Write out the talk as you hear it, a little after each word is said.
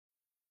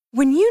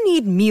When you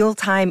need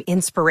mealtime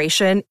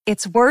inspiration,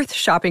 it's worth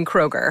shopping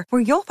Kroger,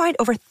 where you'll find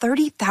over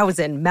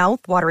 30,000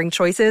 mouth-watering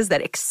choices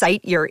that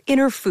excite your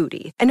inner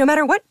foodie. And no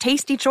matter what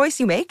tasty choice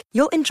you make,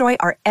 you'll enjoy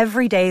our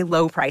everyday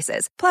low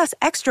prices, plus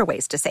extra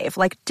ways to save,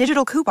 like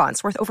digital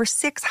coupons worth over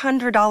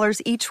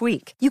 $600 each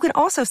week. You can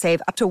also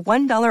save up to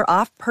 $1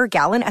 off per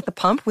gallon at the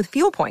pump with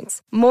fuel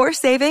points. More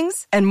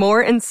savings and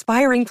more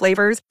inspiring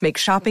flavors make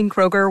shopping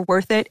Kroger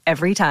worth it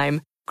every time.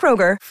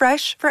 Kroger,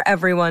 fresh for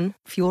everyone.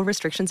 Fuel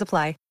restrictions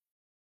apply.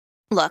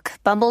 Look,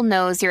 Bumble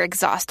knows you're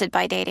exhausted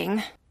by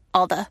dating.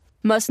 All the,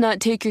 must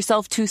not take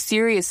yourself too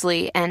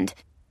seriously, and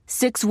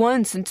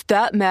 6'1" since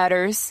that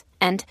matters,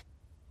 and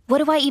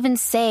what do I even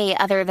say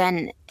other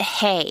than,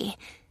 hey?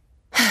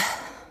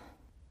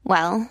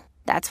 Well,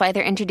 that's why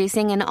they're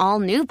introducing an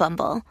all-new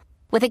Bumble,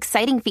 with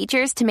exciting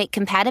features to make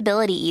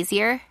compatibility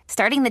easier,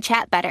 starting the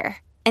chat better,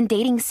 and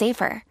dating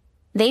safer.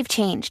 They've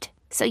changed,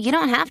 so you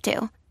don't have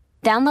to.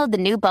 Download the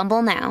new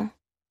Bumble now.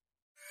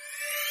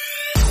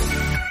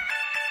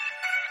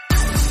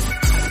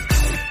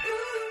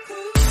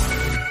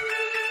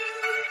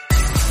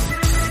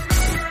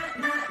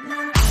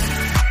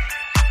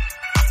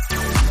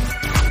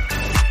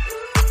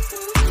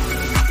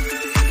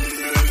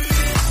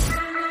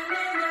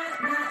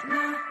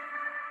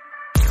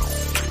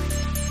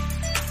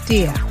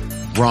 Dia.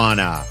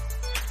 Rana.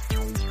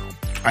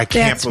 I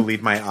can't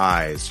believe my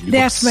eyes. You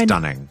look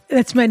stunning.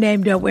 That's my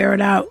name. Don't wear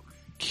it out.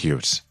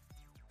 Cute.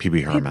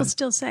 P.B. Herman. People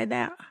still say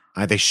that.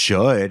 They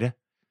should. It's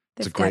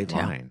They've a great got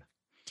to.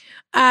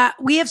 line.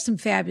 We have some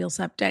fabulous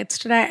updates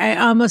today. I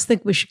almost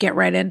think we should get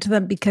right into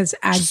them because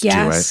our Just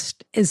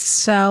guest is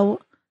so,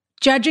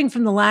 judging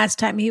from the last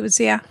time he was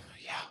here,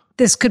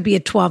 this could be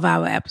a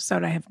 12-hour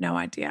episode. I have no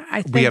idea.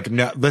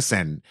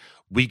 Listen,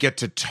 we get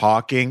to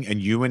talking and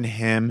you and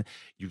him,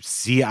 you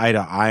see eye to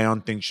eye on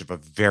things. You have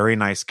a very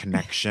nice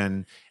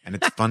connection and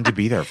it's fun to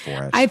be there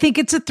for it. I think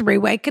it's a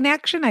three-way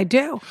connection. I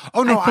do.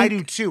 Oh, no, I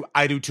do too.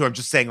 I'm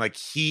just saying, like,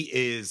 he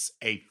is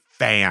a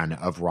fan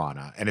of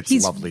Rana and it's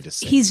lovely to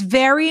see. He's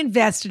very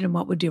invested in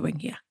what we're doing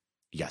here.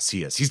 Yes,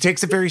 he is. He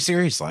takes it very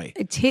seriously.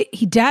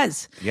 He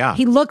does. Yeah.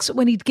 He looks,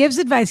 when he gives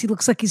advice, he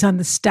looks like he's on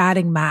the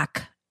starting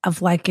mark of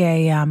like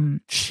a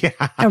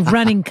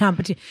running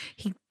competition.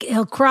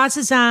 He'll cross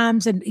his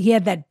arms, and he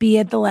had that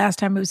beard the last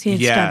time he was here.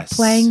 He started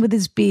playing with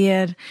his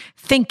beard,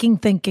 thinking.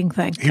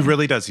 He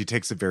really does. He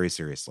takes it very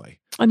seriously.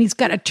 And he's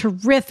got a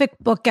terrific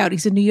book out.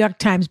 He's a New York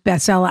Times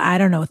bestseller, I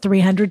don't know,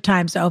 300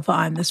 times over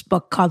on this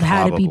book called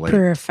How to Be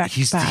Perfect.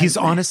 He's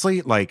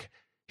honestly, like,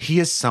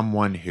 he is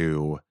someone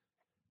who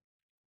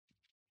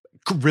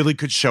really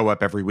could show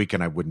up every week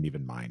and I wouldn't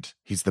even mind.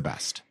 He's the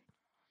best.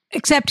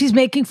 Except he's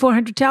making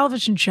 400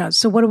 television shows.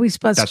 So what are we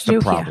supposed to do?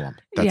 That's the problem.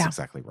 Here? That's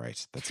exactly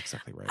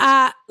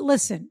right.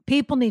 Listen,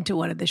 people need to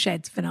order the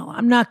Shades of Vanilla.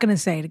 I'm not going to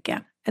say it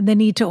again. And they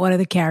need to order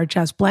the Carriage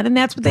House blend. And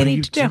that's what they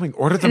need to do.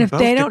 Order them both.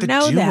 They don't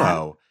know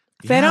duo.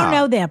 If they don't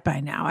know that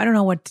by now, I don't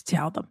know what to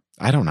tell them.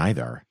 I don't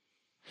either.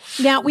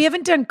 Now, we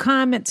haven't done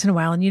comments in a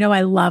while, and you know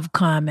I love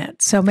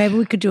comments. So maybe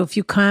we could do a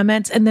few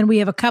comments, and then we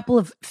have a couple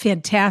of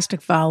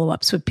fantastic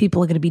follow-ups what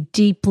people are going to be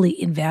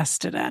deeply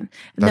invested in. And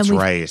That's then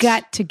we've right.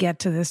 got to get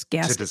to this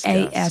guest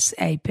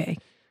ASAP.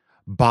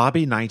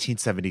 Bobby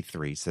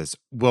 1973 says,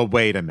 well,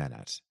 wait a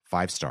minute.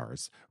 5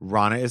 stars.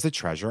 Rana is a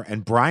treasure,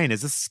 and Brian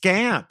is a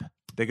scamp.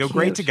 They go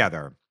great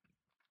together.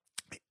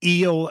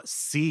 Eel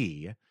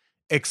C,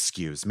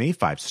 excuse me,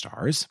 5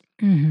 stars.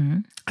 Mm-hmm.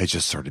 I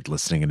just started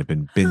listening and have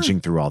been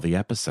binging through all the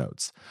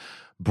episodes.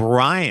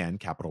 Brian,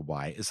 capital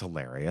Y, is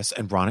hilarious,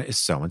 and Rana is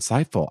so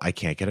insightful. I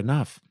can't get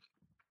enough.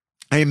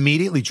 I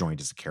immediately joined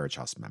as a Carriage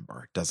House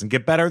member. Doesn't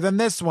get better than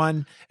this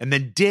one. And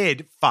then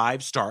did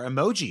 5-star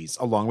emojis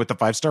along with the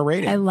 5-star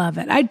rating. I love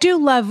it. I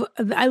love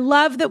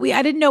that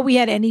I didn't know we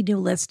had any new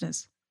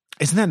listeners.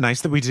 Isn't that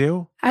nice that we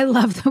do? I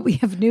love that we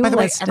have new listeners. By the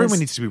way, everyone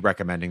needs to be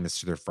recommending this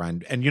to their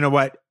friend. And you know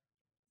what?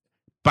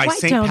 By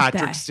St.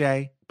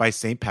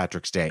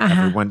 Patrick's Day,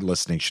 everyone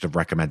listening should have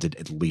recommended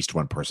at least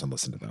one person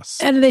listen to this.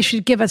 And they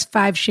should give us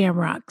 5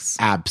 shamrocks.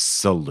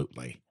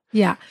 Absolutely.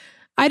 Yeah.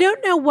 I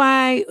don't know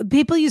why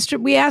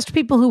we asked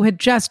people who had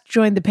just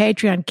joined the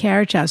Patreon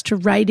Carriage House to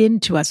write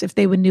into us if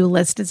they were new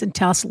listeners and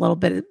tell us a little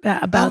bit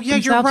about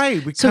themselves. You're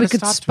right. We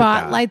could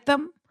spotlight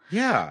them.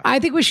 Yeah. I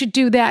think we should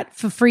do that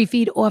for Free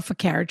Feed or for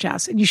Carriage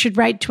House. And you should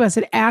write to us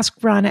at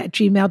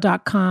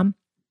askrana@gmail.com.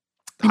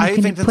 And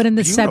you can put in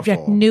the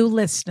subject new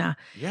listener.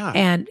 Yeah.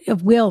 And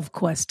we'll, of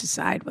course,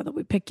 decide whether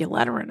we pick your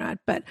letter or not.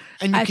 But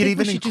and you could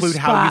even include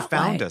how you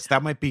found us.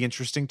 That might be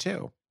interesting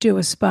too. Do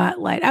a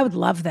spotlight. I would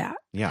love that.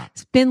 Yeah.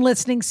 Been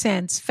listening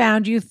since,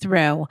 found you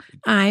through.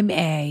 I'm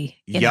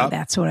you know,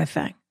 that sort of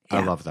thing. Yeah.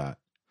 I love that.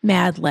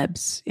 Mad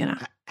Libs, you know.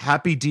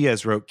 Happy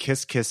Diaz wrote,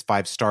 kiss,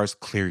 5 stars,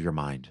 clear your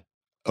mind.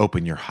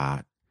 Open your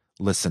heart.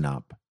 Listen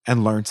up.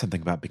 And learn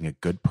something about being a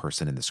good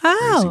person in this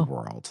crazy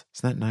world.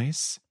 Isn't that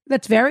nice?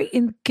 That's very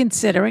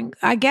considering.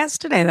 I guess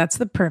today that's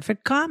the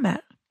perfect comment.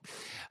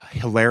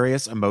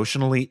 Hilarious,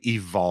 emotionally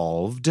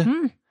evolved,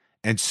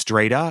 and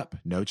straight up.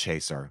 No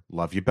chaser.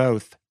 Love you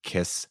both.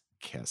 Kiss.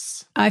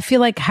 I feel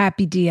like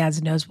Happy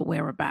Diaz knows what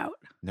we're about.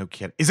 No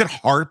kidding. Is it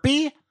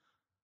Harpy?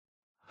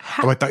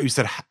 Oh, I thought you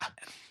said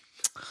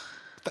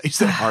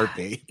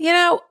heartbeat. You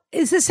know,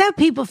 is this how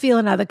people feel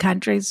in other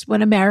countries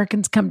when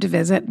Americans come to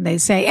visit and they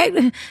say,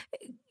 hey,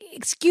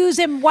 excuse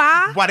him,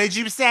 what? What did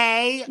you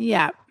say?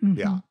 Yeah. Mm-hmm.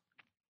 Yeah.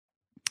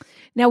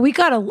 Now, we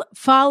got a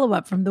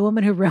follow-up from the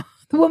woman who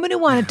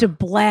wanted to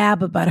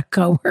blab about a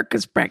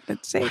coworker's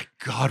pregnancy. My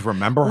God,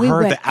 remember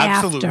her? The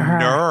absolute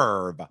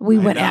nerve. We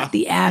went at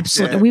the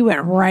absolute. We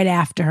went right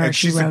after her. And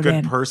she's a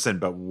good person,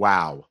 but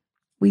wow.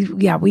 We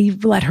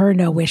let her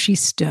know where she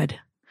stood.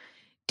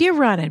 Dear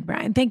Ron and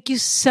Brian, thank you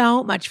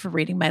so much for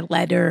reading my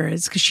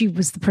letters, because she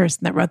was the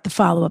person that wrote the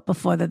follow-up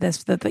before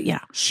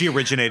She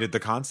originated the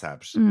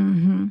concept.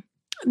 Mm-hmm.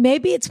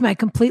 Maybe it's my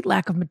complete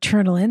lack of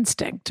maternal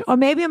instinct, or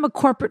maybe I'm a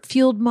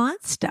corporate-fueled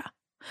monster.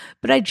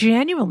 But I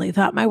genuinely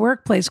thought my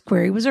workplace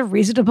query was a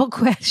reasonable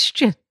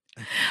question.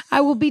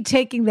 I will be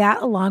taking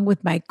that along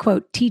with my,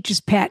 quote,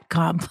 teacher's pet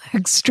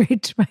complex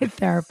straight to my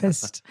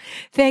therapist.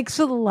 Thanks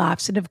for the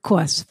laughs and, of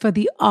course, for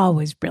the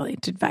always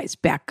brilliant advice,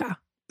 Becca.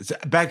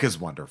 Becca's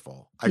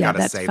wonderful. I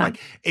gotta say, fun.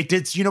 it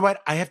did. You know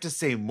what? I have to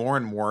say, more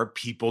and more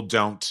people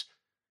don't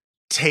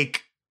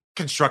take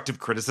constructive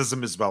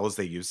criticism as well as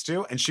they used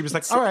to. And she was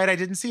like, all right, I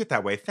didn't see it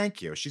that way.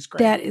 Thank you. She's great.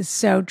 That is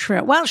so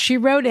true. Well, she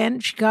wrote in,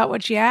 she got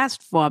what she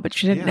asked for, but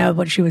she didn't know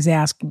what she was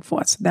asking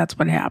for. So that's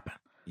what happened.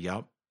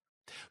 Yep.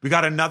 We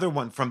got another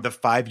one from the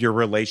 5-year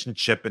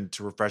relationship. And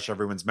to refresh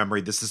everyone's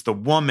memory, this is the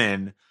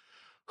woman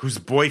whose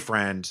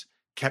boyfriend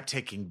kept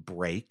taking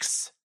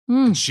breaks.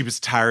 And she was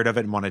tired of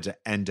it and wanted to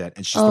end it.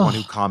 And she's the one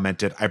who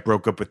commented, I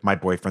broke up with my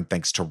boyfriend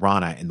thanks to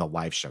Rana in the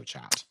live show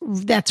chat.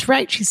 That's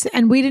right. She said,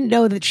 and we didn't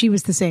know that she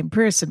was the same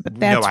person, but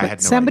that's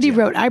what somebody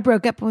wrote. I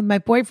broke up with my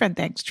boyfriend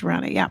thanks to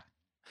Rana. Yeah.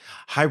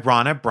 Hi,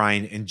 Rana,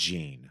 Brian, and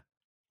Jean.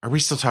 Are we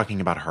still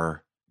talking about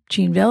her?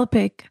 Jean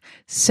Villepic.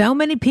 So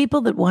many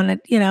people that want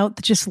to,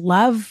 that just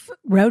love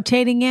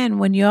rotating in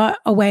when you're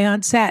away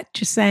on set.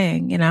 Just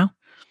saying,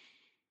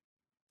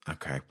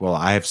 Okay. Well,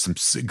 I have some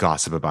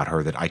gossip about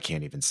her that I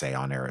can't even say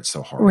on air. It's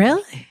so hard.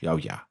 Really? Oh,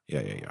 yeah.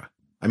 Yeah.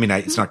 I mean,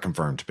 it's not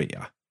confirmed, but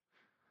yeah.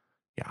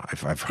 Yeah,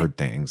 I've heard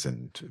things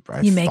and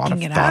I've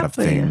thought of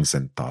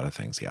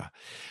things. Yeah.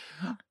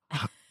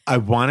 I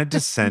wanted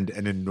to send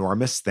an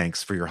enormous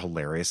thanks for your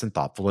hilarious and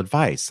thoughtful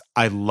advice.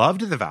 I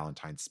loved the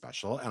Valentine's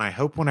special, and I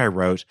hope when I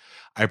wrote,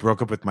 I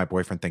broke up with my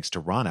boyfriend thanks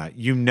to Rana,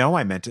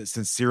 I meant it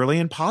sincerely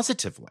and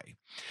positively.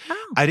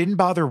 Oh. I didn't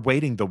bother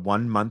waiting the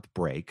 1-month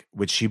break,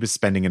 which he was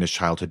spending in his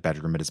childhood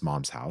bedroom at his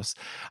mom's house.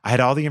 I had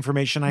all the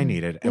information I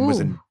needed and was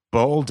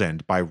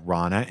emboldened by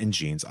Rana and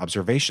Jean's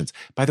observations.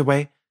 By the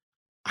way,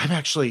 I'm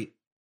actually,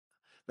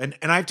 and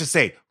I have to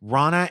say,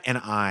 Rana and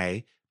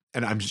I,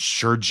 and I'm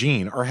sure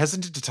Jean, are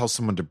hesitant to tell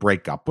someone to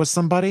break up with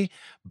somebody,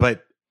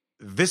 but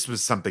this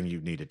was something you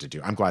needed to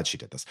do. I'm glad she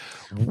did this.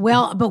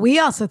 Well, but we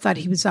also thought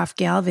he was off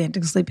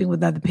gallivanting, sleeping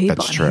with other people.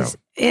 That's true.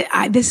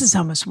 This is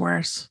almost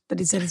worse, that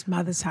he's at his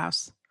mother's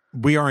house.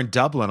 We are in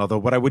Dublin, although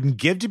what I wouldn't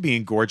give to be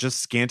in gorgeous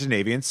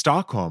Scandinavian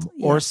Stockholm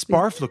or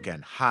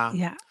Sparfluken.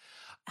 Yeah.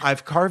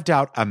 I've carved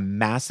out a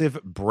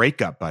massive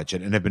breakup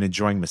budget and have been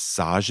enjoying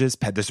massages.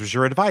 This was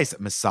your advice.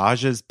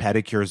 Massages,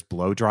 pedicures,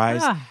 blow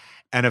dries,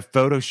 and a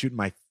photo shoot in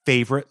my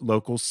favorite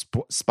local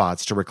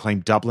spots to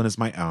reclaim Dublin as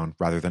my own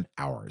rather than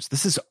ours.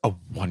 This is a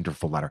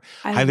wonderful letter.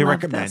 I highly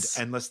recommend. This.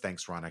 Endless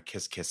thanks, Rana.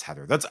 Kiss, kiss,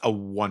 Heather. That's a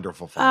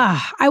wonderful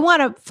follow-up. I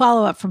want to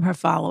follow up from her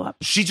follow-up.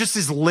 She just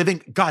is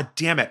living. God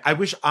damn it. I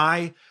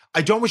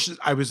don't wish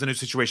I was in a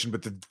situation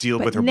with the deal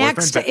with her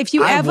boyfriend. But if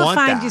you ever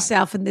find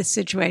yourself in this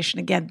situation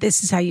again,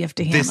 this is how you have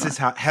to handle it. This is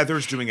how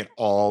Heather's doing it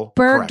all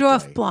Bergdorf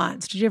correctly.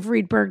 Blondes. Did you ever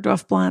read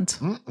Bergdorf Blondes?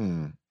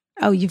 Mm-mm.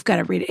 Oh, you've got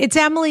to read it. It's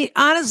Emily.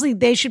 Honestly,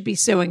 they should be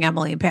suing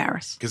Emily in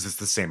Paris. Because it's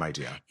the same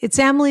idea. It's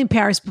Emily in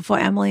Paris before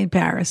Emily in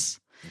Paris.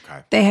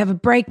 Okay. They have a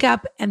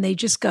breakup and they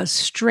just go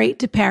straight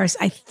to Paris.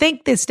 I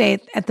think they stay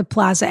at the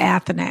Plaza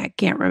Athénée. I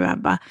can't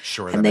remember.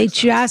 Sure. And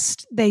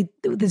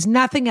there's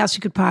nothing else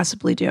you could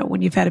possibly do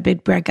when you've had a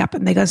big breakup,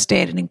 and they go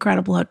stay at an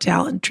incredible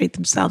hotel and treat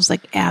themselves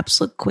like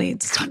absolute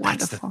queens. It's wonderful.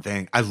 That's the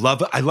thing. I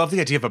love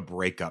the idea of a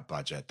breakup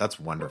budget. That's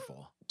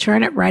wonderful.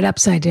 Turn it right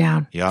upside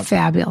down. Yep.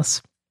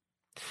 Fabulous.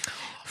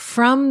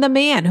 From the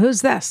man.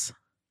 Who's this?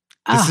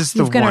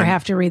 You're going to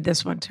have to read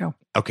this one too.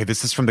 Okay,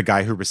 this is from the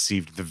guy who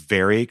received the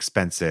very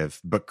expensive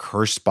but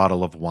cursed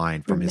bottle of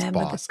wine from his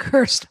boss. The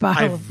cursed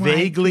bottle of wine. I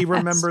vaguely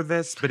remember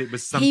this, but it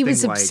was something he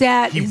was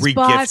upset. He his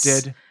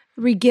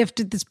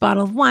regifted this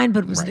bottle of wine,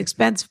 but it was an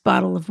expensive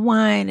bottle of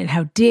wine, and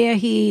how dare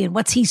he, and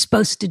what's he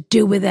supposed to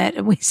do with it?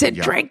 And we said,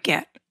 drink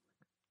it.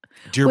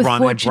 Dear with Ron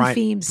Fortune and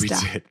Brian,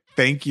 Feimster.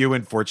 Thank you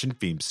and Fortune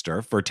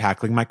Feimster for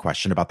tackling my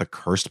question about the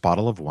cursed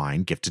bottle of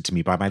wine gifted to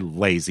me by my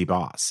lazy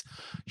boss.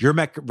 Your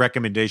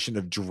recommendation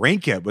of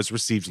drink it was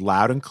received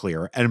loud and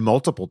clear and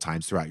multiple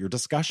times throughout your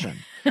discussion.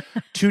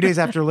 2 days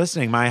after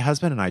listening, my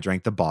husband and I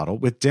drank the bottle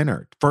with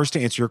dinner. First,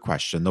 to answer your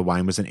question, the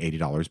wine was an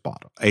 $80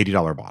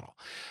 bottle.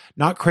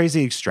 Not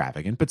crazy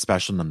extravagant, but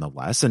special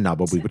nonetheless, and not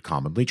what we would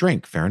commonly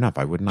drink. Fair enough,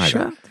 I wouldn't either.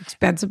 Sure,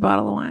 expensive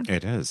bottle of wine.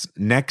 It is.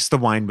 Next, the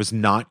wine was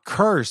not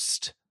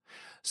cursed.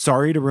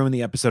 Sorry to ruin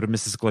the episode of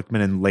Mrs.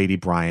 Glickman and Lady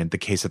Bryan, The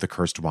Case of the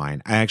Cursed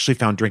Wine. I actually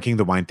found drinking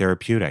the wine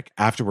therapeutic.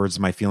 Afterwards,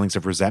 my feelings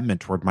of resentment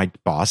toward my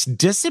boss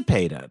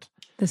dissipated.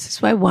 This is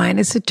why wine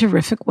is a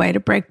terrific way to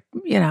break,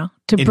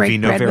 to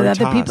break bread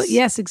with other people.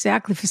 Yes,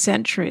 exactly. For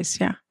centuries.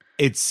 Yeah.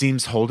 It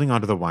seems holding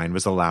onto the wine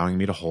was allowing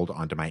me to hold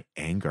onto my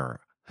anger.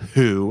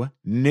 Who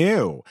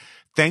knew?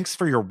 Thanks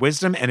for your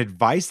wisdom and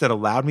advice that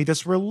allowed me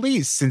this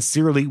release.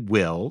 Sincerely,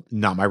 Will,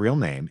 not my real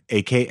name,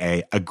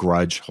 a.k.a. a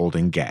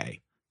grudge-holding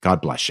gay.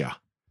 God bless you.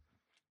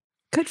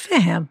 Good for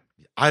him.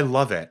 I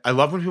love it. I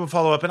love when people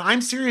follow up. And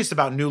I'm serious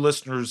about new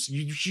listeners.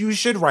 You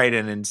should write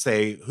in and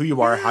say who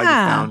you are, how you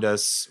found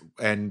us,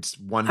 and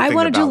one thing I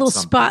want to do a little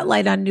something.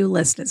 spotlight on new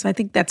listeners. I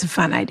think that's a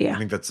fun idea. I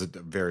think that's a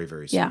very,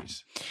 very sweet. Yeah.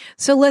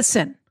 So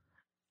listen,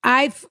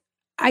 I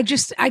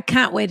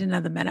can't wait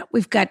another minute.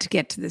 We've got to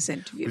get to this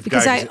interview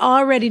because I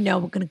already know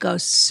we're going to go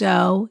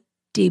so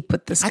deep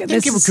with this. I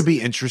think it could be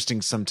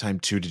interesting sometime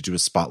too to do a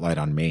spotlight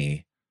on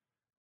me.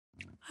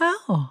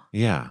 Oh.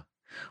 Yeah.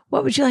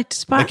 What would you like to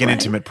spotlight? Like an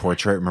intimate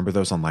portrait. Remember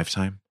those on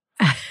Lifetime?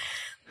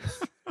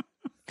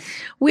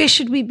 Where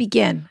should we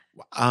begin?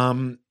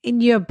 In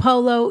your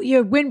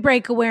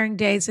windbreaker wearing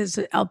days as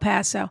El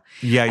Paso.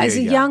 As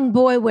a young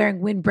boy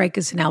wearing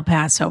windbreakers in El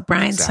Paso.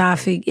 Brian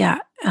Safi. Yeah.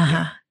 Uh-huh.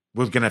 Yeah.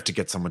 We're going to have to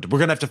get someone. We're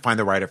going to have to find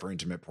the writer for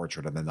Intimate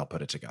Portrait, and then they'll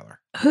put it together.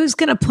 Who's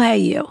going to play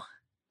you?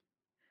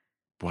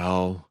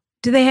 Well,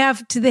 do they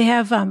have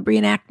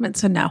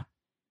reenactments or no?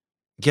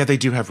 Yeah, they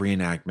do have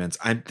reenactments.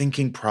 I'm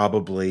thinking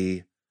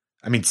probably,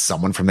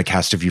 someone from the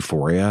cast of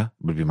Euphoria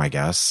would be my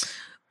guess.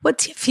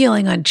 What's your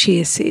feeling on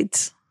chia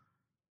seeds?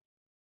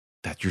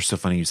 That you're so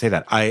funny you say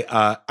that.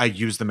 I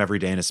use them every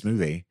day in a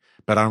smoothie,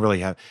 but I don't really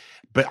have.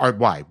 But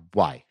why?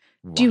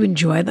 Do you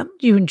enjoy them?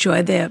 Do you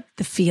enjoy the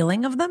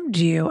feeling of them?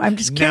 I'm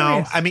just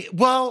curious.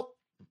 No,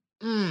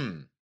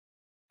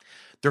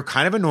 they're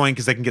kind of annoying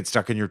because they can get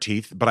stuck in your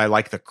teeth, but I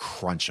like the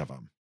crunch of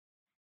them.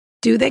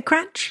 Do they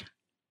crunch?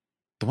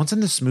 The ones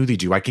in the smoothie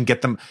do. I can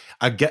get them.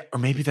 Or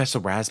maybe that's a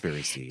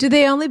raspberry seed. Do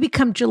they only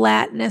become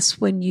gelatinous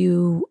when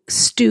you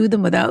stew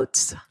them with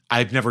oats?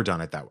 I've never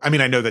done it that way.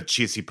 I know that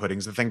chia seed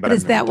pudding's the thing, but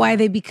is that why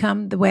they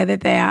become the way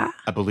that they are?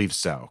 I believe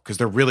so. Because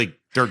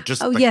they're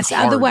just yes.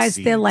 Otherwise,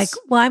 seeds. They're like,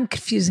 I'm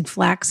confusing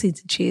flax seeds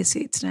and chia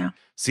seeds now.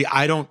 See,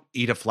 I don't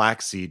eat a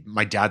flax seed.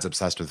 My dad's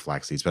obsessed with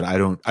flax seeds, but I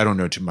don't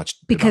know too much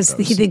because about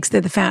those. He thinks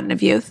they're the fountain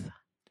of youth.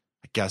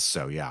 I guess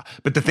so, yeah.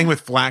 But the thing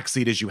with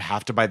flaxseed is you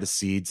have to buy the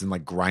seeds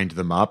and grind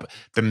them up.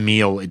 The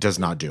meal, it does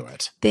not do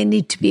it. They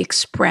need to be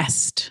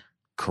expressed.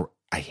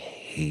 I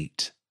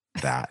hate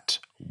that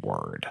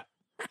word.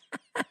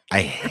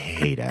 I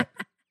hate it.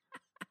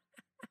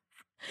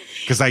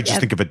 Because I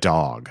just think of a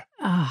dog.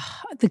 Oh,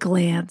 the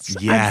glands.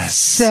 Yes. I'm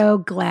so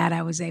glad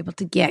I was able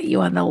to get you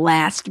on the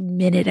last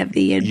minute of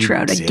the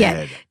intro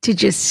to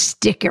just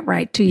stick it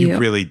right to you. You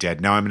really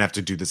did. Now I'm going to have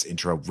to do this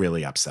intro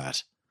really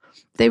upset.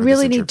 They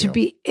really need to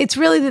be, it's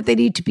really that they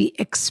need to be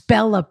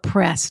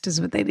pressed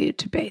is what they need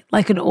to be,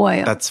 like an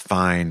oil. That's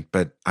fine,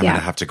 but I'm going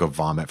to have to go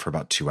vomit for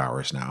about 2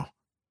 hours now.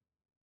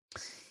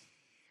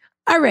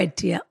 All right,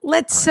 dear.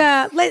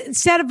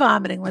 Instead of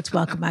vomiting, let's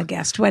welcome our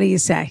guest. What do you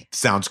say?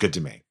 Sounds good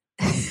to me.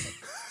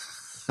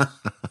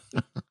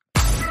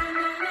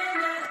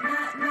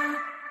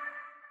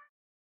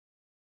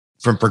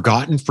 From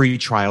forgotten free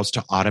trials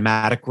to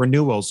automatic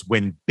renewals,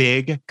 when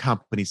big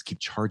companies keep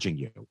charging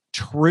you,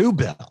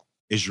 Truebill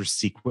is your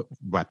secret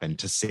weapon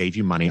to save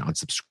you money on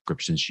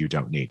subscriptions you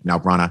don't need. Now,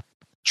 Rana,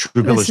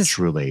 Truebill is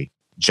truly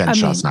Jen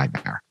Shah's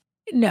nightmare.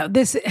 No,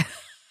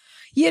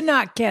 you're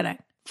not kidding.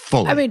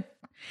 Fully.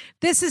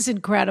 This is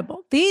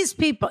incredible. These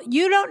people,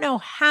 you don't know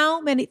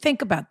how many,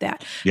 think about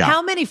that. Yeah.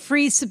 How many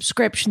free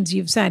subscriptions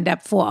you've signed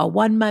up for, or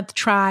 1 month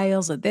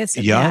trials or this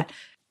and that.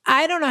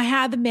 I don't know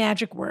how the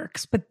magic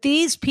works, but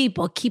these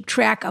people keep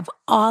track of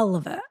all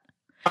of it.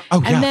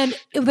 Oh, yeah. And then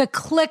with a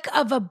click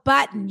of a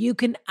button, you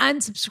can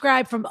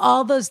unsubscribe from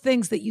all those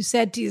things that you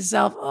said to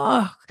yourself,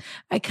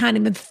 I can't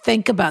even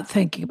think about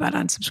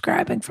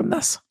unsubscribing from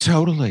this.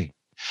 Totally.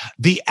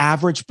 The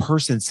average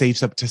person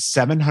saves up to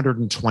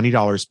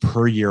 $720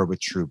 per year with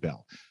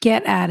Truebill.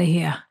 Get out of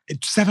here.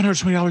 It's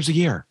 $720 a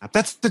year.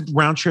 That's the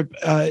round trip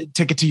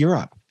ticket to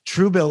Europe.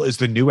 Truebill is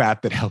the new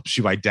app that helps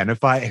you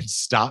identify and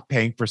stop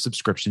paying for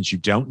subscriptions you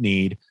don't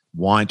need,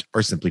 want,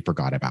 or simply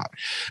forgot about.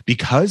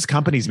 Because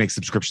companies make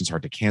subscriptions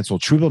hard to cancel,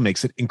 Truebill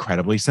makes it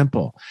incredibly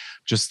simple.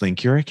 Just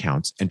link your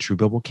accounts and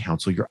Truebill will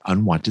cancel your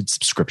unwanted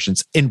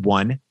subscriptions in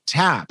one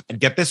tap. And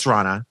get this,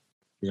 Rana,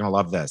 you're going to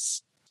love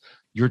this.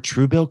 Your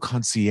Truebill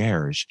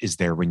concierge is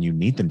there when you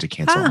need them to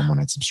cancel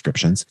unwanted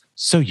subscriptions,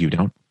 so you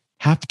don't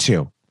have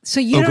to. So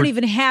you don't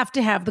even have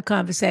to have the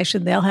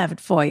conversation. They'll have it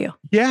for you.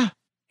 Yeah.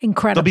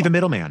 Incredible. They'll be the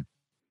middleman.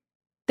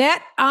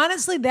 That,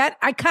 honestly,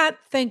 I can't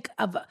think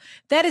of,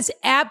 that is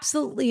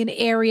absolutely an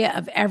area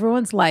of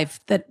everyone's life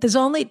that there's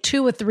only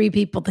 2 or 3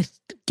 people that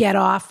get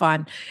off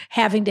on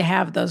having to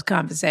have those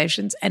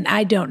conversations, and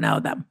I don't know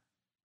them.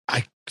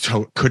 I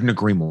couldn't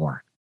agree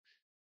more.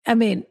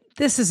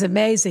 This is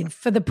amazing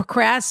for the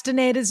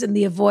procrastinators and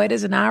the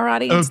avoiders in our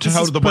audience. Oh, this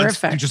is the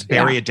perfect. ones who just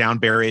bury it down.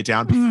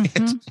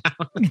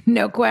 Mm-hmm.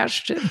 No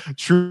question.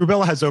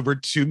 Truebill has over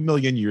 2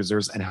 million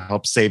users and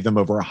helped save them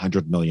over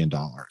 $100 million.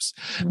 Wow.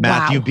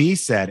 Matthew B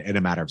said, in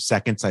a matter of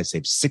seconds, I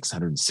saved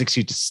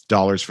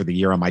 $660 for the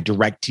year on my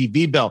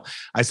DirecTV bill.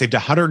 I saved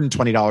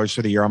 $120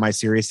 for the year on my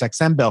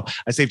SiriusXM bill.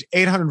 I saved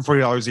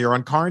 $840 a year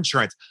on car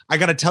insurance. I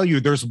got to tell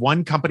you, there's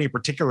one company in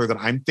particular that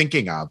I'm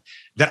thinking of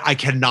that I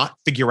cannot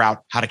figure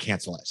out how to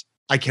cancel it.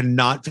 I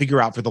cannot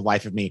figure out for the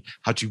life of me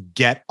how to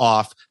get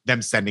off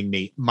them sending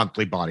me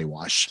monthly body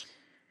wash.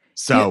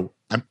 So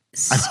I'm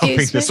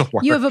hoping this will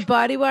work. You have a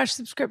body wash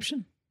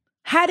subscription?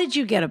 How did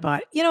you get a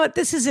body? You know what?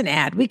 This is an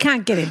ad. We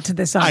can't get into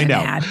this on an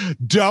ad.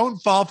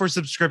 Don't fall for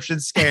subscription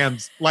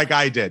scams like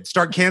I did.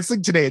 Start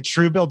canceling today at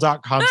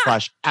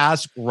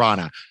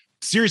Truebill.com/AskRana.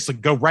 Seriously,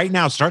 go right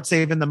now. Start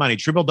saving the money.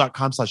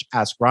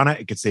 Truebill.com/AskRana.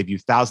 It could save you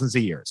thousands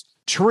of years.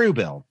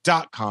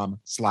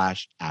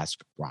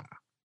 Truebill.com/AskRana.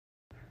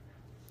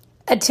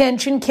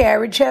 Attention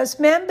Carriage House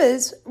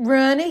members,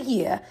 Rana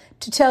here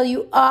to tell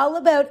you all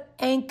about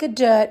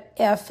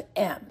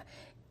Anchor.fm.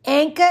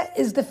 Anchor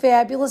is the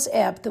fabulous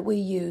app that we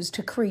use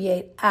to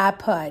create our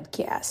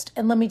podcast.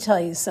 And let me tell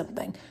you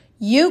something.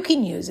 You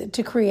can use it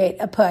to create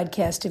a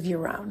podcast of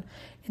your own.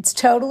 It's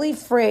totally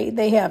free.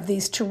 They have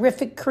these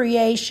terrific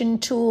creation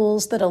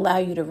tools that allow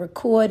you to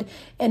record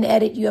and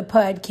edit your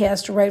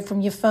podcast right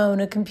from your phone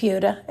or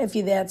computer, if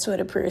you're that sort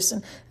of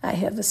person. I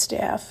have a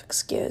staff,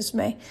 excuse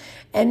me.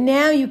 And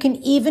now you can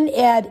even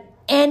add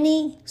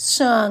any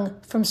song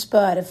from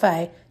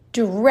Spotify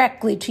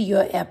directly to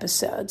your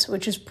episodes,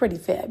 which is pretty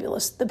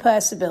fabulous. The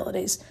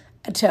possibilities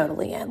are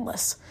totally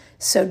endless.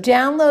 So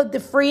download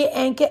the free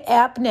Anchor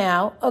app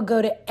now or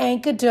go to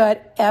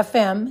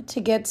anchor.fm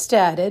to get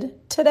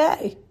started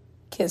today.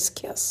 Kiss,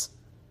 kiss.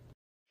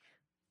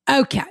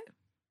 Okay.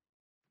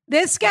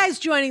 This guy's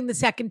joining the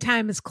Second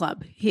Timers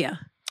Club here.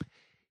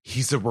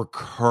 He's a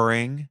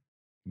recurring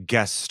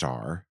guest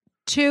star.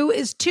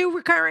 Is two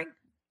recurring?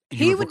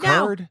 He would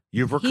know.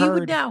 You've recurred. He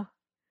would know.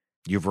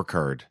 You've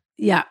recurred.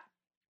 Yeah.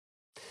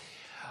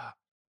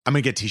 I'm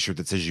going to get a t-shirt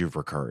that says you've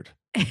recurred.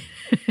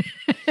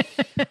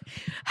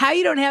 How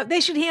you don't have,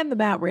 they should hand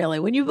them out really.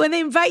 When they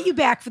invite you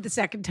back for the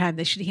second time,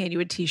 they should hand you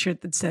a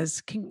t-shirt that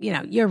says,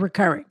 you're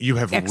recurring. You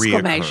have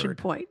exclamation reoccurred.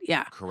 Point.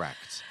 Yeah.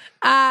 Correct.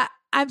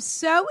 I'm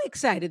so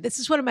excited. This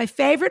is one of my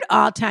favorite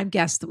all-time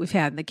guests that we've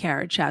had in the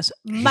Carriage House.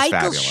 He's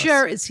Michael fabulous.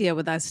 Schur is here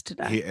with us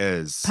today. He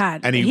is.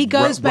 Pardon. And he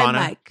goes by Rana,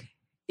 Mike.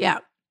 Yeah.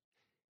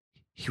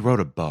 He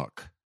wrote a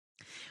book.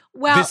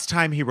 Well, this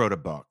time he wrote a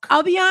book.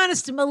 I'll be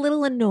honest, I'm a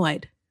little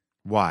annoyed.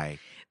 Why?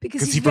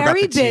 Because he's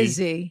very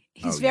busy.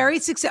 He's very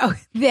successful.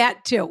 Oh,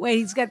 that too. Wait,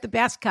 he's got the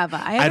best cover.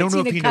 I don't know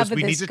if he knows.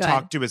 We need to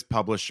talk to his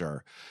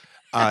publisher,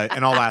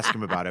 and I'll ask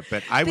him about it.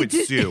 But I would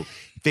sue.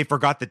 They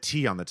forgot the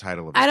T on the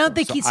title of it. I don't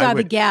think he saw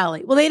the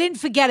galley. Well, they didn't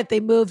forget it. They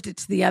moved it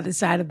to the other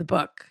side of the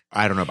book.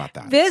 I don't know about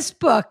that. This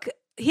book,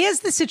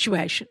 here's the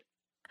situation.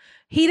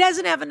 He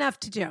doesn't have enough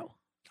to do.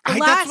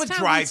 That's what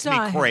drives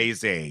me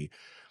crazy.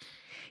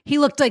 He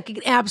looked like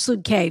an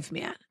absolute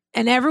caveman.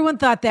 And everyone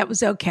thought that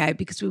was okay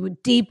because we were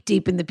deep,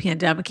 deep in the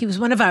pandemic. He was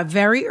one of our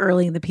very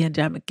early in the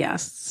pandemic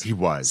guests. He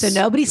was. So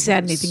nobody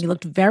said anything. He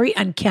looked very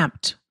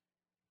unkempt.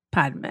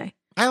 Pardon me.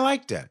 I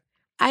liked it.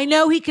 I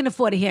know he can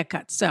afford a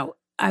haircut. So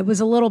I was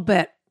a little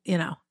bit,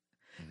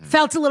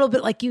 felt a little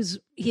bit like he was,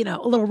 a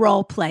little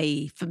role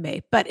play for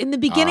me. But in the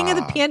beginning of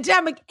the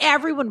pandemic,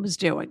 everyone was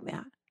doing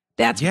that.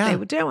 That's what they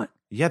were doing.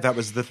 Yeah, that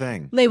was the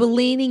thing. They were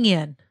leaning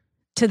in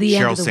to the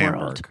end of the Sandberg.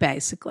 world,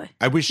 basically.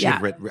 I wish she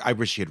had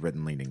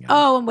written Leaning In.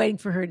 Oh, I'm waiting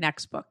for her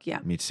next book. Yeah.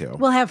 Me too.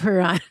 We'll have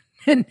her on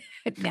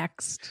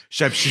next.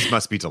 She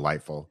must be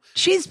delightful.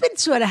 She's been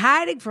sort of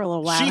hiding for a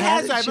little while. She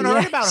has. I haven't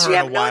heard about her in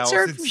a while. No one's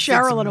heard from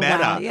Cheryl in a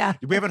while. Yeah.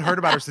 We haven't heard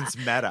about her since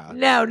Meta.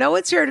 No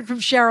one's heard from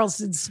Cheryl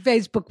since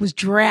Facebook was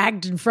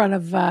dragged in front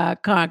of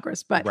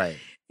Congress. But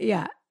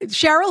yeah.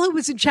 Cheryl, who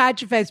was in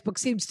charge of Facebook,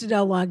 seems to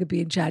no longer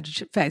be in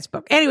charge of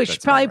Facebook. Anyway, she's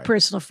probably a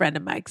personal friend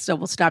of Mike, so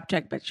we'll stop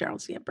talking about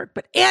Sheryl Sandberg.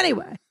 But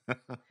anyway,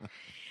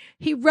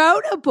 he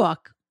wrote a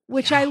book,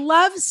 which I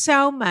love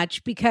so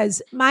much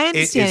because my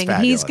understanding,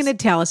 he's going to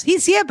tell us.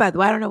 He's here, by the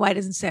way. I don't know why he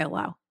doesn't say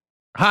hello.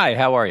 Hi,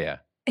 how are you?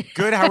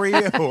 Good, how are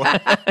you?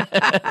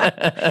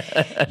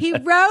 He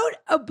wrote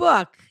a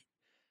book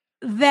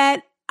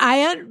that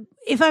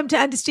if I'm to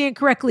understand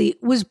correctly,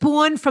 was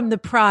born from the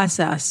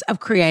process of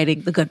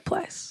creating The Good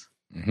Place.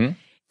 Mm-hmm.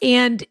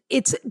 And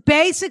it's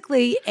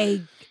basically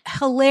a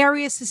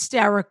hilarious,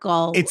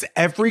 hysterical. It's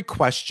every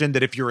question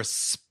that if you're a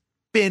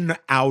spin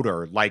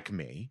outer like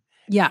me,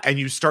 and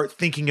you start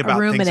thinking about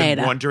things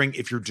and wondering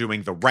if you're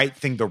doing the right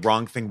thing, the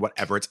wrong thing,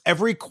 whatever. It's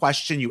every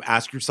question you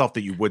ask yourself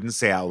that you wouldn't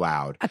say out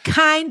loud. A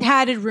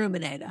kind-hearted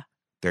ruminator.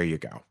 There you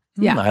go.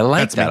 Yeah. I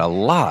like that a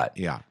lot.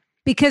 Yeah.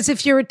 Because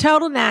if you're a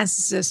total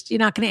narcissist, you're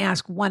not going to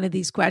ask one of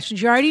these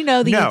questions. You already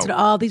know the answer to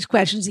all these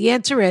questions. The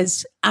answer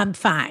is, I'm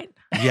fine.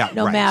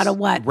 no matter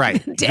what.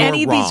 Right. To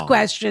any of these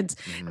questions,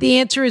 Mm-hmm. the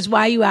answer is,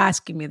 why are you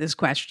asking me this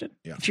question?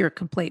 Yeah. If you're a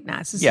complete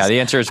narcissist. Yeah, the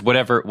answer is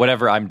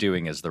whatever I'm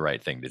doing is the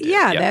right thing to do.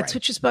 Yeah, that's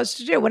what you're supposed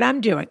to do. What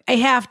I'm doing. I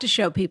have to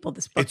show people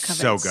this book It's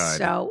cover. so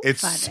good.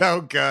 It's funny.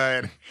 so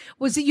good.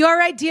 Was it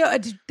your idea, or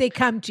did they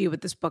come to you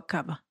with this book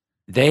cover?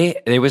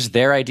 It was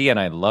their idea, and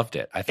I loved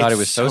it. I thought It's it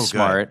was so so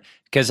smart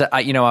because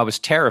I was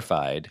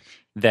terrified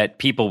that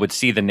people would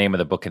see the name of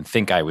the book and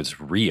think I was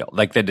real,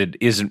 like that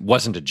it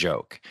wasn't a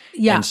joke.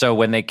 Yeah. And so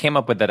when they came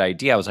up with that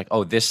idea, I was like,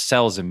 oh, this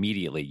sells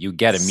immediately. You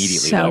get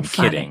immediately So that I'm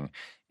funny. kidding.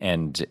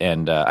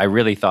 And I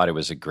really thought it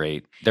was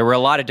there were a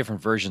lot of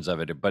different versions of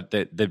it, but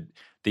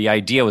the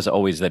idea was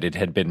always that it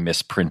had been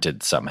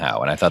misprinted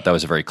somehow. And I thought that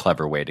was a very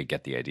clever way to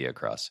get the idea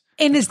across.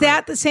 And is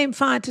that the same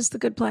font as The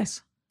Good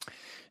Place?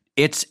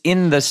 It's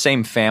in the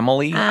same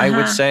family, I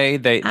would say.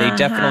 They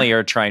definitely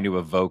are trying to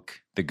evoke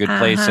the good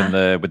place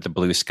with the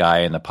blue sky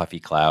and the puffy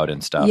cloud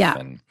and stuff.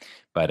 Yeah.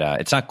 But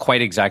it's not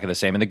quite exactly the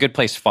same. And the good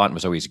place font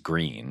was always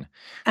green.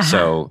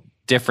 So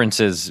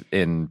differences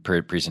in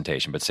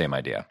presentation, but same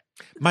idea.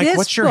 Mike, This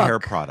what's your book- hair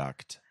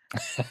product?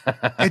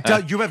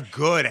 You have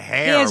good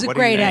hair. He has a What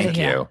great do you head think?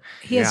 of hair. you.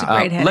 He has a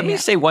great head Let of me hair.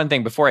 say one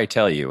thing before I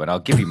tell you, and I'll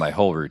give you my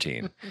whole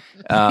routine.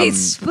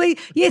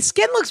 Your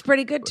skin looks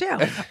pretty good too. You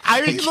look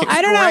I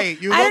don't great.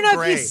 know. You I don't look know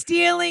great. if you're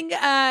stealing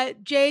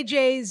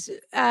JJ's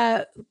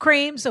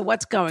creams or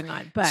what's going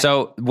on. But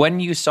So when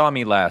you saw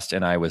me last,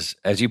 and I was,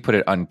 as you put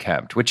it,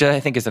 unkempt, which I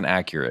think is an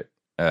accurate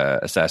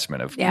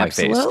assessment of my face.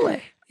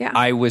 absolutely, yeah.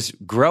 I was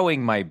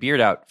growing my beard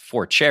out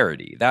for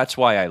charity. That's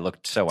why I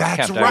looked so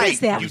That's unkempt. right. is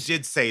that? You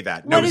did say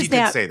that. What No, is he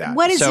that? did say that.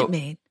 What does So- it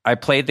mean? I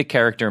played the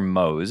character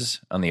Mose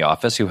on The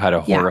Office, who had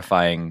a Yeah.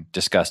 horrifying,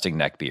 disgusting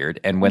neckbeard.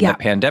 And when Yeah. the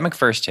pandemic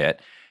first hit,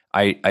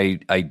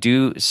 I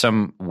do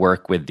some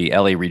work with the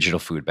LA Regional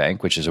Food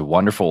Bank, which is a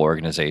wonderful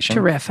organization.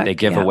 Terrific, They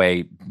give yeah.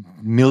 away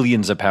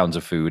millions of pounds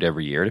of food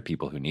every year to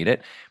people who need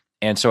it.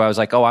 And so I was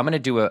like, oh, I'm going to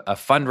do a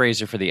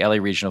fundraiser for the LA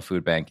Regional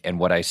Food Bank. And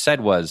what I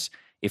said was,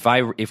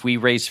 if we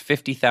raise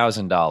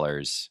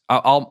 $50,000,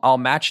 I'll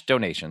match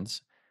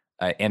donations.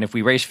 And if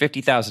we raise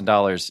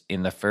 $50,000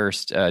 in the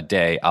first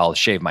day, I'll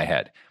shave my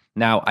head.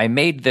 Now, I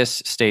made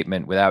this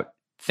statement without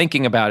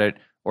thinking about it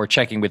or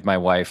checking with my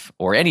wife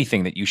or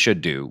anything that you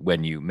should do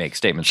when you make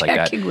statements like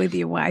that. Checking with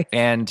your wife.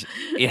 And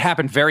it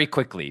happened very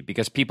quickly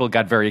because people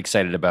got very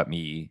excited about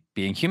me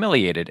being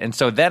humiliated. And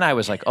so then I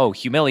was like, oh,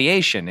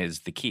 humiliation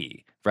is the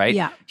key, right?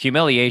 Yeah.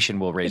 Humiliation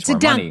will raise It's a more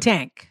dunk money.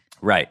 tank.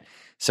 Right.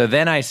 So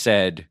then I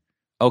said,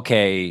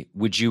 okay,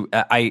 would you,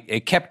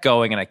 it kept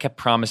going and I kept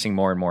promising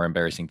more and more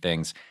embarrassing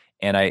things.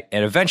 And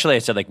eventually I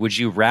said, like, would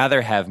you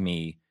rather have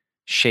me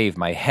shave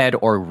my head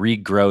or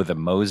regrow the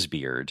Mose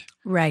beard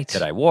Right.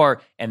 that I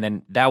wore? And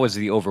then that was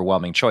the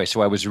overwhelming choice.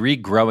 So I was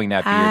regrowing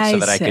that beard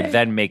so that I see. could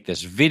then make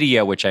this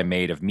video, which I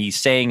made of me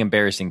saying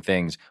embarrassing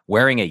things,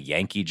 wearing a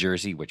Yankee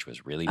jersey, which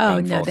was really Oh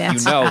painful. no,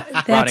 that's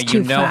That's that's Ronna, too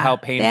you know far. how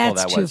painful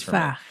that's that too was for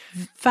far.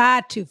 me.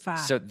 Far too far.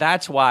 So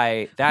that's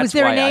why. That's was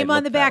there why a name I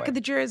on the looked that back way. of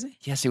the jersey?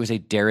 Yes, it was a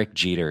Derek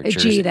Jeter A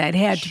jersey. Jeter. It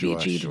had to be a Sure,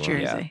 Jeter sure.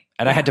 jersey. Yeah.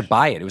 And I had to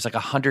buy it. It was like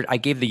 $100. I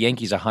gave the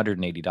Yankees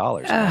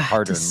 $180.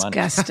 Hard-earned money.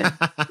 Disgusting.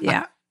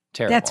 Yeah.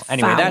 Terrible. That's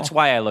Anyway, foul. that's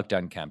why I looked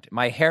unkempt.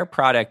 My hair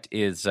product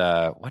is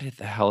what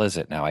the hell is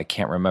it now? I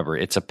can't remember.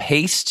 It's a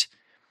paste,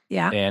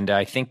 Yeah. and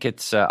I think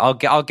it's. I'll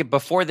get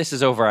before this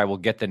is over. I will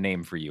get the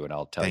name for you, and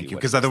I'll tell Thank you,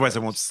 what because it otherwise I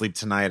is. won't sleep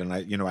tonight, and I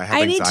have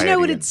I need to know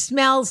what anxiety it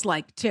smells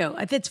like too.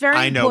 It's very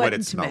I know what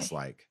important it to me. smells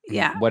like.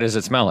 Yeah. What does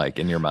it smell like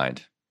in your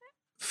mind?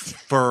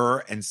 Fur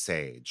and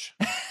sage.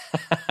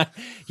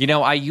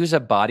 I use a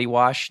body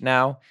wash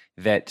now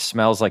that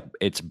smells like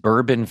it's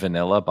bourbon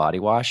vanilla body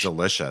wash.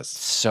 Delicious.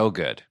 So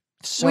good.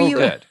 So were you,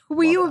 good.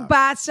 Were you a that.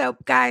 bar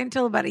soap guy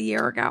until about a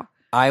year ago?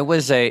 I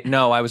was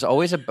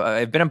always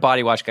I've been a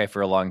body wash guy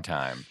for a long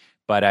time,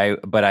 but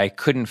I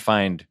couldn't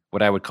find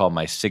what I would call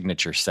my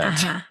signature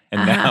scent.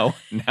 And now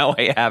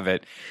I have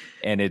it,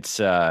 and it's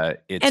And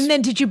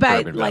then did you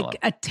buy bourbon like vanilla.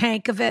 a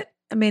tank of it?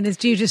 I mean,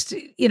 do you just,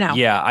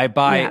 Yeah, I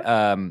buy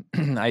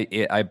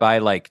I buy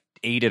like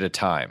 8 at a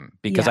time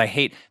because Yeah. I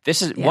hate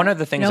this is Yeah. one of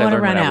the things You I don't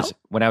learned wanna when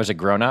run out. I was a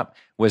grown up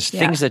was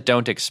Yeah. things that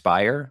don't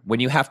expire. When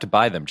you have to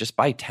buy them, just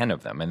buy 10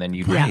 of them and then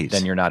Right.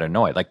 then you're not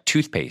annoyed. Like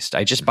toothpaste.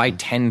 I just buy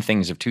 10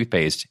 things of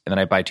toothpaste and then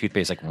I buy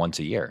toothpaste like once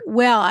a year.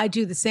 Well, I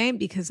do the same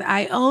because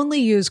I only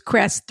use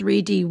Crest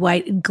 3D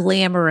White and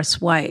Glamorous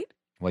White.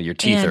 Well, your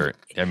teeth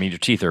And- your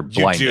teeth are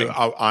You blinding. do.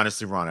 Oh,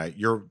 honestly, Ronna,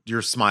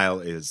 your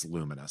smile is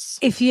luminous.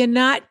 If you're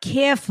not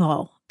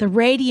careful, the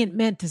Radiant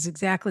Mint is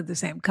exactly the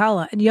same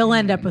color, and you'll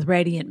end up with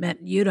Radiant Mint.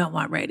 You don't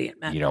want Radiant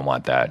Mint. You don't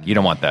want that. You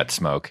don't want that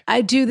smoke.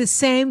 I do the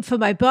same for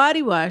my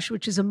body wash,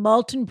 which is a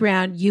molten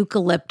brown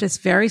eucalyptus,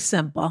 very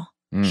simple.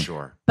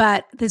 Sure.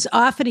 But there's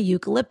often a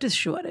eucalyptus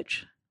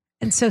shortage.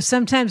 And so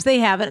sometimes they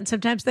have it and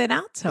sometimes they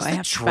don't. So Is I that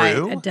have to buy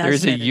true? a dozen.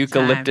 There's a at time.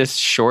 eucalyptus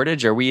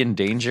shortage. Are we in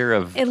danger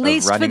of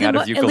running out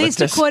of at eucalyptus?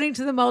 least according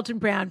to the molten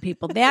brown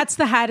people. That's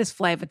the hardest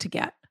flavor to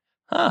get.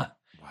 Huh.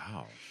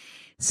 Wow.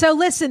 So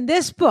listen,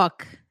 this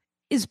book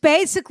is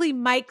basically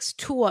Mike's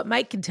tour.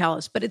 Mike can tell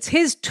us, but it's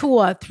his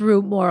tour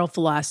through moral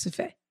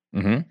philosophy.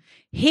 Mm-hmm.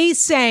 He's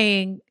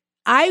saying,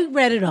 I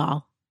read it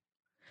all.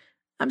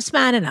 I'm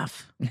smart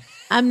enough.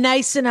 I'm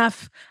nice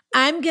enough.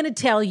 I'm going to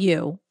tell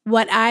you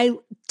what I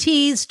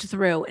teased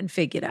through and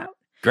figured out.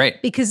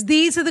 Great. Because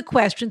these are the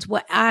questions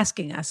we're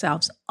asking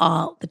ourselves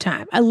all the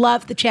time. I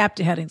love the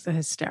chapter headings. They're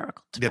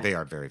hysterical. Yeah, they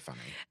are very funny.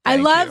 I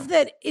love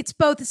that it's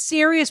both a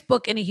serious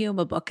book and a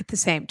humor book at the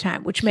same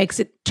time, which makes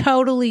it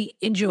totally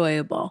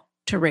enjoyable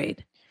to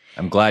read.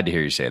 I'm glad to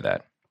hear you say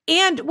that.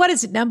 And what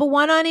is it? Number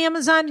 1 on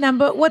Amazon?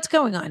 What's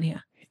going on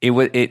here?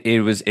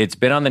 It's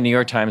been on the New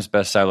York Times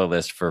bestseller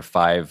list for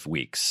 5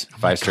 weeks,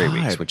 5 straight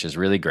weeks, which is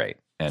really great.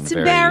 And it's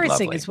very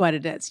embarrassing lovely. Is what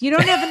it is. You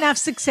don't have enough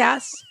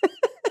success.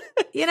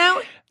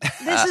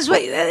 This is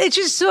what it's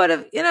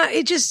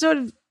just sort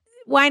of,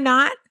 why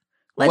not?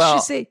 Let's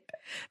just see.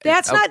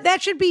 That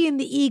should be in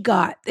the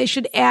EGOT. They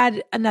should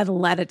add another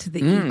letter to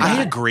the EGOT.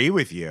 I agree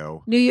with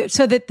you. New York,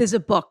 so that there's a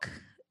book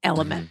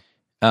element.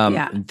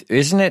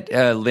 Isn't it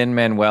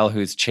Lin-Manuel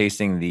who's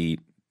chasing the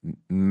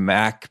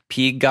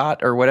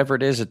MacPegot or whatever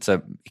it is?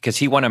 Because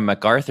he won a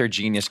MacArthur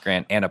Genius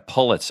Grant and a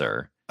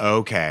Pulitzer.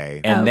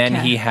 Okay. And then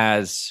he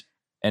has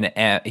an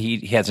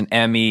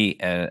Emmy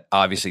and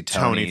obviously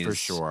Tony for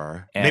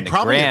sure. And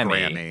probably a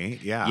Grammy.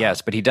 Yeah.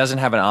 Yes, but he doesn't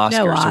have an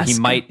Oscar. No so Oscar.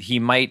 he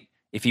might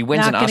if he wins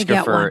Not an gonna Oscar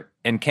get for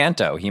one.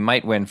 Encanto, he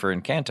might win for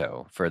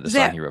Encanto for the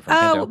song he wrote for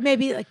Encanto. Oh,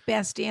 maybe like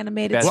best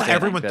animated. Best Well, song.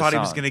 everyone best thought he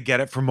was song. going to get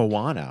it for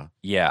Moana.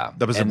 Yeah.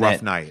 That was a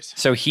rough night.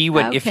 So he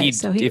would if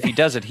Okay, he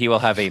does it, he will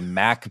have a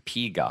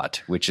MacPegot,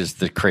 which is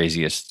the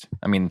craziest.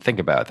 I mean, think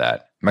about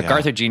that.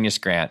 MacArthur Genius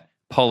Grant,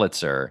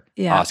 Pulitzer,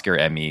 Oscar,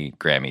 Emmy,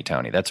 Grammy,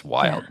 Tony. That's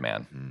wild,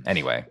 man.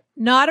 Anyway.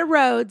 Not a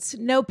Rhodes,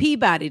 no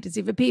Peabody. Does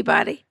he have a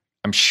Peabody?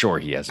 I'm sure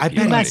he has a I bet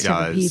Peabody. must he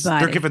have a does.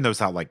 Peabody. They're giving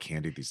those out like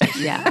candy these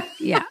days. Yeah.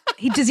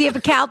 Does he have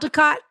a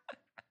Caldecott?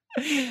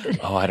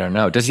 Oh, I don't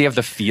know. Does he have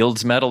the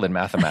Fields Medal in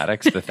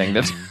mathematics? The thing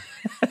that's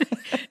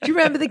Do you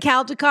remember the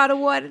Caldecott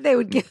Award? They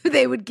would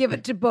give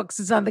it to books.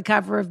 It's on the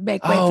cover of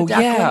Make Way for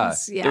yeah.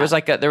 Ducklings. Yeah.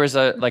 There was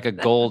a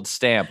gold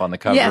stamp on the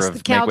cover Yes,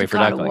 of the Make Way for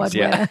Caldecott Ducklings. Award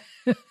Yeah.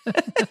 winner.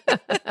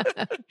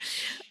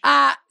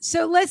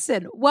 So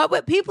listen,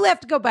 what people have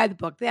to go buy the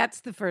book.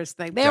 That's the first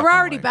thing. They were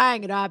already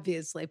buying it,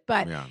 obviously,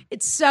 but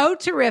it's so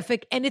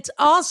terrific, and it's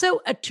also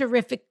a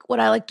terrific, what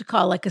I like to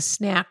call like a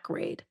snack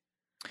read.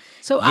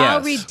 So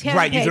I'll read 10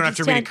 Right, pages. you don't have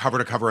to read it cover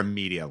to cover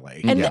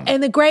immediately.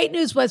 And the great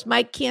news was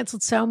Mike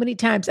canceled so many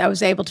times I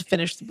was able to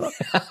finish the book.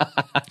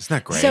 Isn't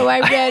that great? So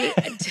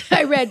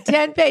I read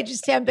 10 pages,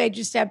 10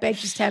 pages, 10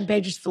 pages, 10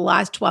 pages for the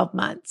last 12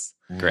 months.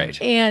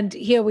 Great. And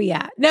here we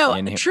are.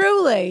 No,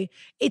 truly,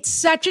 it's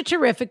such a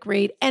terrific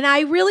read. And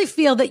I really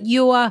feel that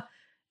your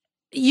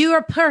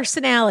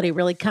personality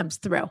really comes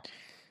through.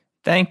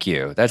 Thank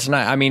you. That's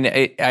not, I mean,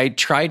 I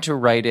tried to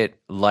write it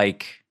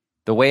like,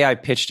 the way I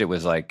pitched it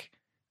was like,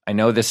 I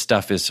know this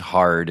stuff is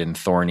hard and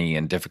thorny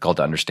and difficult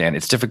to understand.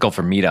 It's difficult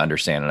for me to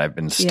understand, and I've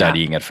been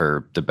studying it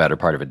for the better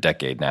part of a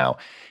decade now.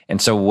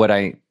 And so what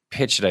I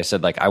pitched it, I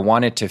said, like, I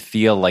want it to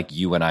feel like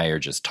you and I are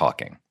just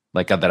talking.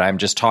 Like that I'm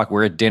just talking,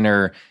 we're at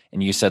dinner,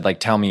 and you said,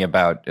 like, tell me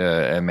about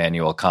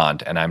Immanuel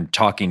Kant, and I'm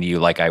talking to you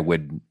like I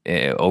would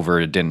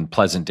over a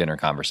pleasant dinner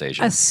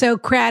conversation. A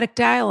Socratic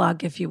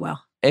dialogue, if you will.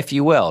 If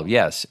you will,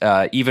 yes.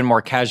 Even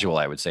more casual,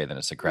 I would say, than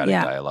a Socratic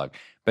dialogue.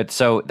 But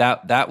so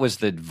that was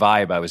the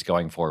vibe I was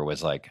going for,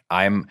 was like,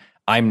 I'm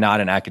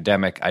not an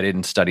academic. I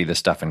didn't study this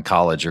stuff in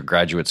college or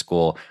graduate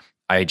school.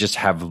 I just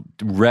have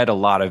read a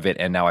lot of it,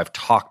 and now I've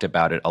talked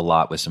about it a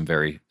lot with some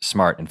very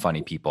smart and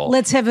funny people.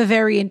 Let's have a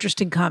very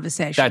interesting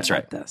conversation That's about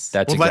right. this.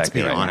 That's let's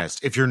be right.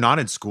 honest. If you're not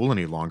in school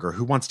any longer,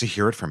 who wants to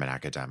hear it from an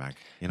academic?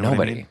 You know Nobody.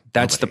 What I mean?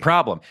 That's the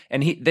problem.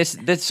 And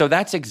so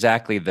that's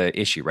exactly the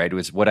issue, right? It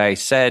was what I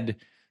said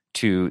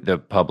to the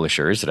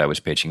publishers that I was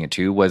pitching it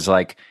to was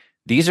like,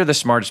 these are the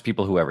smartest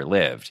people who ever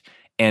lived.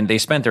 And they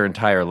spent their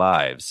entire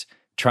lives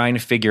trying to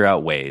figure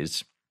out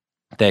ways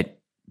that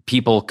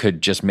people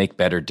could just make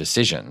better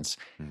decisions.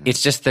 Mm-hmm.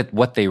 It's just that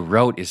what they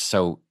wrote is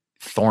so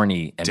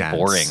thorny and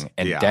boring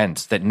and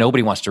dense that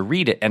nobody wants to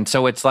read it. And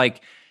so it's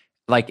like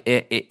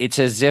it's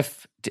as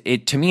if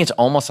to me, it's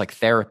almost like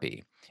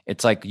therapy.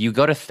 It's like you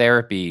go to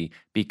therapy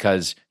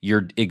because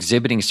you're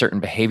exhibiting certain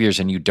behaviors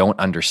and you don't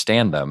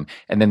understand them.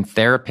 And then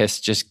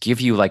therapists just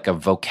give you like a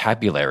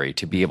vocabulary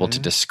to be able to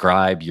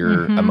describe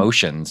your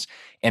emotions.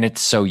 And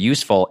it's so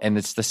useful. And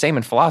it's the same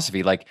in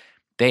philosophy. Like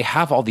they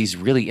have all these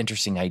really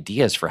interesting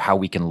ideas for how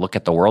we can look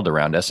at the world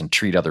around us and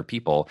treat other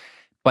people.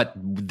 But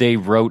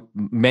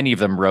many of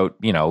them wrote,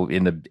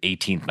 in the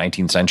 18th,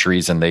 19th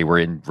centuries, and they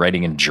were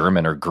writing in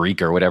German or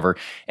Greek or whatever.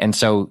 And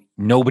so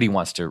nobody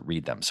wants to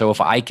read them. So if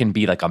I can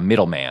be like a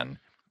middleman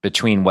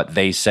between what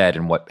they said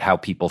and how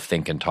people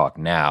think and talk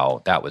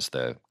now, that was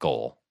the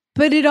goal.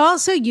 But it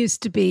also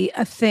used to be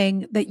a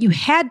thing that you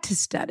had to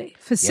study.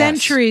 For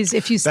centuries,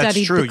 if you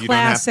studied the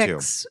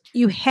classics,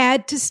 you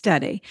had to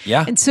study.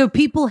 Yeah. And so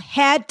people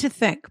had to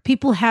think.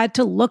 People had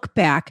to look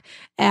back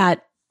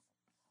at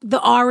the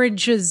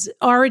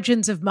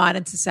origins of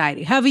modern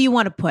society, however you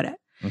want to put it.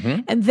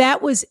 Mm-hmm. And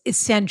that was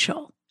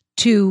essential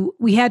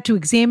we had to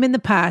examine the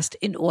past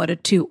in order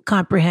to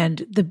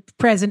comprehend the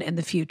present and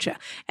the future.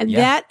 And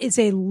that is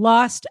a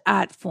lost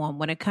art form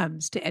when it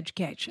comes to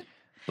education.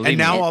 And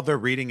now all they're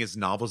reading is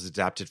novels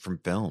adapted from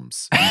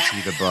films.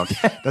 E.T. the book.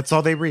 That's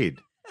all they read.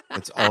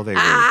 That's all they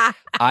read.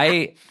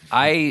 I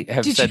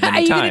have said many times.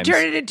 Are you going to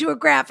turn it into a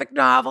graphic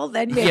novel?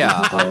 Then maybe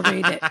people will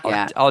read it.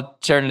 Yeah. I'll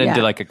turn it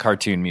into like a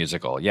cartoon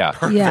musical. Yeah.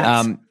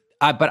 Yes.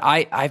 But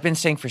I've been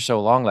saying for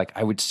so long, like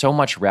I would so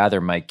much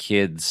rather my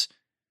kids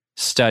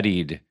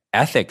studied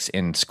ethics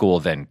in school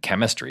than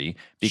chemistry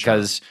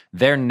because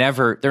they're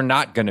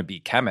not going to be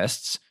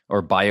chemists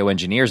or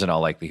bioengineers in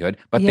all likelihood,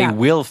 but they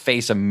will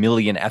face a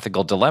million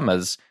ethical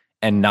dilemmas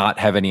and not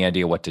have any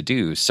idea what to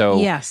do. So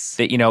that,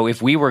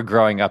 if we were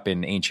growing up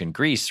in ancient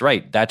Greece,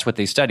 right, that's what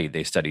they studied.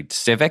 They studied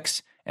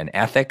civics and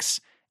ethics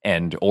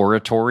and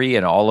oratory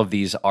and all of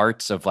these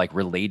arts of like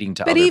relating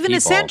to other people. But even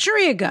a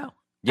century ago.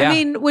 Yeah. I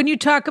mean, when you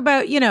talk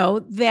about,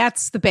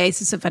 that's the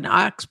basis of an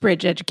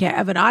Oxford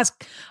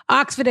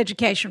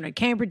education or a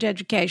Cambridge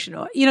education,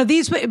 or,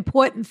 these were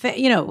important things.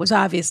 It was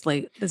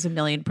obviously, there's a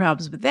million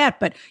problems with that,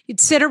 but you'd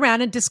sit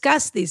around and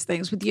discuss these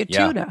things with your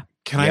tutor.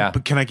 Can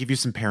I give you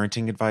some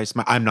parenting advice?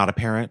 I'm not a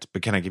parent,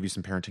 but can I give you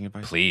some parenting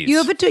advice? Please.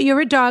 You're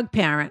a dog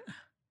parent.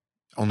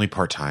 Only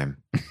part-time.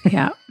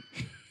 Yeah.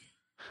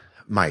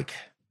 Mike,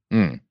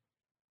 you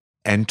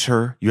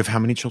have how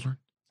many children?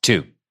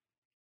 2.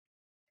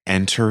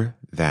 Enter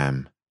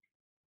them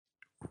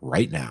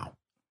right now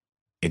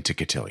into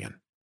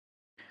cotillion.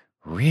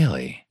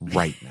 Really?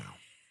 Right now.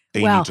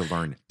 They need to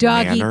learn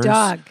manners,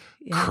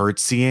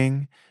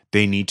 curtsying.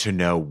 They need to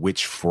know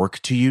which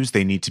fork to use.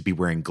 They need to be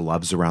wearing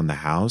gloves around the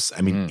house.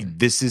 I mean,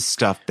 this is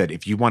stuff that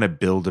if you want to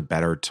build a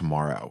better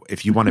tomorrow,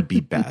 if you want to be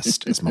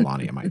best, as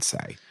Melania might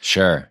say.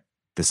 Sure.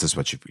 This is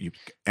what you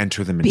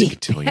enter them into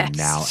cotillion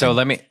now. So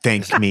let me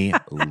thank me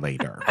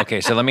later.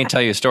 Okay, so let me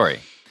tell you a story.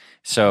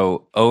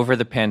 So over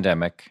the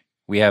pandemic,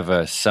 we have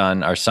a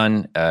son. Our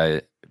son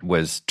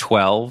was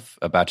 12,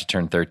 about to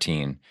turn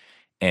 13,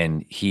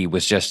 and he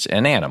was just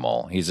an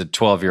animal. He's a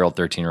 12-year-old,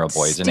 13-year-old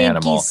boy. He's an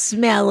animal.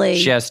 Smelly.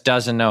 Just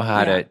doesn't know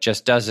how to,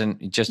 just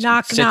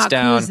sits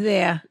down, who's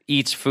there?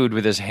 Eats food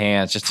with his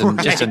hands, just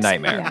a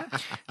nightmare. Yeah.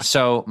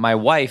 So my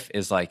wife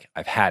is like,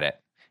 I've had it.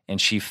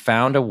 And she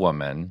found a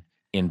woman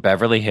in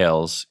Beverly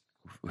Hills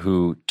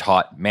who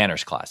taught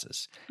manners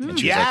classes. And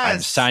she was like,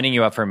 I'm signing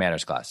you up for a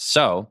manners class.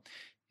 So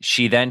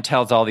she then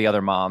tells all the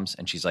other moms,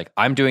 and she's like,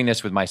 I'm doing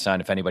this with my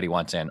son if anybody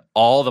wants in.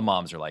 All the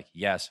moms are like,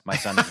 yes, my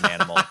son is an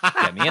animal.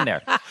 Get me in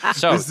there.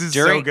 So this is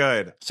so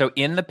good. So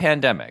in the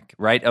pandemic,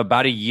 right,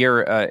 about a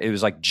year, it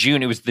was like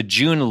June. It was the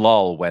June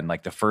lull when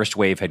like the first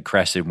wave had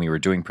crested and we were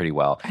doing pretty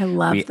well. I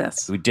love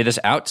this. We did this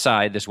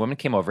outside. This woman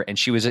came over, and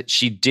she was a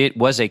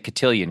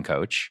cotillion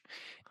coach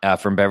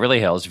from Beverly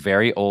Hills,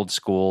 very old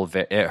school.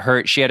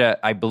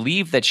 I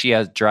believe that she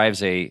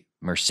drives a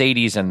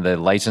Mercedes, and the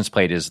license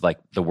plate is like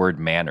the word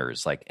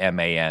manners, like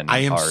MANRZ. I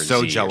am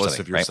so jealous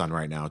of your son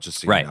right now, just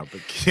so you know.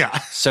 But yeah.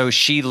 So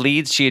she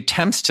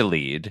attempts to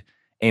lead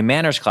a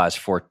manners class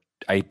for,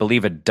 I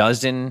believe,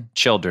 12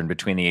 children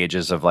between the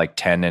ages of like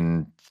 10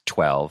 and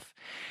 12.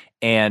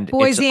 And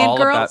boys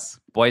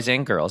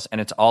and girls. And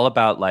it's all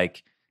about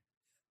like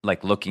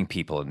looking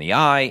people in the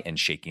eye and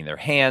shaking their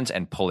hands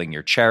and pulling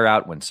your chair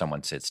out when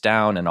someone sits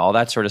down and all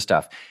that sort of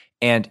stuff.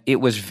 And it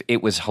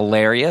was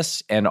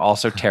hilarious and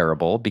also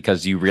terrible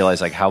because you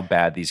realize like how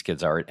bad these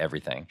kids are at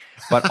everything.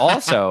 But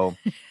also,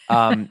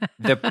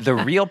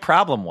 the real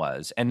problem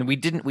was, and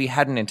we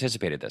hadn't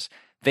anticipated this.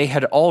 They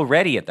had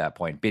already at that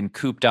point been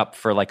cooped up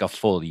for like a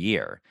full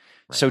year.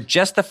 Right. So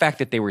just the fact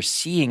that they were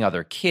seeing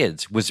other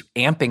kids was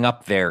amping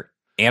up their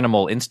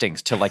animal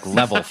instincts to like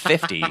level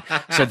 50.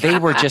 So they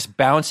were just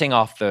bouncing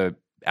off the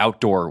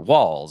outdoor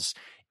walls.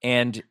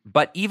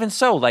 But even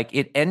so, like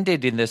it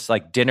ended in this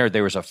like dinner.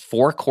 There was a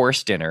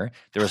 4-course dinner.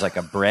 There was like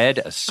a bread,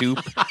 a soup,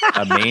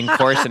 a main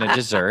course, and a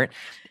dessert.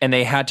 And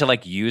they had to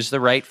like use the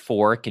right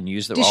fork and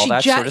use all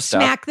that sort of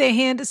stuff. Smack their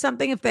hand to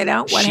something if they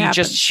don't? What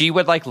happens? She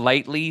would like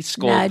lightly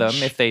scold them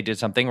if they did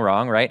something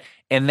wrong, right?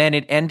 And then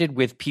it ended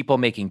with people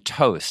making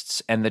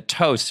toasts. And the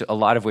toasts, a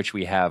lot of which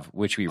we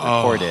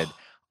recorded,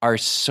 are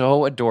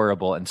so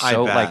adorable and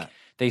so like.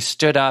 They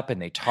stood up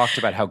and they talked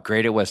about how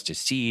great it was to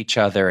see each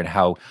other and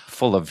how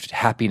full of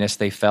happiness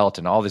they felt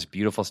and all this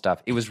beautiful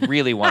stuff. It was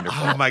really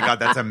wonderful. Oh my God,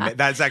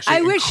 that's actually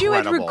I wish you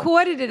had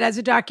recorded it as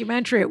a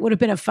documentary. It would have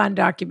been a fun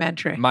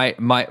documentary. My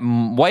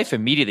wife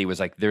immediately was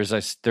like, "There's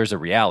a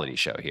reality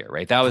show here,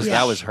 right?" That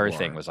was her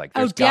thing. Was like,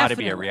 "There's got to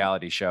be a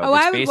reality show." Oh,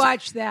 I would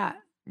watch that.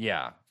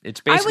 Yeah. It's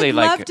basically I would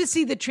love to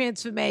see the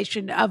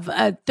transformation of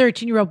a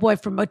 13-year-old boy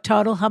from a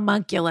total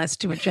homunculus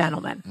to a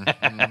gentleman.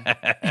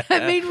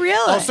 I mean,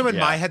 really. Also in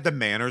my head, the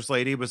manners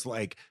lady was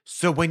like,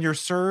 so when you're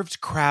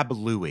served crab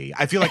Louie,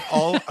 I feel like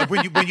all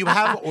when you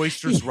have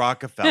oysters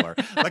Rockefeller,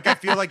 like I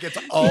feel like it's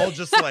all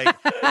just like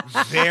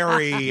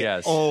very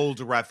old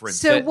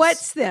references. So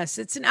what's this?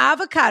 It's an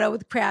avocado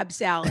with crab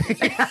salad.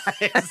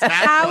 Exactly.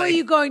 How are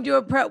you going to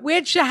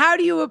approach? How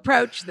do you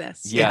approach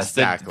this? Yes,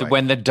 exactly.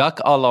 When the duck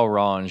à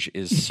l'orange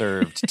is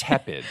served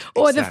tepid,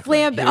 or the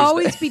flambe.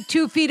 Always be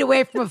 2 feet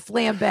away from a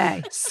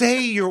flambe.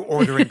 Say you're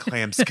ordering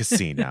Clams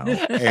Casino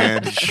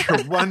and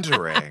you're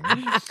wondering.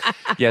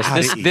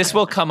 Yes, this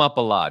will come up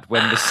a lot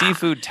when the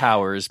seafood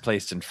tower is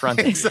placed in front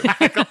of you.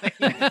 Exactly.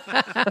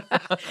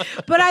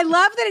 But I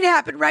love that it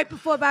happened right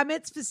before Bar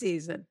Mitzvah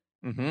season.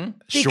 Mm-hmm.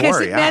 Because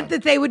it meant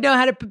that they would know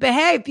how to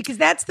behave, because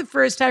that's the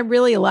first time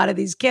really a lot of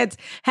these kids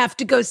have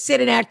to go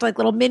sit and act like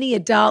little mini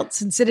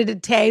adults and sit at a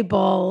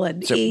table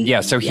and eat.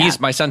 Yeah, so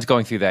my son's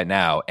going through that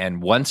now,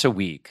 and once a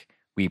week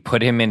we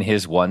put him in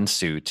his one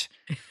suit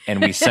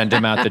and we send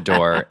him out the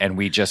door and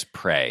we just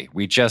pray.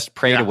 We just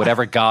pray to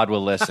whatever God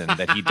will listen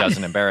that he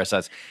doesn't embarrass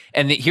us.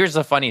 And here's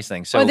the funniest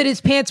thing. So, or that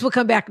his pants will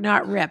come back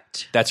not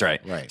ripped. That's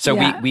right. So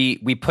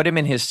we put him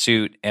in his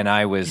suit, and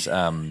I was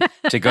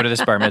to go to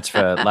this bar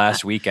mitzvah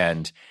last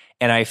weekend,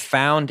 and I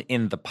found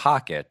in the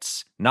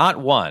pockets not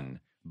one,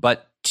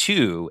 but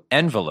 2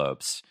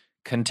 envelopes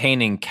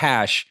containing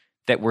cash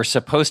that were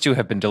supposed to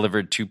have been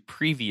delivered to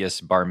previous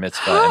bar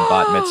mitzvah and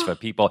bat mitzvah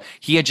people.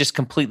 He had just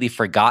completely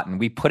forgotten.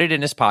 We put it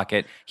in his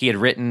pocket. He had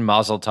written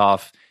Mazel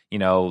Tov,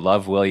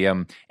 love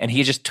William, and he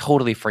had just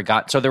totally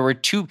forgot. So there were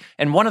 2,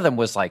 and one of them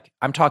was like,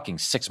 I'm talking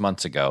 6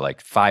 months ago,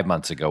 like 5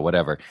 months ago,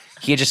 whatever.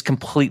 He had just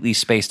completely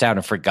spaced out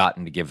and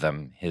forgotten to give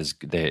them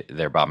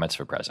their bat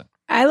mitzvah present.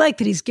 I like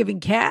that he's giving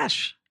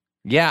cash.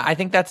 Yeah, I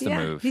think that's the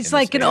move. He's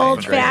like an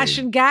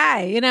old-fashioned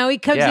guy. He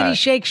comes in, he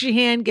shakes your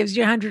hand, gives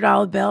you a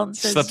 $100 bill, and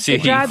says, he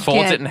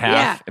folds it in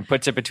half and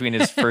puts it between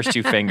his first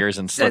 2 fingers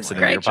and slips it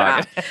in your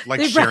pocket.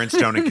 Like Sharon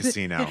Stone in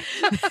Casino.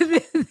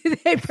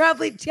 They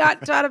probably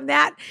taught him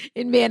that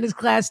in Manners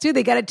class, too.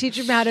 They got to teach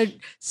him how to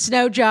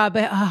snow job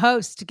a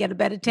host to get a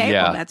better table.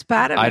 Yeah. That's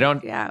part of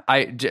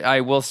it.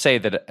 I will say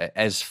that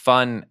as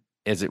fun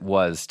as it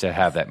was to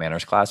have that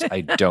manners class,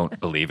 I don't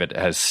believe it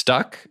has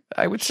stuck,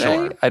 I would say.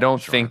 Sure, I don't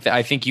think that.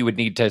 I think you would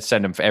need to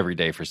send him every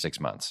day for 6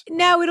 months.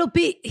 No,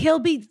 he'll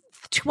be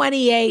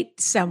 28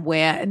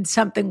 somewhere, and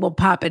something will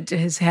pop into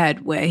his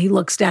head where he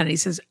looks down and he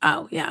says,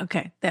 oh, yeah,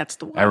 okay, that's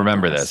the one. I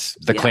remember this.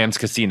 The Clams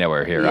Casino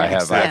are here. I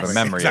have a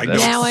memory of this.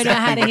 Now I know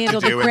how to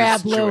handle the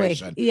crab Louie.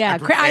 Yeah,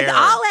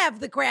 I'll have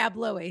the crab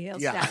Louie. He'll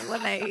start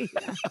when they.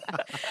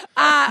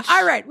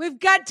 All right, we've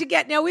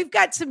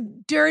got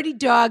some dirty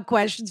dog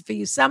questions for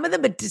you. Some of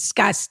them are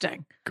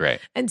disgusting.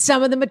 Great. And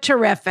some of them are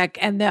terrific,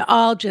 and they're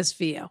all just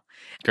for you.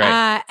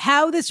 Great.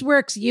 How this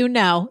works,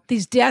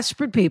 these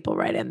desperate people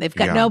write in. They've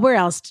got nowhere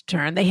else to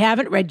turn. They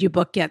haven't read your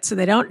book yet, so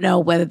they don't know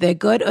whether they're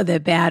good or they're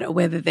bad, or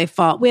where they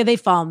fall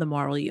in the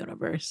moral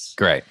universe.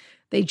 Great.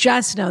 They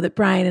just know that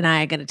Brian and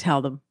I are going to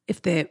tell them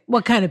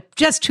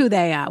just who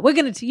they are. We're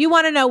going to. You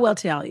want to know? We'll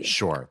tell you.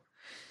 Sure.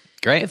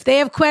 Great. If they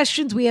have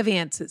questions, we have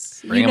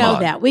answers. Bring them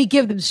on. That. We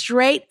give them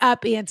straight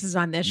up answers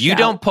on this show. You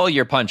don't pull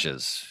your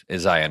punches,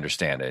 as I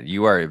understand it.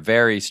 You are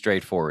very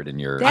straightforward in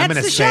your. That's I'm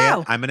going to say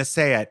it. I'm going to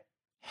say it.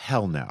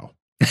 Hell no.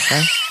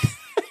 Okay?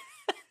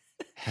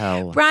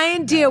 Hell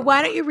Brian, dear,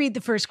 why don't you read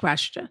the first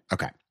question?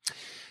 Okay.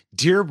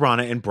 Dear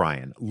Rana and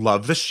Brian,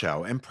 love the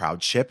show and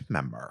proud ship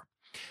member.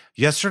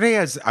 Yesterday,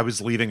 as I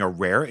was leaving a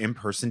rare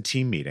in-person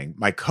team meeting,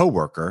 my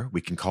coworker,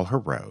 we can call her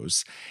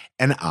Rose,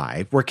 and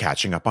I were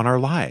catching up on our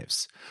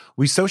lives.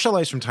 We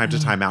socialize from time to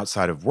time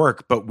outside of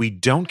work, but we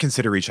don't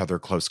consider each other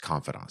close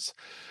confidants.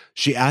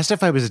 She asked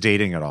if I was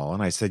dating at all,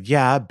 and I said,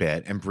 yeah, a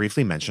bit, and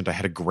briefly mentioned I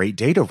had a great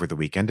date over the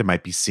weekend and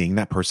might be seeing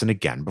that person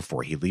again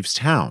before he leaves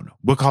town.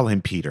 We'll call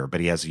him Peter,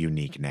 but he has a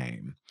unique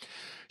name.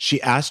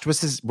 She asked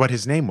what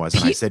his name was,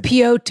 and I said,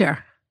 Piotr.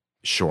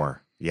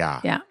 Sure,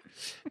 yeah. Yeah.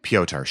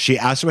 Piotr. She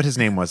asked what his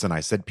name was, and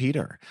I said,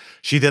 Peter.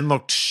 She then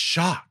looked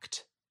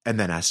shocked and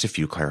then asked a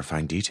few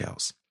clarifying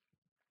details.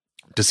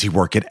 Does he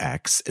work at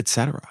X,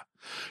 etc.?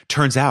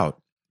 Turns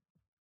out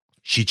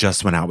she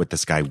just went out with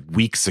this guy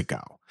weeks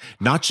ago.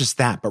 Not just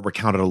that, but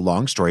recounted a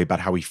long story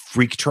about how he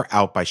freaked her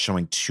out by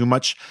showing too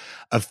much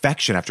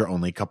affection after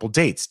only a couple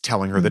dates,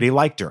 telling her that he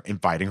liked her,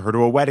 inviting her to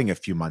a wedding a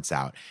few months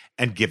out,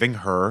 and giving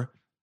her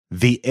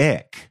the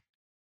ick.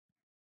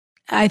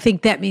 I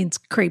think that means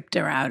creeped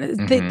her out.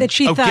 That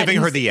she thought giving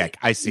her the ick.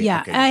 I see.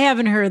 Yeah, okay. I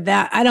haven't heard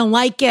that. I don't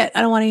like it.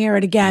 I don't want to hear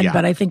it again,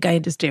 but I think I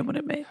understand what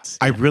it means.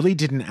 I really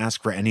didn't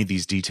ask for any of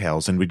these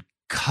details and would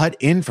cut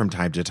in from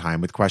time to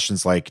time with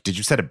questions like, did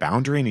you set a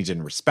boundary and he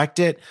didn't respect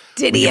it?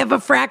 Did he have a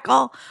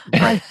freckle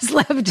on his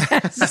left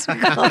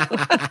testicle?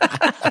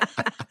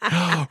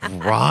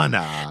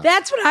 Rana.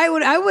 That's what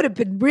I would have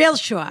been real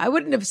sure. I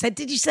wouldn't have said,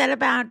 did you set a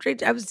boundary?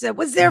 I was there a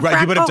freckle?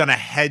 You would have done a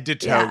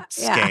head-to-toe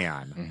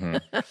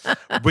scan.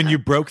 Mm-hmm. When you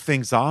broke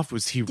things off,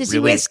 was he Does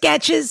really... he wear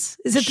sketches?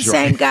 Is it the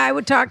same guy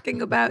we're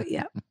talking about?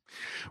 Yeah.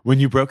 When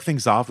you broke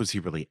things off, was he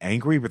really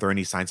angry? Were there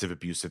any signs of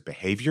abusive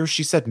behavior?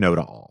 She said no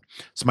to all.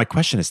 So my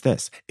question is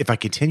this. If I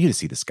continue to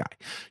see this guy,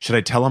 should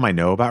I tell him I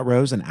know about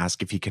Rose and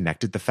ask if he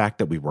connected the fact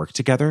that we work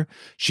together?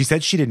 She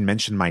said she didn't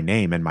mention my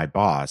name and my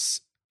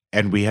boss,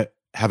 and we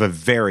have a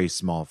very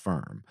small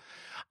firm.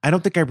 I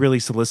don't think I really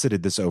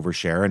solicited this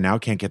overshare and now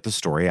can't get the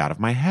story out of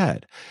my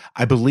head.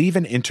 I believe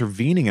in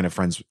intervening in a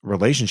friend's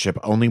relationship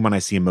only when I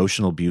see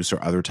emotional abuse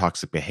or other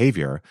toxic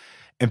behavior,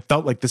 and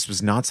felt like this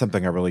was not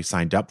something I really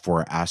signed up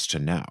for or asked to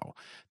know.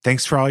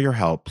 Thanks for all your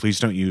help. Please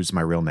don't use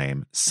my real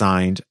name.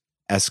 Signed,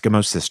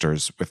 Eskimo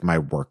Sisters with my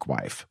work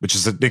wife, which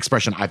is an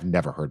expression I've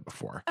never heard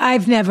before.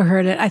 I've never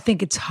heard it. I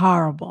think it's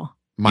horrible.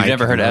 You've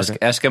never heard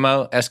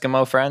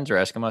Eskimo friends or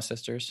Eskimo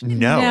sisters?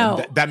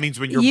 No. That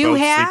means when you're both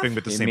sleeping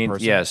with the same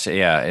person. Yes,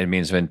 yeah. It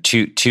means when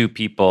two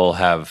people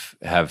have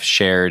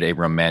shared a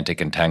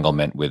romantic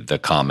entanglement with the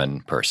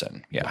common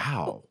person. Yeah.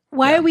 Wow.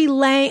 Why are we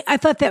laying? I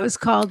thought that was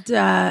called.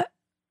 There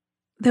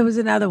was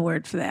another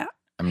word for that.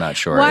 I'm not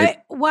sure.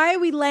 Why are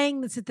we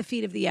laying this at the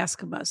feet of the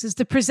Eskimos? Is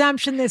the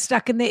presumption they're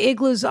stuck in the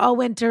igloos all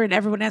winter and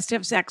everyone has to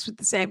have sex with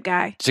the same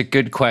guy? It's a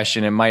good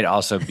question. It might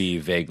also be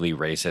vaguely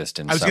racist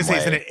in some way. I was going to say,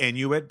 isn't it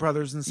Inuit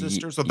brothers and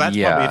sisters? So that's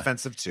probably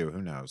offensive too.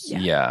 Who knows?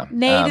 Yeah.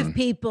 Native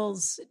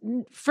peoples,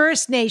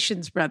 First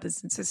Nations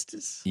brothers and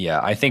sisters.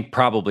 Yeah, I think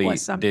probably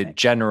the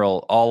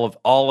general,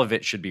 all of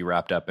it should be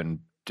wrapped up and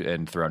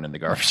thrown in the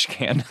garbage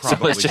can. So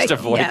let's just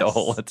avoid the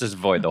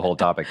whole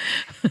topic.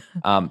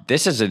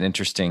 This is an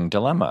interesting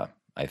dilemma,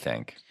 I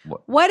think.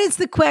 What is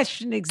the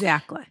question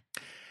exactly?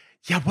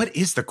 Yeah, what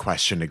is the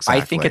question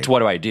exactly? I think it's what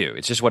do I do?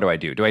 It's just what do I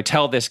do? Do I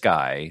tell this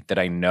guy that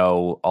I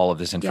know all of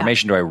this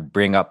information? Yeah. Do I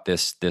bring up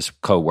this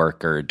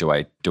coworker? Do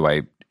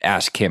I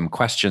ask him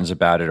questions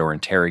about it or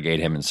interrogate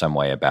him in some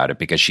way about it?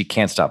 Because she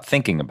can't stop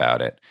thinking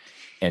about it.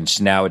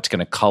 And now it's going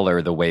to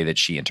color the way that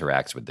she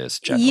interacts with this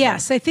gentleman.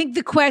 Yes, I think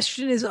the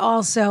question is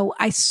also,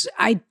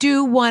 I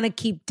do want to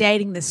keep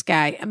dating this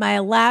guy. Am I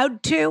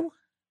allowed to?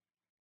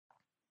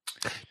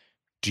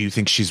 Do you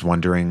think she's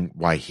wondering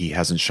why he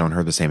hasn't shown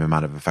her the same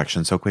amount of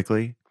affection so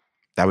quickly?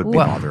 That would be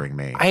bothering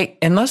me.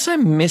 Unless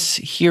I'm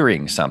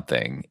mishearing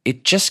something,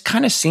 it just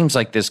kind of seems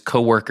like this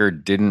coworker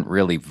didn't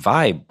really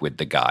vibe with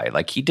the guy.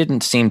 Like he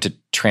didn't seem to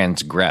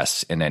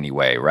transgress in any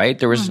way, right?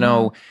 There was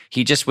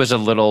he just was a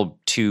little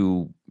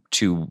too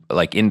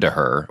like into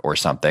her or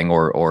something,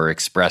 or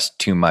expressed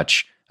too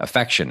much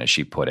affection, as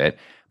she put it.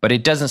 But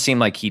it doesn't seem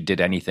like he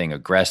did anything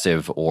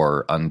aggressive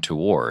or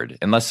untoward.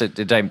 Unless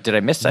did I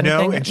miss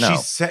anything? No, and she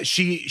said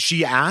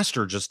she asked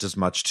her just as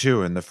much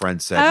too, and the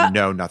friend said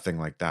no, nothing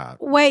like that.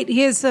 Wait,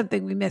 here's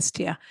something we missed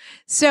here.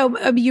 So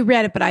you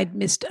read it, but I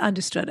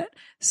misunderstood it.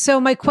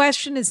 So my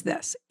question is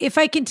this: if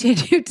I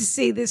continue to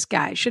see this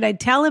guy, should I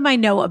tell him I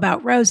know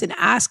about Rose and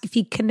ask if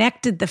he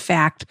connected the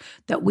fact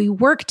that we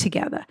work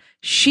together?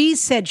 She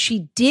said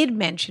she did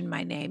mention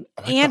my name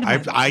and my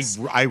boss,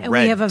 and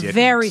we have a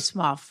very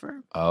small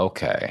firm.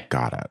 Okay,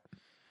 got it.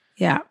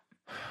 Yeah.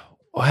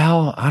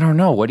 Well, I don't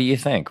know. What do you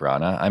think,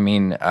 Rana? I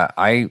mean,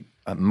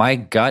 my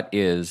gut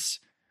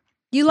is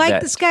you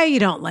like this guy. You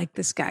don't like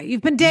this guy.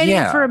 You've been dating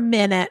him for a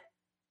minute.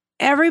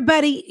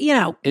 Everybody,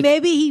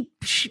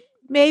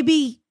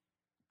 maybe,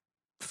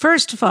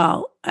 first of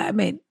all, I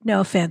mean, no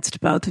offense to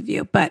both of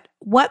you, but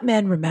what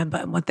men remember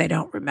and what they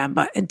don't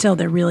remember until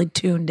they're really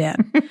tuned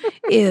in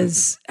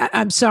is,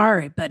 I'm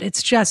sorry, but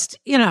it's just,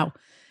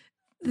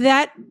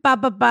 that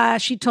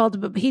she told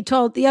him,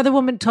 the other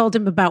woman told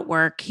him about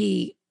work.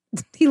 He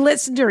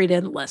listened to her, he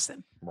didn't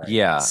listen. Right.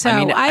 Yeah. So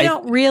I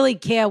don't really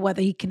care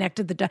whether he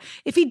connected the dots.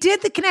 If he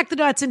did connect the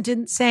dots and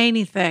didn't say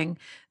anything,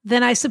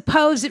 then I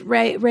suppose it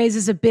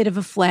raises a bit of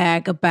a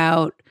flag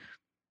about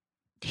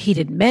he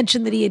didn't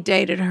mention that he had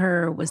dated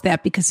her. Was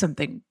that because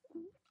something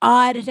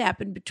odd had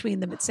happened between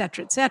them, et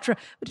cetera, et cetera?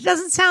 But it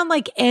doesn't sound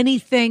like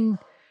anything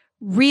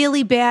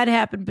really bad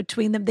happened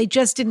between them. They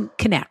just didn't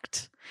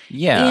connect.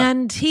 Yeah.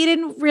 And he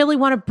didn't really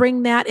want to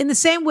bring that in the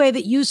same way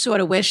that you sort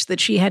of wish that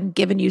she hadn't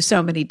given you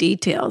so many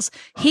details.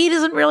 He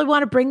doesn't really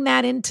want to bring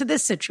that into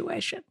this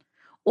situation.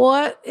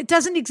 Or it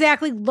doesn't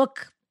exactly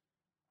look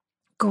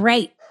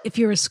great if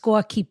you're a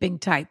scorekeeping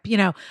type.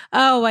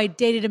 I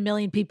dated 1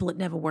 million people, it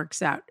never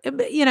works out.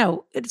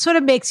 It sort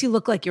of makes you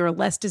look like you're a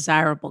less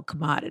desirable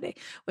commodity,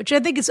 which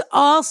I think is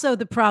also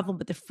the problem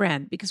with the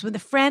friend, because when the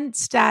friend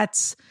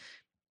starts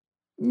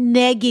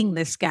negging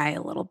this guy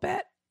a little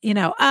bit, he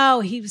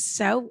was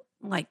so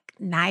like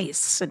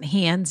nice and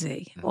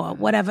handsy or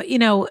whatever,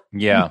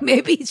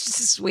 maybe he's just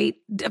a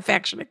sweet,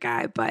 affectionate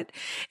guy, but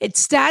it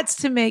starts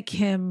to make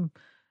him,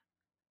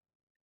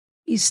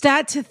 you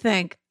start to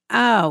think,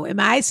 oh, am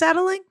I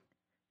settling?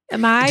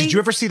 Did you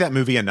ever see that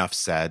movie Enough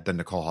Said, the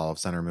Nicole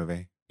Holofcener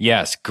movie?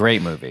 Yes,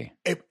 great movie.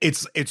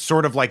 It's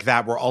sort of like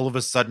that, where all of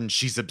a sudden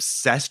she's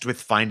obsessed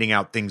with finding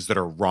out things that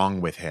are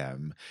wrong with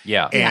him.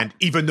 Yeah. And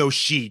even though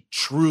she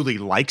truly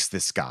likes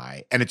this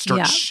guy, and it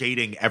starts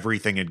shading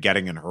everything and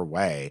getting in her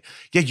way,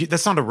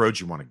 that's not a road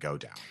you want to go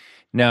down.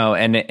 No,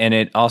 and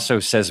it also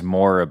says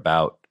more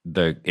about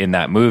in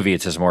that movie,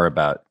 it says more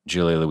about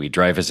Julia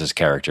Louis-Dreyfus's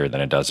character than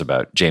it does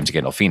about James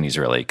Gandolfini's,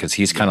 really, because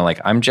he's kind of like,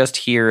 I'm just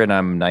here and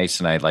I'm nice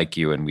and I like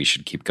you and we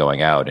should keep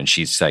going out. And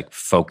she's like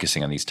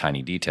focusing on these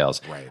tiny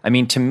details. Right. I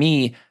mean, to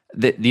me,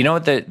 you know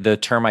what the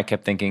term I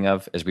kept thinking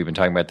of as we've been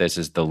talking about this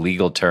is the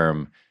legal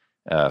term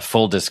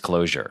full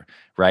disclosure,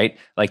 right?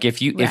 Like if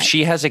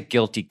she has a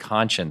guilty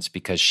conscience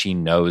because she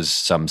knows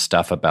some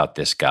stuff about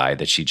this guy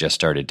that she just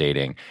started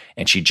dating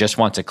and she just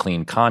wants a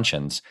clean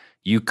conscience,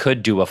 you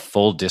could do a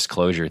full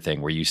disclosure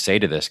thing where you say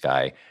to this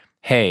guy,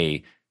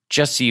 hey,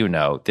 just so you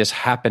know, this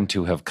happened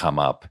to have come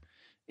up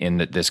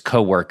in this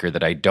coworker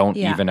that I don't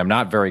I'm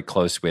not very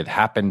close with,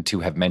 happened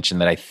to have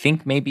mentioned that I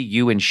think maybe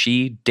you and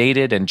she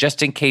dated. And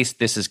just in case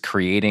this is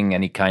creating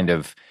any kind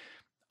of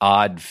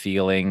odd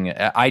feeling,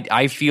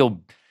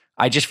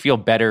 I just feel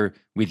better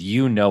with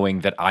you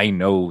knowing that I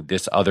know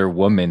this other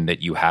woman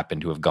that you happen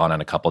to have gone on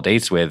a couple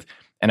dates with.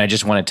 And I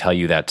just want to tell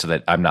you that so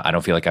that I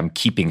don't feel like I'm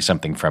keeping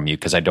something from you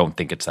because I don't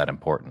think it's that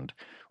important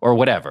or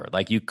whatever.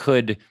 Like you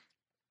could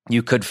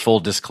full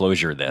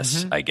disclosure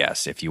this, I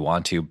guess, if you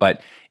want to,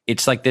 but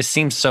it's like, this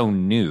seems so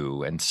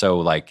new. And so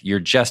like, you're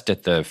just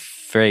at the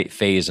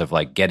phase of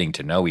like getting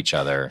to know each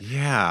other.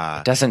 Yeah.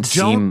 It doesn't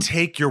Don't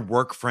take your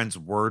work friend's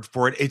word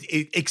for it.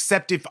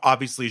 Except if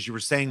obviously, as you were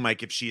saying,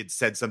 Mike, if she had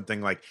said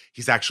something like,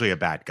 he's actually a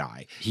bad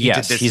guy.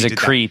 He's a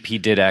creep. He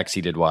did X,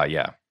 he did Y.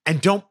 Yeah. And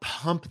don't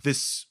pump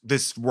this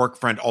work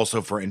friend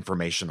also for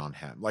information on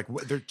him. Like,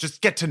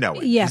 just get to know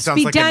him. Yes,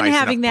 be like done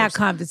having that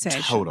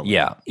conversation. Totally.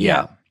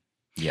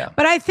 Yeah.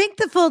 But I think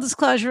the full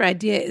disclosure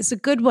idea is a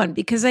good one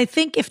because I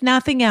think if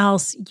nothing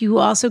else, you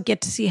also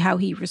get to see how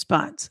he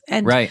responds.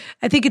 And I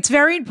think it's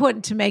very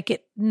important to make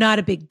it not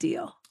a big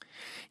deal.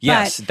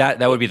 Yes, that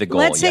would be the goal.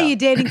 Let's say you're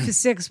dating for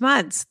 6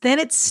 months, then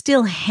it's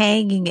still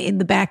hanging in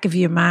the back of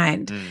your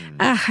mind.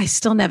 I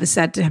still never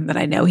said to him that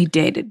I know he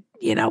dated,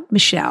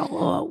 Michelle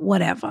or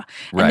whatever.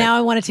 And now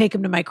I want to take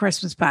him to my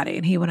Christmas party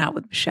and he went out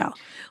with Michelle.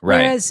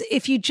 Whereas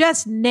if you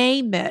just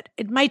name it,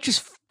 it might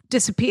just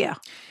disappear.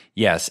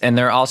 Yes, and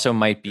there also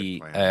might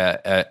be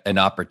an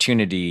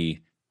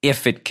opportunity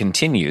if it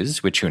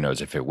continues, which who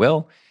knows if it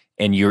will,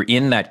 and you're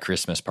in that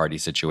Christmas party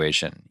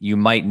situation, you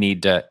might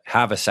need to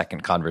have a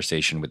second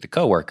conversation with the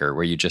coworker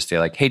where you just say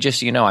like, hey, just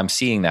so you know, I'm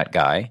seeing that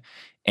guy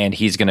and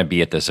he's going to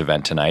be at this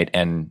event tonight.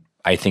 And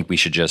I think we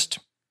should just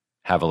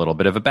have a little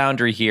bit of a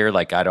boundary here.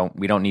 Like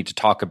we don't need to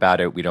talk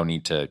about it.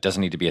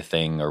 Doesn't need to be a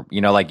thing, or,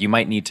 like you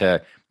might need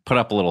to put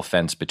up a little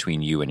fence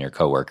between you and your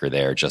coworker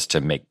there just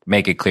to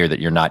make it clear that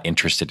you're not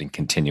interested in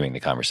continuing the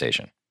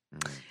conversation.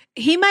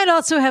 He might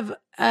also have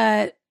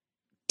a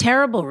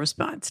terrible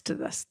response to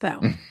this,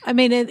 though. I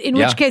mean, in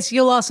which case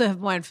you'll also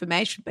have more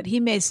information, but he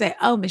may say,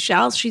 oh,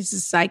 Michelle, she's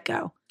a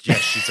psycho. Yeah,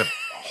 she's a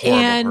horrible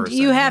and person.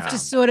 You have to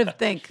sort of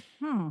think,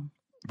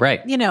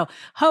 Right.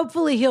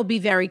 Hopefully he'll be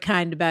very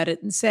kind about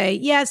it and say,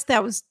 yes,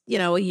 that was,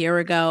 a year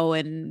ago.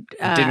 And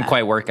it didn't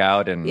quite work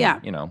out. And, Yeah.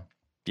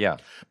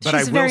 But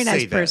she's a very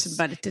nice say person, this,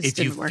 but it just if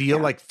didn't you work feel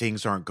out. like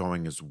things aren't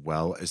going as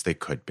well as they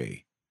could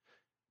be,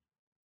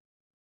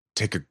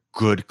 take a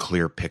good,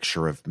 clear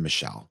picture of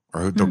Michelle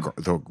or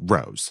the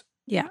Rose.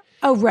 Yeah.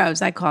 Oh,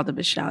 Rose. I called her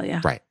Michelle.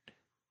 Yeah. Right.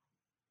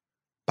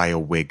 Buy a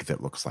wig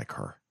that looks like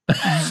her.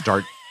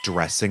 Start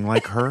dressing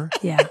like her.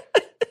 Yeah.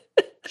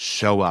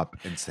 Show up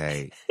and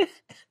say,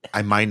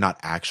 I might not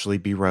actually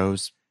be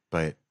Rose,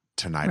 but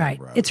tonight I'm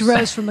Rose. It's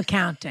Rose from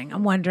accounting.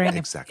 I'm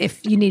wondering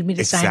if you need me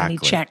to sign any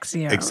checks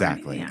here.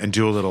 Exactly. And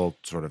do a little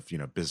sort of,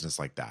 business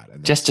like that.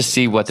 And just to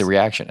see what the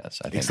reaction is,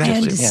 I think. Exactly. I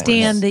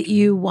understand that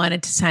you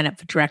wanted to sign up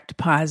for direct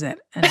deposit.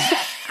 And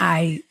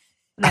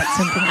that's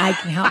something I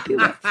can help you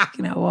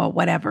with, or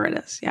whatever it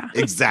is. Yeah.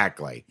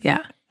 Exactly.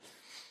 Yeah.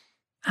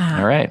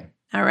 All right.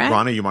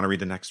 Rana, you want to read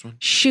the next one?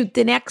 Shoot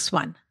the next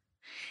one.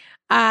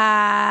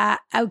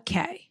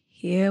 Okay.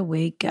 Here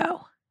we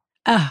go.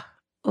 I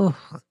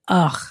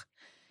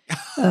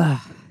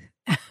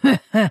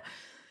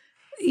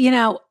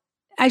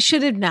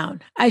should have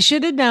known. I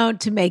should have known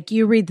to make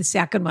you read the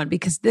second one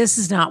because this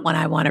is not one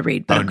I want to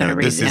read, but I'm going to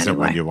read it this isn't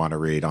anyway. one you want to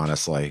read,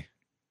 honestly.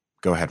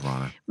 Go ahead,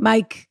 Rana.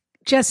 Mike,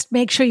 just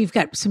make sure you've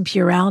got some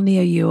Purell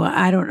near you.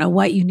 I don't know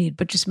what you need,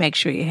 but just make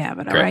sure you have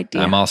it. All right,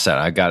 dear? I'm all set.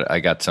 I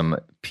got some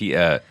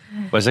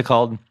what's it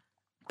called?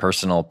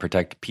 Personal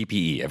protect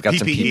PPE. I've got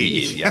some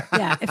PPE. Yeah.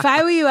 Yeah. If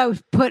I were you, I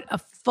would put a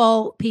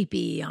full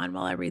PPE on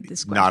while I read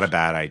this question. Not a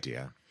bad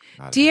idea.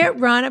 Dear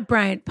Rana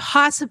Bryant,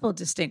 possible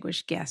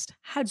distinguished guest.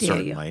 How dare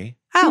Certainly. you?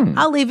 Oh,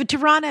 I'll leave it to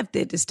Rana if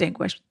they're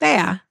distinguished. They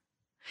are.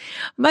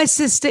 My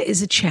sister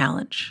is a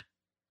challenge.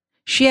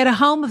 She had a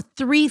home of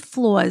 3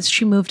 floors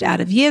she moved out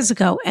of years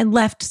ago and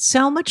left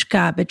so much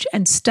garbage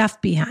and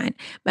stuff behind.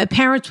 My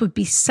parents were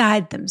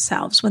beside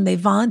themselves when they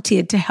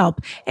volunteered to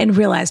help and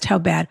realized how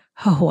bad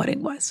her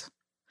hoarding was.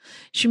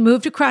 She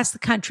moved across the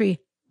country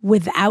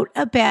without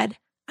a bed,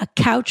 a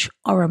couch,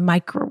 or a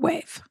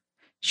microwave.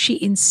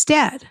 She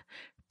instead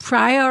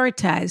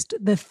prioritized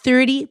the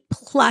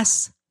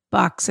 30-plus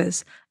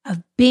boxes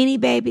of Beanie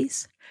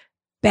Babies,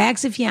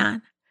 bags of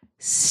yarn,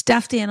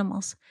 stuffed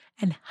animals,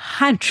 and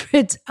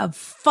hundreds of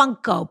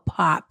Funko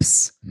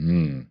Pops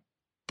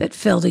that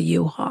filled a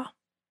U-Haul.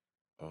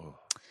 Oh.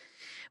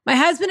 My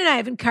husband and I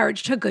have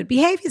encouraged her good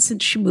behavior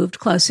since she moved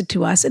closer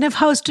to us and have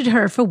hosted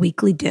her for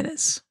weekly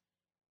dinners.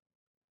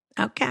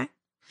 Okay.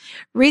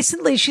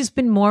 Recently, she's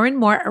been more and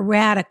more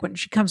erratic when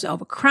she comes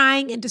over,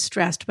 crying and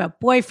distressed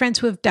about boyfriends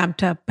who have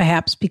dumped her,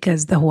 perhaps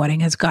because the hoarding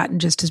has gotten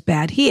just as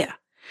bad here.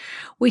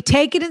 We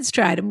take it in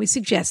stride and we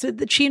suggested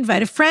that she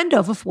invite a friend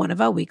over for one of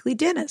our weekly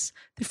dinners.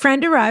 The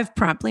friend arrived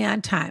promptly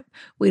on time.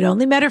 We'd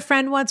only met her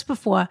friend once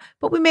before,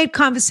 but we made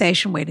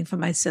conversation waiting for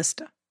my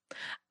sister.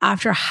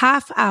 After a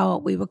half hour,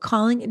 we were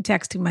calling and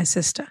texting my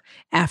sister.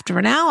 After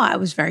an hour, I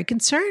was very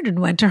concerned and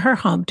went to her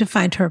home to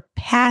find her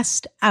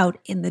passed out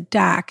in the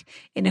dark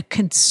in a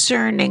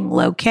concerning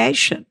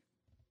location.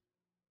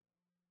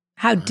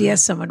 How dare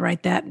someone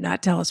write that and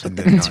not tell us what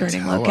the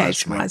concerning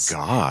location was?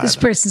 God. This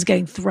person's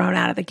getting thrown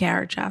out of the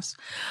carriage house.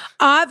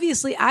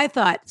 Obviously, I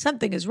thought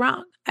something is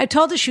wrong. I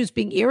told her she was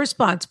being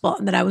irresponsible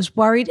and that I was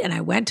worried, and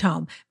I went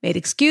home, made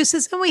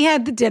excuses, and we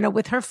had the dinner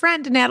with her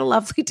friend and had a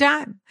lovely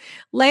time.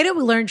 Later,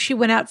 we learned she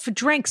went out for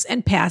drinks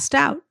and passed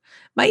out.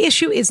 My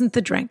issue isn't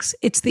the drinks.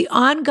 It's the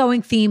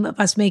ongoing theme of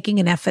us making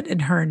an effort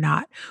and her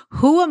not.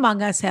 Who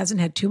among us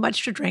hasn't had too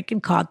much to drink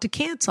and called to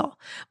cancel?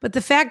 But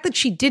the fact that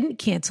she didn't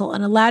cancel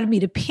and allowed me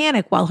to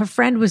panic while her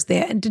friend was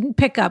there and didn't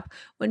pick up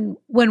when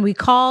we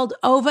called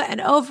over and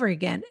over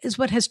again is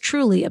what has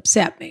truly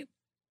upset me.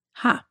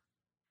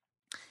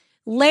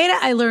 Later,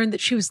 I learned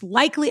that she was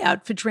likely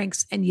out for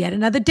drinks and yet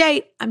another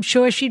date. I'm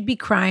sure she'd be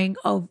crying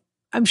over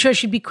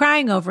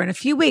in a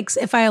few weeks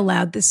if I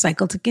allowed this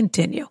cycle to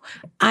continue.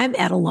 I'm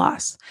at a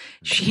loss.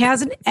 She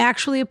hasn't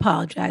actually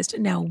apologized,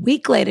 and now a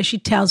week later, she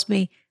tells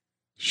me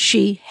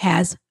she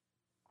has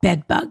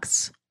bed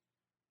bugs.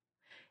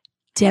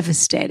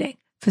 Devastating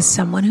for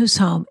someone whose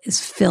home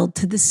is filled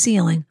to the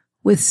ceiling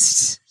with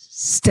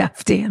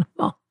stuffed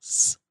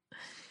animals.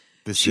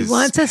 She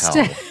wants us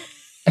to.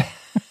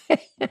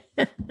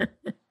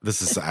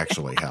 This is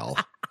actually hell.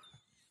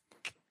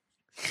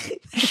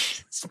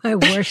 It's my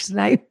worst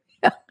nightmare.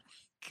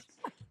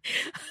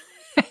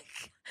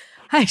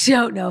 I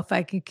don't know if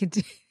I can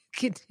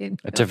continue.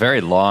 It's a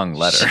very long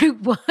letter. She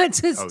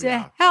wants us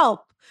to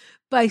help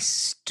by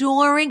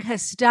storing her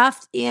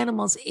stuffed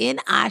animals in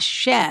our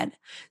shed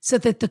so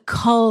that the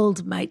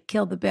cold might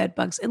kill the bed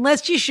bugs.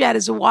 Unless your shed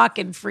is a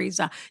walk-in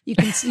freezer, you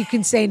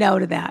can say no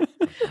to that.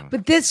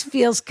 But this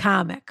feels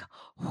comic.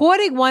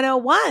 Hoarding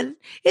 101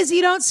 is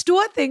you don't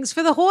store things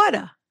for the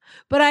hoarder.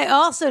 But I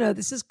also know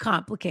this is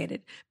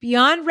complicated.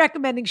 Beyond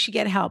recommending she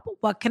get help,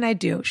 what can I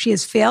do? She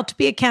has failed to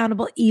be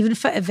accountable even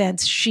for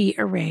events she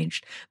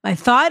arranged. My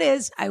thought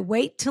is I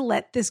wait to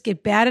let this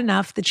get bad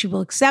enough that she will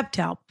accept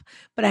help.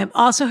 But I'm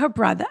also her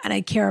brother and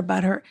I care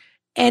about her.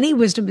 Any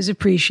wisdom is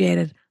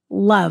appreciated.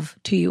 Love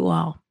to you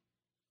all.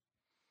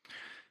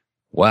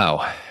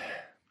 Wow.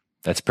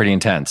 That's pretty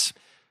intense.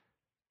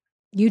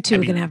 You two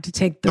are going to have to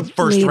take the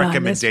first lead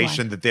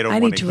recommendation that they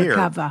don't want to hear.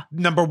 Recover.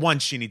 Number one,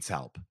 she needs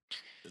help.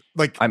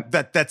 Like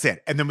that's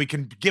it. And then we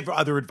can give her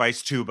other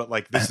advice too, but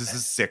like this is a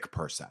sick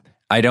person.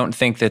 I don't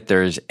think that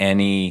there's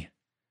any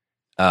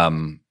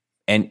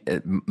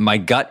my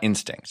gut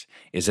instinct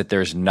is that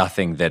there's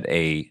nothing that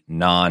a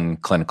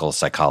non-clinical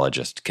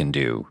psychologist can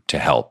do to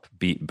help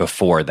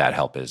before that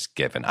help is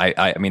given.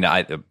 I mean,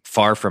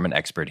 far from an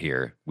expert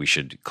here, we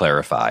should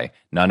clarify.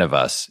 None of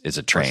us is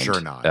a trained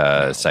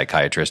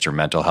psychiatrist or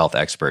mental health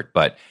expert,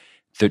 but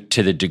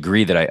to the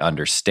degree that I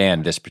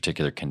understand this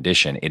particular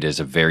condition, it is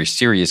a very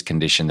serious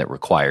condition that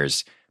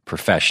requires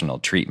professional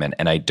treatment.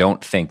 And I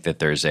don't think that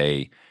there's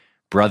a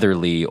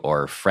brotherly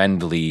or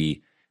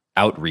friendly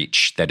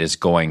outreach that is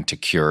going to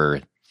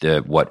cure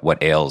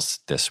what ails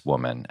this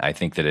woman. I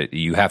think that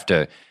you have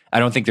to. I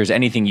don't think there's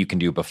anything you can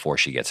do before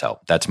she gets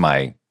help. That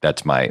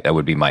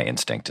would be my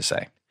instinct to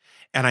say.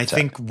 And I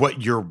think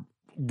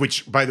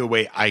which by the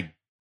way, I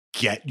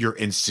get your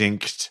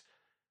instinct.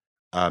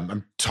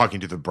 I'm talking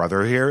to the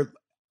brother here.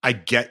 I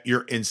get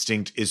your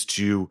instinct is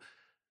to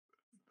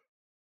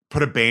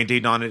put a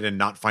Band-Aid on it and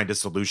not find a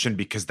solution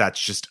because that's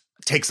just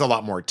takes a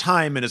lot more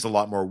time and is a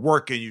lot more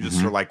work. And you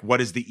just are like, what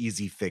is the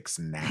easy fix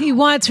now? He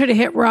wants her to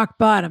hit rock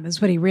bottom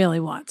is what he really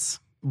wants.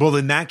 Well,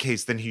 in that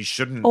case, then he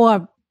shouldn't.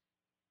 Or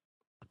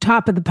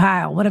top of the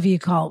pile, whatever you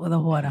call it with a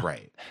hoarder.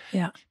 Right.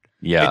 Yeah.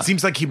 Yeah. It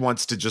seems like he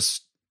wants to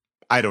just,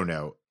 I don't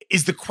know.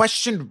 Is the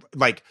question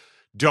like,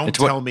 don't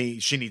tell me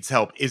she needs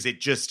help. Is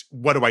it just,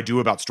 what do I do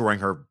about storing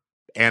her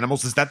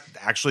animals? Is that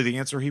actually the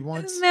answer he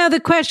wants? No, the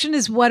question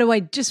is, what do I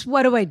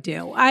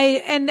do?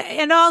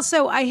 And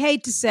also, I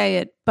hate to say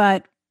it,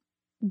 but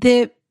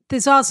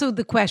there's also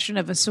the question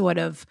of a sort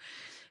of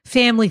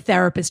family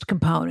therapist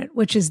component,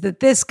 which is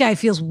that this guy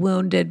feels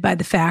wounded by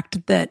the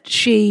fact that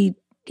she,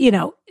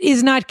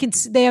 is not,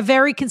 they are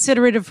very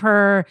considerate of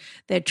her.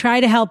 They try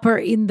to help her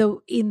in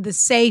the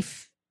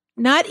safe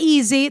not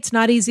easy. It's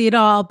not easy at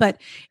all,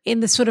 but in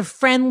the sort of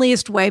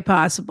friendliest way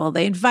possible.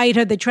 They invite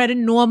her. They try to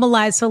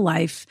normalize her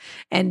life,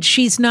 and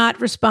she's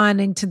not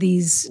responding to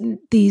these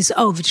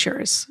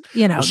overtures.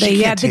 You know, well, they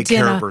can't had the take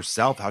dinner. care of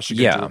herself. How she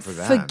can do it for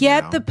them?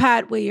 Forget the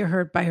part where you're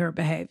hurt by her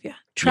behavior.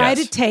 Try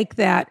to take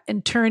that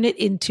and turn it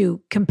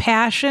into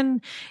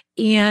compassion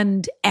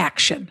and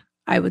action,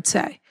 I would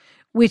say,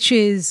 which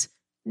is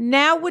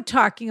now we're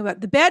talking about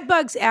the bed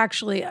bugs.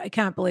 Actually, I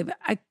can't believe it.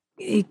 I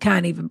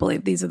can't even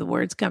believe these are the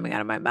words coming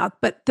out of my mouth,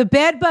 but the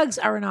bed bugs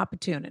are an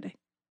opportunity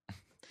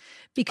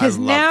because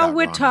now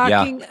we're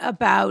talking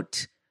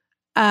about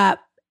a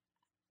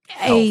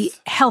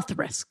health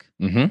risk.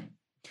 Mm-hmm.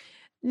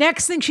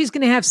 Next thing, she's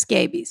going to have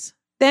scabies.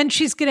 Then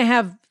she's going to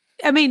have,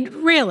 I mean,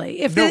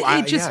 really, if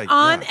it just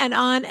on and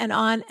on and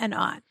on and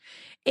on.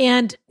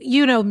 And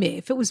you know me,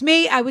 if it was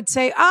me, I would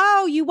say,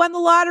 oh, you won the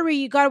lottery.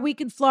 You got a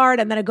week in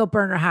Florida. And then I'd go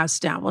burn her house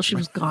down. Well, she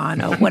was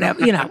gone or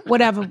whatever,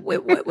 whatever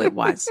it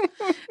was.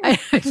 I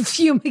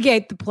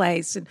fumigate the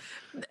place and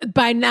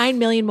buy 9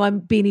 million one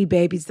Beanie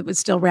Babies that was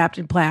still wrapped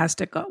in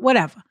plastic or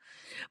whatever.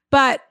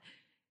 But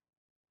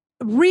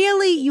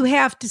really, you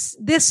have to,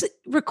 this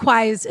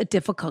requires a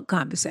difficult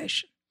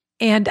conversation.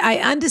 And I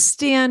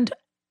understand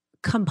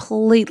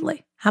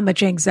completely how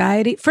much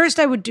anxiety. First,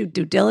 I would do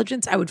due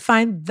diligence. I would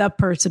find the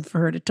person for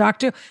her to talk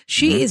to.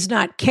 She is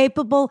not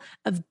capable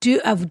of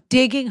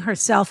digging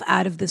herself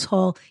out of this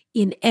hole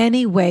in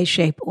any way,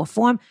 shape, or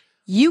form.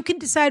 You can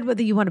decide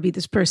whether you want to be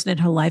this person in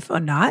her life or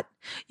not.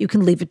 You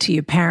can leave it to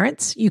your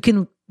parents. You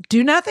can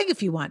do nothing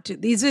if you want to.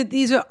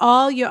 These are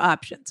all your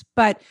options.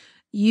 But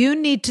you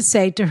need to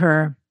say to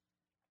her,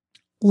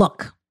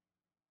 look,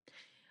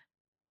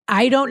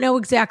 I don't know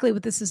exactly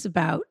what this is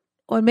about.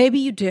 Or maybe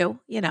you do,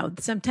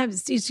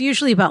 sometimes it's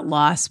usually about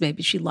loss.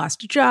 Maybe she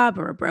lost a job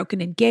or a broken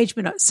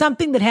engagement or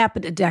something that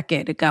happened a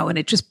decade ago, and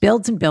it just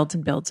builds and builds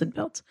and builds and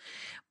builds.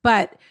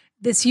 But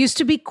this used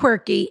to be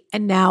quirky,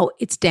 and now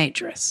it's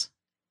dangerous.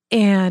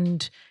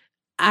 And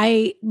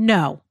I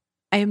know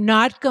I am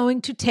not going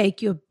to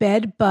take your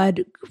bed bug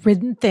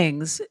ridden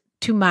things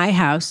to my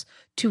house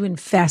to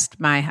infest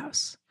my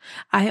house.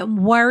 I am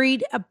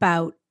worried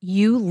about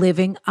you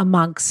living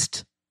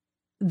amongst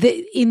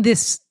in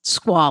this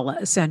squalor,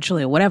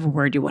 essentially, or whatever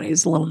word you want to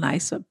use, a little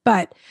nicer.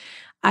 But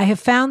I have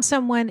found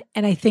someone,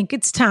 and I think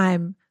it's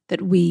time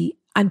that we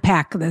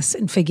unpack this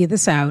and figure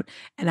this out.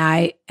 And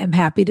I am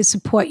happy to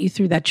support you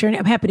through that journey.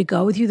 I'm happy to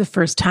go with you the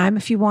first time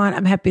if you want.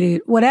 I'm happy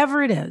to,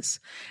 whatever it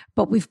is.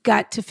 But we've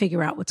got to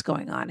figure out what's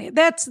going on here.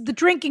 That's the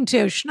drinking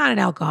too. She's not an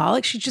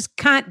alcoholic. She just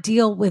can't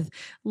deal with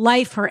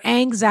life. Her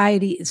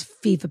anxiety is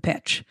fever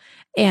pitch.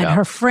 And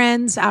her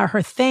friends are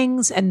her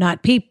things and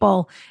not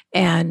people.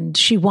 And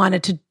she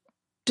wanted to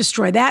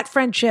destroy that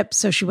friendship.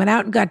 So she went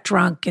out and got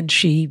drunk and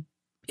she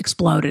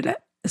exploded it,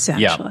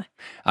 essentially.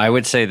 Yeah. I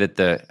would say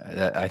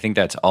that I think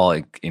that's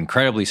all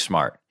incredibly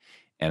smart.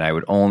 And I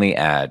would only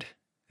add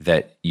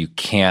that you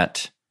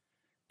can't,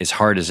 as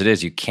hard as it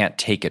is, you can't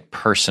take it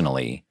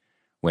personally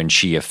when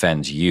she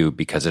offends you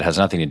because it has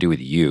nothing to do with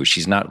you.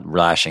 She's not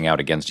lashing out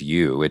against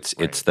you. It's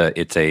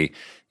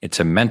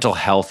a mental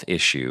health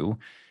issue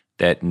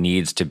that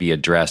needs to be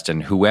addressed,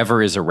 and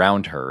whoever is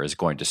around her is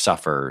going to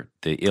suffer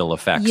the ill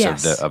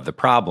effects of the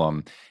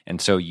problem. And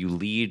so you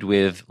lead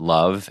with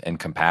love and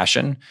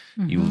compassion.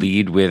 Mm-hmm. You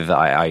lead with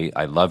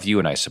I love you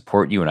and I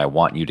support you and I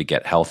want you to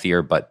get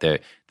healthier. But the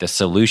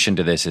solution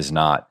to this is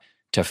not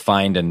to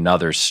find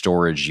another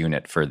storage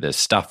unit for this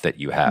stuff that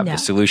you have. No. The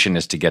solution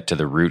is to get to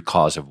the root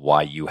cause of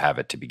why you have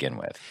it to begin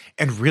with,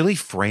 and really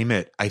frame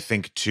it. I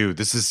think too.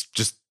 This is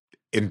just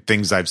in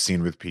things I've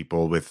seen with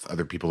people, with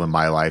other people in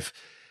my life.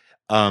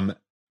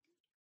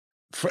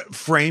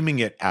 Framing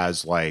it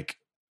as like,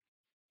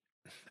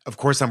 of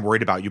course I'm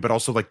worried about you, but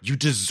also like you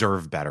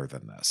deserve better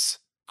than this.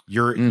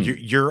 You're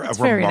a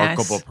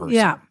remarkable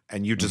person,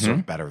 and you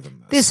deserve better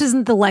than this. This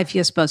isn't the life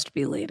you're supposed to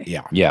be leading.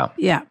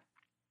 Yeah.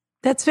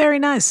 That's very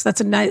nice.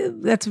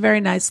 That's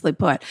very nicely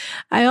put.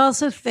 I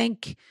also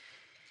think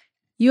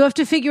you have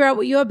to figure out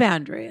what your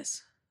boundary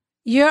is.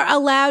 You're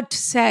allowed to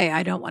say,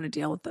 I don't want to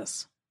deal with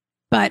this.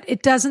 But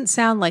it doesn't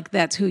sound like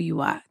that's who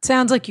you are. It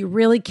sounds like you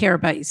really care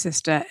about your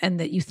sister and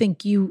that you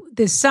think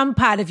there's some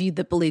part of you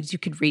that believes you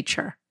could reach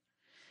her.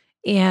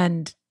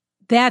 And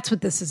that's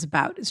what this is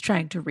about, is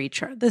trying to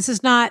reach her. This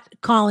is not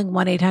calling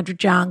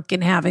 1-800-JUNK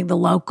and having the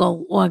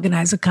local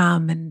organizer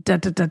come and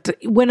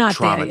We're not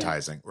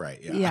traumatizing, right?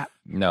 Yeah.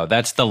 No,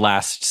 that's the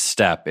last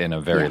step in a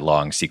very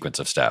long sequence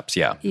of steps.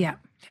 Yeah.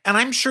 And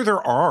I'm sure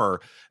there are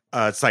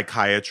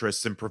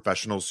psychiatrists and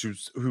professionals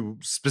who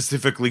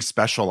specifically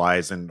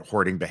specialize in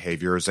hoarding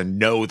behaviors and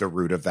know the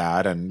root of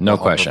that and no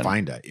question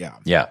find it.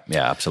 Yeah,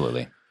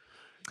 absolutely.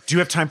 Do you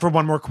have time for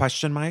one more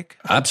question, Mike?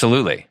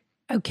 Absolutely.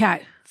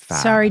 Okay.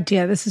 Fab. Sorry,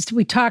 dear.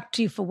 We talked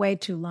to you for way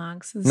too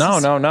long. So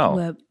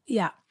no.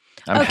 Yeah.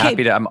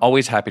 I'm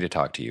always happy to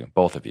talk to you,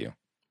 both of you.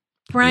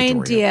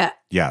 Brian, dear.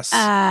 Yes.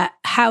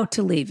 How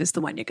to Leave is the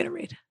one you're going to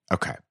read.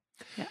 Okay.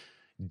 Yeah.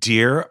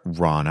 Dear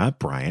Rana,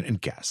 Brian, and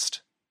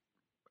guest.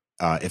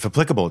 If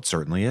applicable, it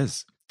certainly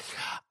is.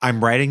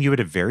 I'm writing you at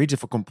a very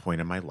difficult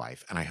point in my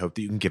life, and I hope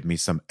that you can give me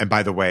some. And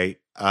by the way,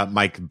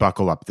 Mike,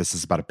 buckle up. This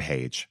is about a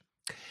page.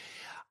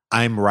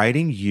 I'm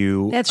writing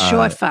you. That's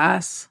short for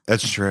us.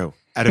 That's true.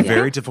 At a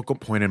very difficult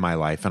point in my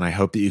life, and I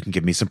hope that you can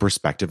give me some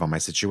perspective on my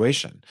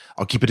situation.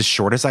 I'll keep it as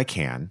short as I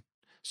can,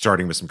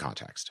 starting with some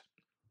context.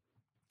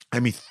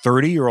 I'm a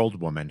 30-year-old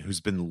woman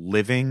who's been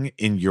living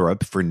in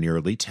Europe for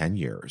nearly 10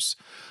 years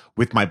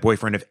with my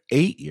boyfriend of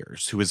 8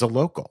 years, who is a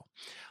local.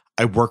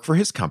 I work for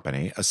his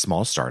company, a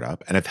small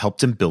startup, and have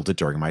helped him build it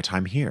during my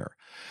time here.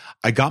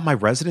 I got my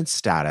resident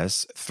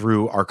status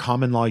through our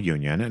common law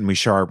union, and we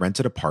share our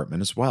rented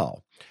apartment as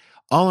well.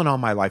 All in all,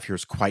 my life here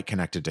is quite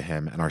connected to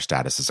him and our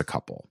status as a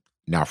couple.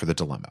 Now for the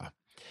dilemma.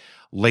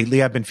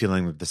 Lately, I've been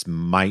feeling that this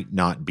might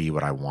not be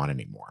what I want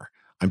anymore.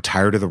 I'm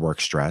tired of the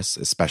work stress,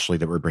 especially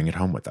that we're bringing it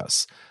home with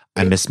us.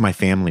 I miss my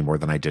family more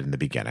than I did in the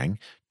beginning,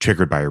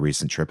 triggered by a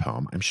recent trip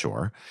home, I'm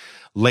sure.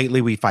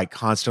 Lately, we fight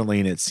constantly,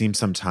 and it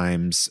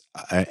sometimes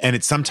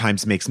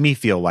makes me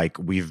feel like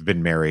we've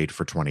been married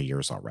for 20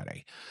 years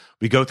already.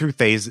 We go through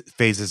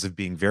phases of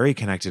being very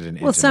connected and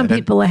intimate. Well, some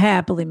people are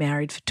happily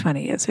married for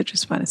 20 years. I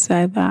just want to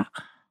say that.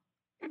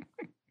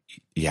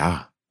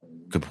 Yeah.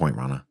 Good point,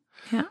 Rana.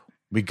 Yeah.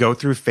 We go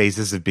through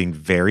phases of being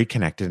very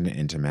connected and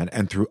intimate,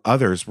 and through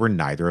others where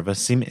neither of us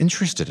seem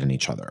interested in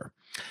each other.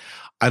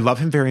 I love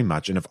him very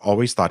much and have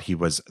always thought he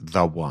was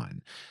the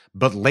one.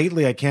 But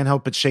lately, I can't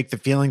help but shake the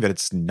feeling that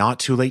it's not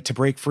too late to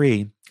break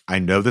free. I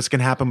know this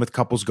can happen with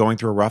couples going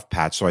through a rough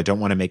patch, so I don't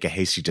want to make a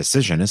hasty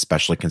decision,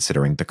 especially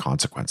considering the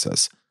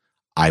consequences.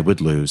 I would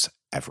lose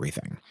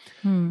everything.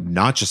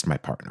 Not just my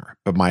partner,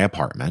 but my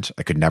apartment.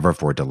 I could never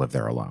afford to live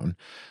there alone.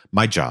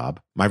 My job,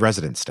 my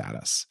resident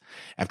status.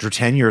 After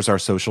 10 years, our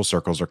social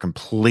circles are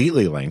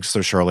completely linked,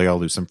 so surely I'll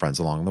lose some friends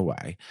along the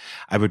way.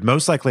 I would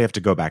most likely have to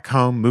go back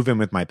home, move in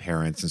with my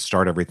parents, and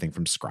start everything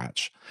from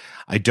scratch.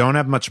 I don't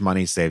have much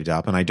money saved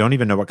up, and I don't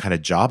even know what kind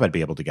of job I'd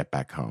be able to get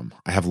back home.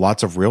 I have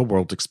lots of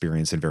real-world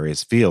experience in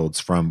various fields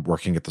from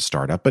working at the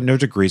startup, but no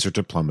degrees or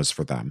diplomas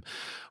for them,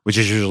 which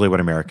is usually what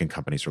American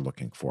companies are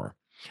looking for.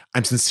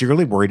 I'm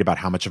sincerely worried about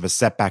how much of a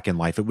setback in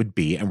life it would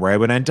be and where I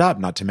would end up,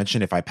 not to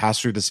mention if I pass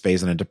through this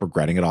phase and end up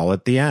regretting it all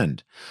at the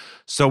end.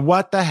 So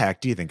what the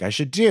heck do you think I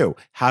should do?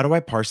 How do I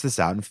parse this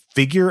out and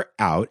figure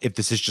out if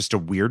this is just a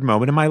weird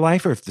moment in my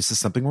life or if this is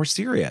something more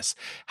serious?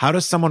 How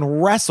does someone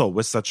wrestle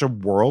with such a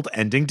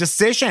world-ending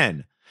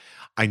decision?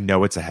 I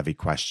know it's a heavy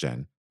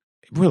question.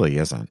 It really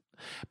isn't.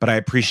 But I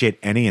appreciate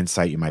any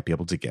insight you might be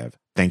able to give.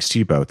 Thanks to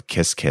you both.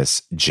 Kiss,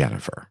 kiss,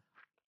 Jennifer.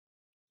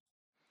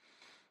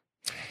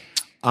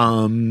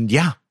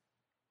 Yeah.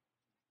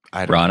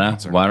 Rana,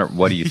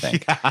 what do you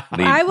think? Yeah.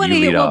 I want to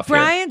hear what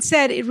Brian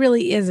said. It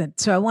really isn't.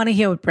 So I want to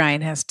hear what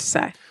Brian has to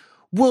say.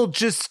 Well,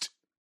 just,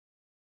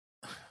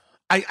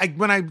 I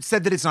when I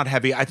said that it's not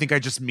heavy, I think I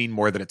just mean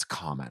more that it's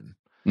common.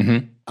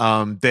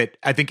 Mm-hmm. That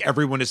I think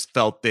everyone has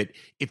felt that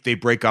if they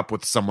break up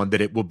with someone, that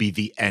it will be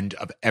the end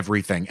of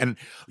everything. And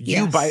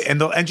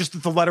just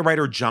that the letter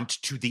writer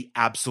jumped to the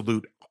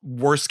absolute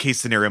worst case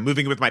scenario,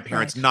 moving in with my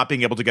parents, not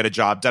being able to get a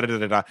job,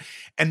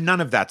 and none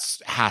of that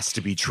has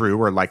to be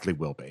true or likely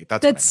will be.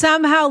 That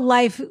somehow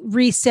life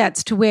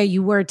resets to where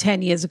you were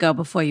 10 years ago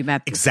before you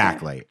met this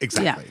guy.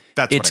 Exactly. Yeah.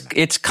 That's what I meant.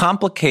 It's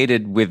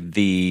complicated with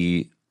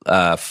the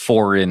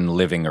foreign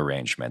living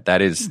arrangement.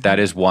 That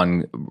is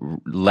one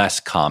less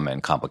common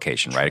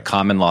complication, right?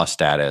 Common law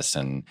status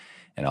and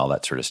all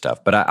that sort of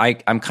stuff. But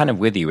I'm kind of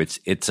with you.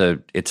 It's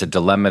a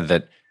dilemma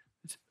that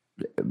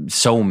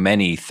so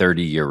many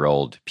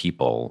 30-year-old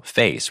people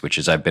face, which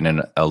is I've been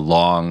in a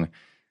long,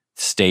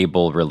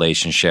 stable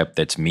relationship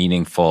that's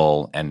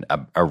meaningful and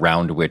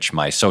around which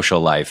my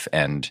social life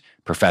and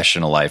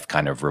professional life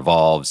kind of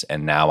revolves.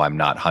 And now I'm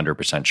not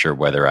 100% sure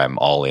whether I'm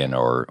all in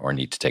or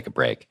need to take a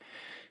break.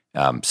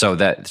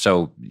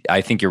 So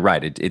I think you're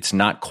right. It's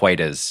not quite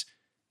as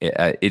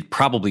it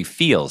probably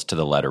feels to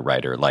the letter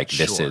writer like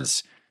this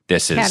is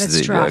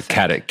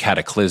the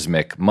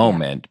cataclysmic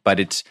moment, but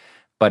it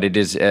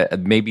is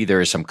maybe there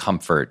is some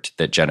comfort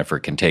that Jennifer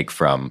can take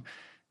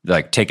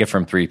it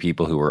from three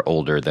people who are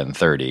older than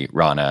 30.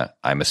 Rana,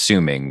 I'm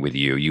assuming with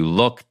you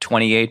look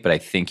 28, but I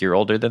think you're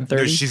older than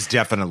 30. No, she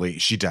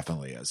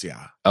definitely is.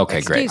 Yeah. Okay,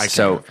 great.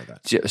 So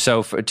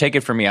take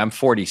it from me. I'm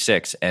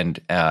 46, and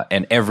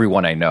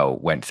everyone I know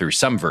went through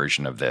some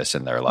version of this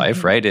in their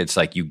life, right? It's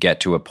like you get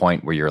to a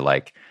point where you're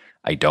like,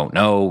 I don't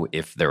know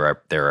if there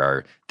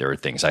are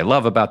things I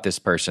love about this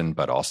person,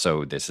 but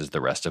also this is the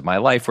rest of my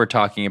life we're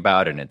talking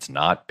about, and it's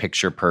not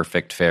picture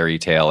perfect fairy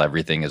tale.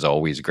 Everything is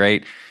always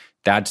great.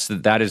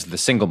 That is the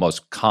single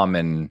most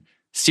common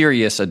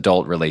serious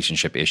adult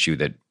relationship issue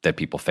that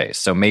people face.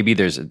 So maybe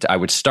I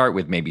would start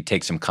with maybe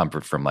take some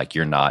comfort from like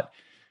you're not,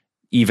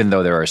 even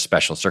though there are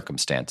special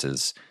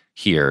circumstances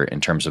here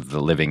in terms of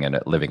the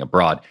living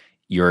abroad,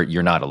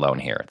 you're not alone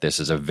here. This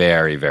is a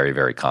very, very,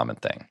 very common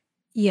thing.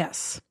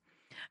 Yes.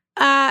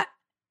 I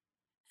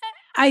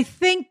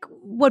think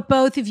what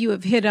both of you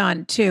have hit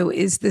on too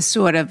is the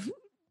sort of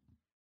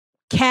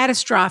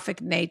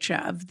catastrophic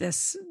nature of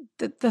this,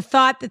 the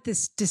thought that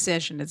this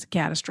decision is a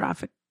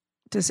catastrophic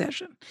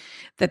decision,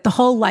 that the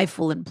whole life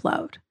will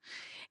implode.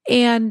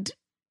 And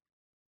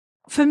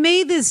for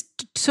me, there's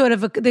sort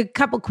of there are a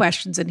couple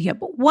questions in here.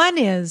 But one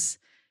is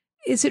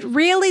it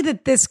really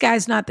that this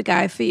guy's not the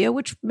guy for you?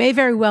 Which may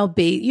very well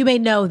be. You may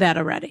know that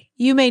already.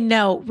 You may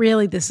know,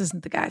 really, this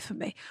isn't the guy for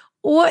me.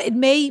 Or it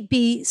may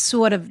be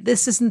sort of,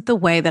 this isn't the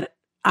way that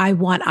I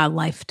want our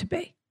life to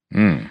be.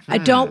 I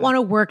don't want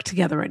to work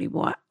together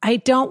anymore. I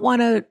don't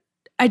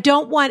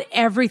want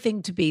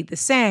everything to be the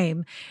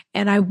same.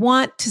 And I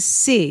want to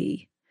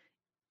see,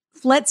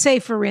 let's say,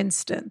 for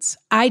instance,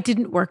 I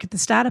didn't work at the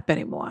startup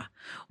anymore.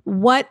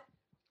 What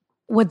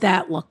would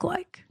that look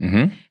like?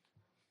 Mm-hmm.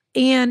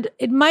 And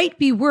it might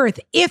be worth,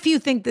 if you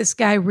think this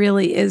guy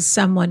really is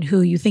someone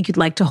who you think you'd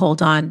like to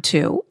hold on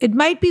to, it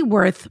might be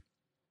worth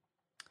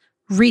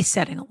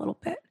resetting a little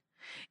bit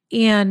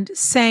and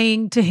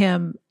saying to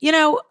him,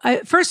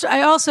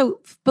 I also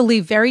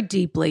believe very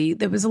deeply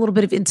there was a little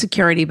bit of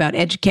insecurity about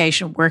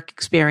education, work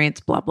experience,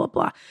 blah, blah,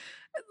 blah.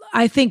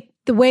 I think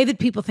the way that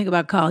people think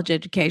about college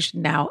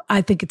education now,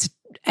 I think it's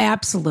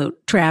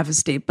absolute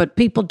travesty, but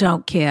people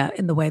don't care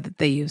in the way that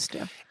they used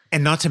to.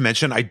 And not to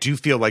mention, I do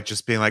feel like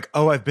just being like,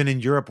 oh, I've been in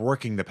Europe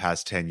working the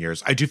past 10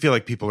 years. I do feel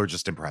like people are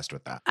just impressed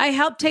with that. I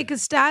helped take a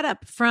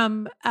startup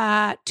from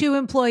 2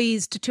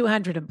 employees to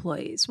 200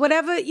 employees.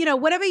 Whatever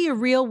your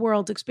real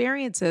world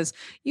experience is,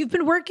 you've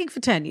been working for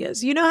 10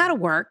 years. You know how to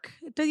work.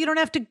 You don't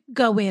have to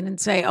go in and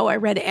say, oh, I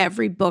read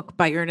every book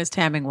by Ernest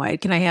Hemingway.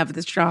 Can I have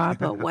this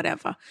job or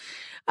whatever?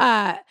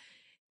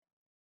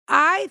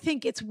 I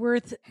think it's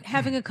worth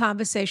having a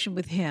conversation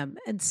with him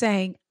and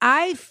saying,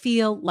 I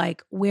feel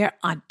like we're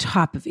on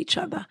top of each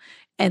other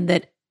and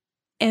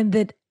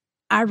that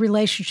our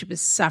relationship is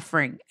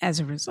suffering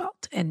as a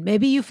result. And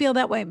maybe you feel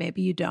that way,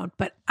 maybe you don't,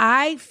 but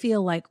I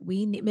feel like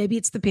maybe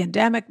it's the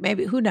pandemic,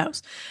 maybe, who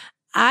knows?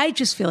 I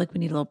just feel like we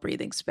need a little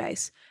breathing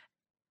space.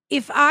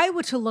 If I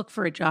were to look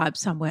for a job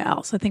somewhere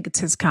else, I think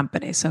it's his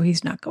company, so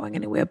he's not going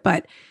anywhere,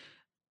 but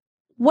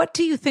what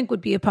do you think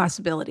would be a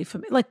possibility for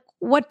me? Like,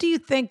 what do you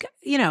think?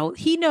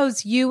 He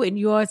knows you and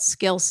your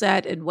skill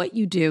set and what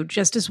you do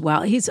just as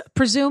well. He's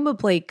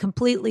presumably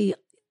completely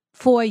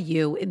for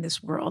you in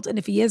this world. And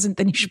if he isn't,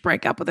 then you should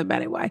break up with him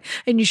anyway.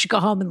 And you should go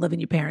home and live in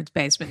your parents'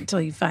 basement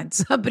until you find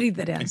somebody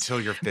that is.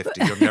 Until you're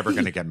 50. You're never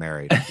going to get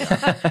married.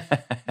 Yeah.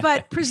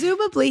 But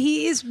presumably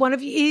he is one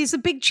of you. He's a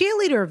big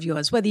cheerleader of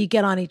yours, whether you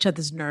get on each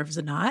other's nerves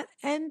or not.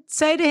 And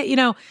say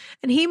to,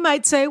 and he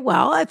might say,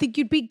 well, I think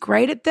you'd be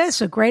great at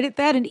this or great at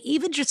that. And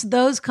even just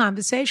those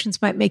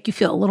conversations might make you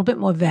feel a little bit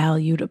more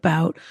valued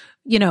about,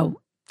 you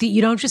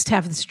don't just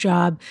have this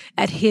job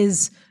at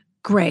his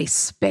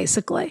grace,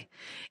 basically.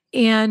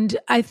 And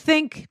I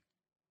think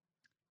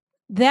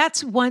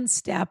that's one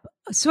step,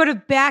 sort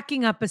of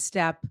backing up a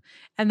step,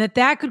 and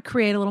that could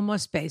create a little more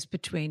space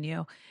between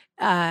you.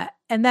 And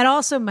that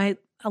also might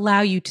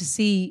allow you to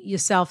see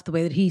yourself the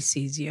way that he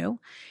sees you.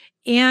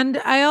 And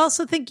I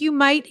also think you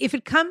might, if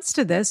it comes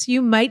to this,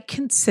 you might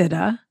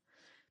consider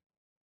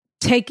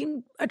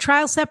taking a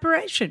trial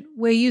separation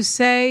where you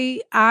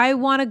say, I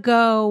want to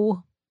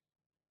go,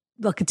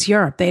 look, it's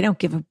Europe. They don't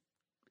give a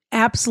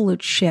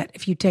absolute shit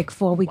if you take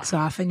 4 weeks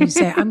off and you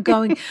say, I'm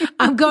going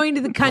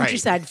to the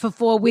countryside for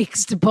 4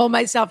 weeks to pull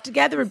myself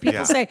together. And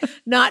people say,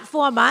 not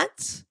 4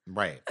 months.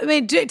 Right. I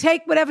mean,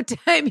 take whatever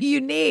time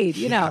you need,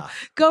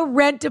 go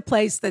rent a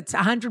place that's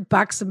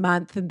 $100 a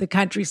month in the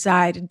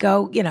countryside and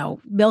go,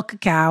 milk a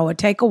cow or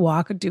take a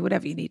walk or do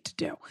whatever you need to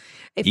do.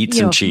 Eat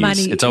some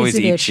cheese. It's always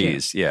eat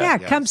cheese. Yeah. Yeah.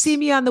 Yes. Come see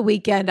me on the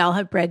weekend. I'll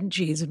have bread and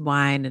cheese and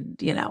wine and,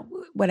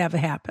 whatever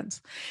happens.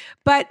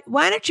 But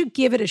why don't you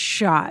give it a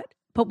shot?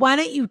 But why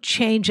don't you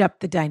change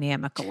up the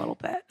dynamic a little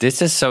bit?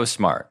 This is so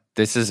smart.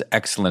 This is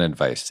excellent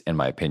advice, in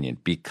my opinion,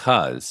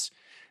 because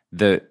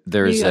there's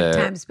New York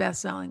Times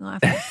best-selling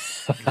author.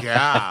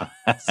 Yeah.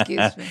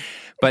 Excuse me.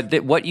 But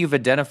what you've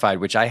identified,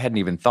 which I hadn't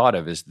even thought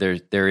of, is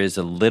there is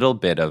a little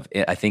bit of,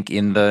 I think,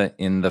 in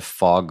the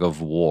fog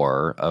of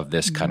war, of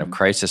this kind of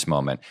crisis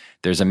moment,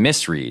 there's a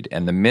misread.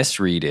 And the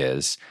misread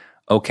is,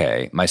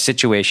 okay, my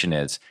situation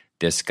is,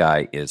 this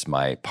guy is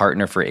my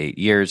partner for 8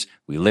 years.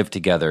 We live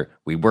together.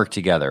 We work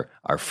together.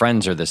 Our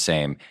friends are the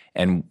same.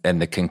 And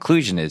the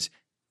conclusion is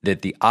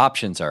that the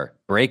options are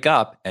break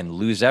up and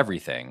lose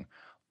everything,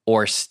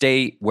 or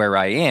stay where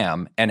I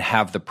am and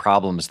have the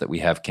problems that we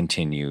have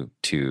continue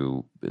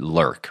to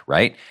lurk,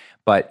 right?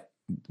 But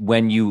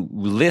when you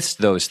list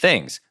those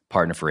things,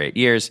 partner for 8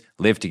 years,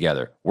 live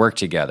together, work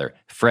together,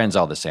 friends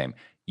all the same,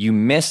 you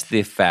miss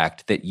the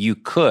fact that you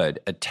could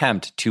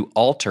attempt to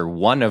alter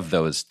one of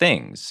those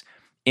things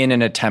in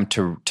an attempt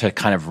to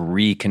kind of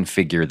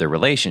reconfigure the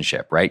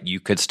relationship, right? You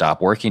could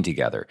stop working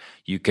together.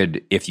 You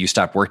could, if you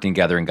stopped working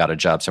together and got a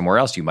job somewhere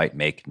else, you might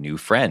make new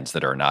friends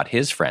that are not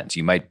his friends.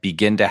 You might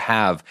begin to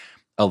have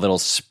a little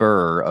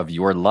spur of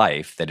your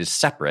life that is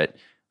separate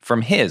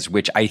from his,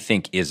 which I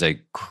think is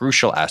a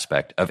crucial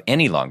aspect of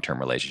any long-term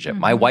relationship.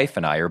 My wife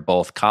and I are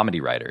both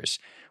comedy writers.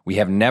 We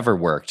have never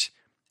worked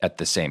at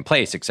the same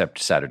place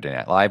except Saturday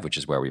Night Live, which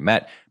is where we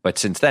met. But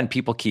since then,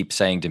 people keep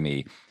saying to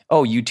me,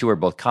 oh, you two are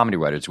both comedy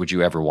writers. Would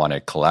you ever want to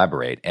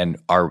collaborate? And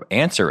our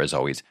answer is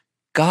always,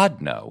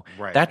 God, no.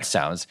 Right. That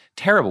sounds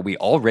terrible. We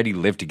already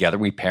live together.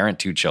 We parent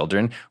 2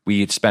 children.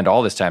 We spend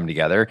all this time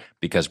together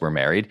because we're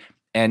married.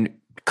 And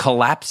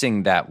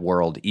collapsing that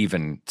world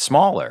even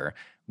smaller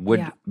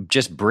would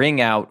just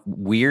bring out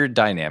weird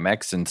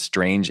dynamics and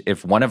strange.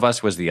 If one of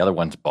us was the other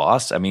one's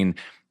boss, I mean,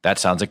 that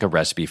sounds like a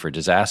recipe for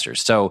disaster.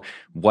 So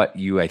what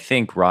you, I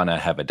think, Rana,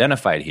 have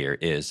identified here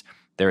is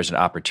there is an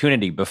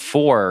opportunity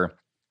before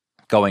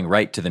going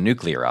right to the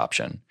nuclear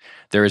option.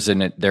 There is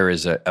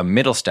a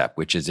middle step,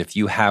 which is if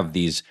you have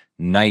these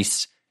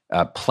nice,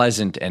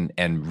 pleasant,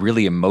 and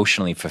really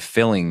emotionally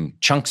fulfilling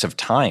chunks of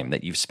time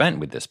that you've spent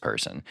with this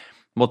person,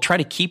 well, try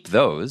to keep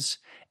those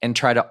and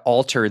try to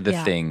alter the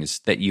things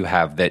that you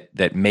have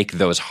that make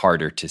those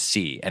harder to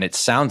see. And it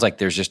sounds like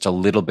there's just a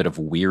little bit of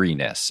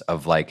weariness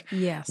of like,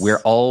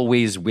 we're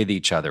always with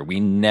each other. We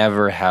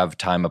never have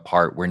time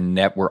apart.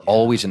 We're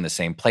always in the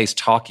same place,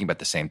 talking about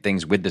the same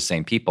things with the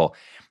same people.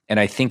 And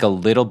I think a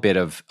little bit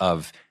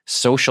of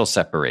social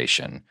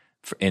separation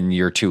in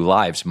your 2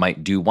 lives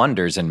might do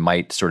wonders and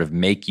might sort of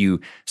make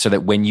you so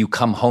that when you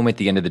come home at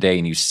the end of the day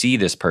and you see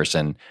this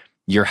person,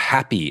 you're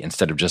happy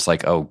instead of just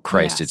like, oh,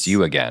 Christ, it's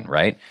you again,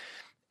 right?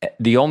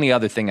 The only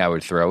other thing I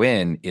would throw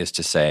in is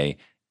to say,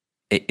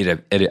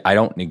 I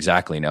don't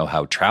exactly know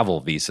how travel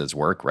visas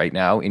work right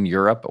now in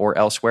Europe or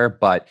elsewhere,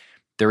 but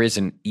there is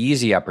an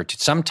easy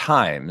opportunity.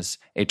 Sometimes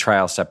a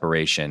trial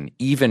separation,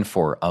 even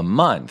for a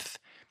month,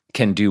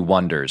 can do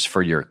wonders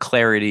for your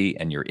clarity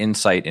and your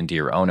insight into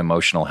your own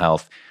emotional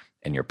health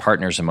and your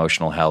partner's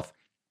emotional health.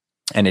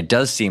 And it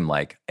does seem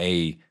like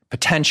a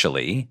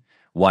potentially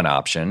one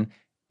option,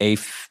 a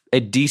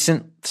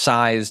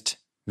decent-sized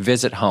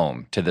visit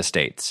home to the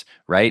States,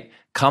 right?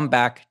 Come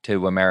back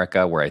to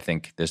America, where I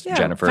think this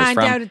Jennifer is from.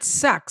 Find out it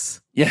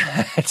sucks.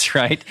 Yeah, that's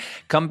right.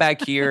 Come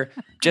back here.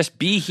 Just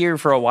be here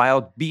for a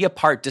while. Be a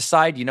part.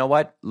 Decide, you know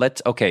what?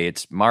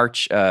 It's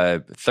March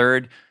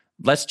 3rd.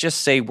 Let's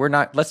just say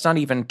let's not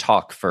even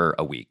talk for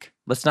a week.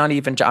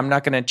 I'm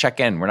not going to check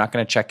in. We're not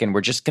going to check in.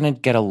 We're just going to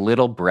get a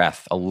little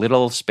breath, a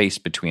little space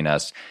between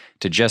us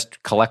to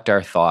just collect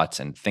our thoughts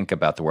and think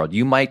about the world.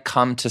 You might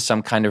come to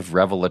some kind of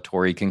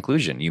revelatory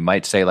conclusion. You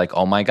might say like,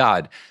 oh my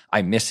God,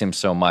 I miss him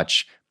so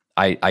much.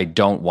 I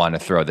don't want to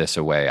throw this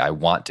away. I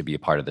want to be a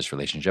part of this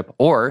relationship.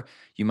 Or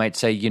you might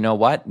say, you know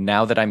what?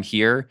 Now that I'm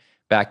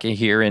back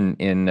here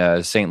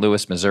in St.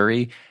 Louis,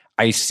 Missouri,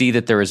 I see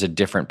that there is a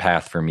different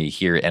path for me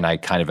here, and I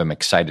kind of am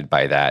excited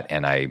by that,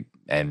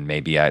 and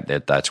maybe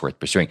that's worth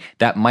pursuing.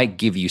 That might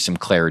give you some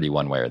clarity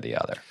one way or the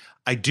other.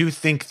 I do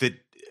think that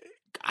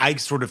I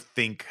sort of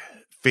think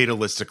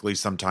fatalistically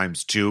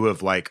sometimes too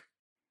of like,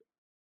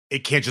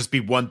 it can't just be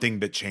one thing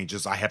that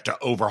changes. I have to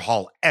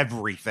overhaul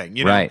everything,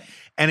 you know? Right.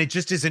 And it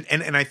just isn't.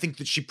 And I think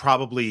that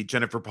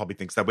Jennifer probably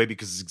thinks that way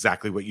because it's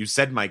exactly what you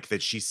said, Mike,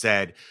 that she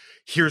said,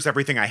 here's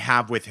everything I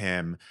have with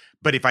him.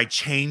 But if I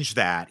change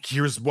that,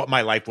 here's what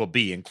my life will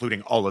be,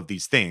 including all of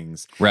these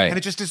things. Right. And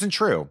it just isn't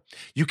true.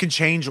 You can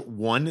change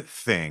one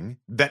thing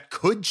that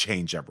could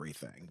change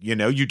everything. You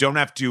know, you don't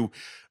have to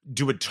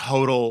do a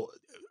total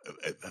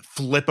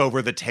flip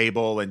over the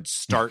table and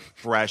start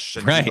fresh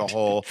and do the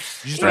whole.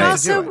 You just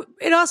have to do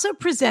it. It also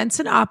presents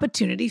an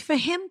opportunity for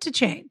him to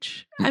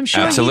change. I'm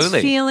sure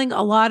Absolutely. He's feeling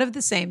a lot of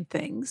the same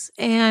things,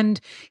 and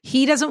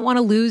he doesn't want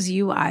to lose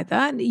you either.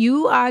 And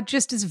you are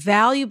just as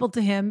valuable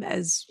to him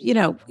as,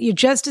 you're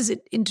just as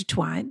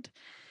intertwined.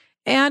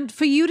 And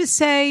for you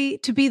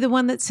to be the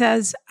one that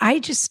says, I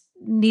just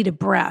need a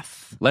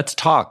breath. Let's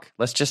talk.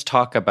 Let's just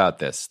talk about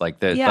this.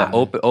 Like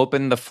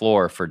open the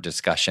floor for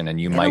discussion,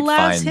 and you might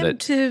find him that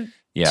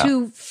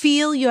to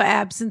feel your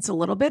absence a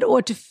little bit,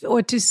 or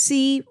to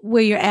see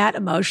where you're at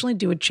emotionally,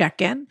 do a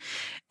check-in,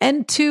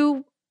 and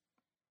to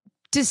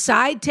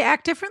decide to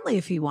act differently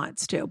if he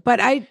wants to. But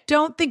I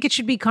don't think it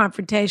should be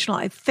confrontational.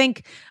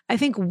 I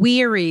think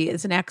weary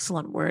is an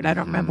excellent word. I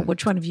don't remember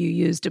which one of you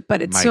used it,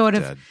 but it's Mike sort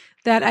of did.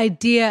 That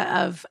idea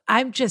of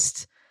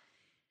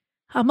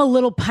I'm a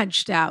little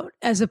punched out,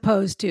 as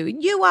opposed to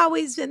you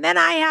always, and then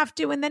I have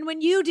to, and then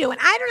when you do, and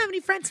I don't have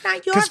any friends,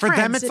 not your friends. Because for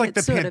them, it's like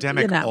the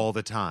pandemic all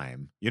the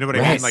time. You know what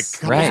I mean? Like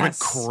couples went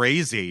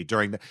crazy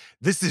during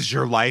this is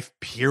your life,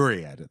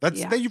 period.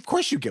 Of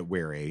course you get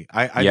weary.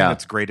 I think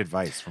it's great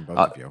advice from both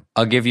of you.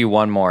 I'll give you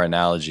one more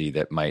analogy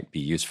that might be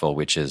useful,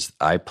 which is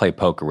I play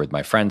poker with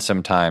my friends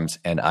sometimes,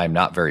 and I'm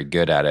not very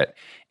good at it.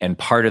 And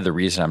part of the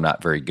reason I'm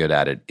not very good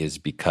at it is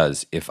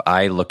because if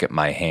I look at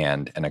my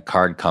hand and a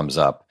card comes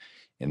up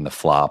in the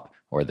flop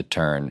or the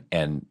turn,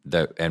 and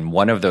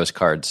one of those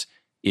cards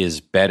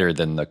is better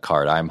than the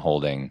card I'm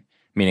holding,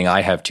 meaning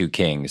I have 2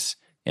 kings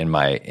in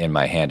my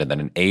hand, and then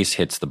an ace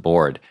hits the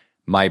board,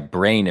 my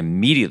brain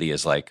immediately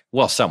is like,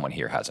 well, someone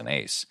here has an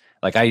ace.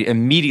 Like I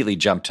immediately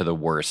jump to the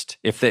worst.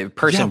 If the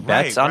person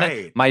bets on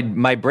it,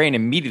 my brain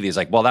immediately is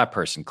like, well, that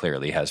person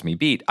clearly has me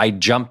beat. I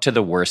jump to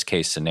the worst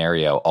case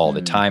scenario all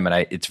the time,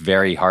 and it's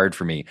very hard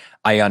for me.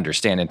 I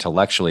understand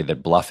intellectually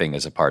that bluffing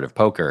is a part of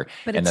poker,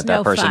 and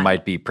that person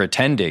might be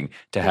pretending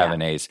to have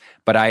an ace.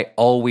 But I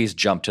always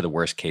jump to the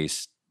worst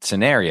case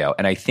scenario,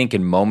 and I think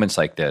in moments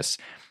like this,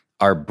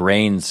 our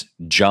brains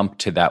jump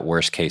to that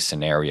worst case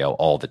scenario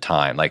all the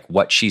time. Like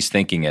what she's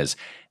thinking is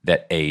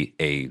that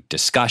a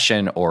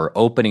discussion or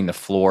opening the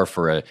floor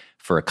for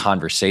a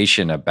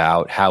conversation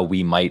about how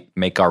we might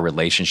make our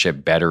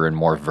relationship better and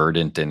more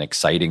verdant and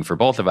exciting for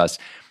both of us,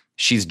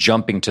 she's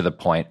jumping to the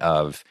point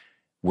of,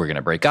 we're going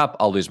to break up,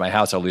 I'll lose my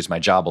house, I'll lose my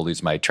job, I'll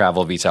lose my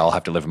travel visa, I'll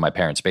have to live in my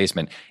parents'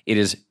 basement. It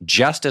is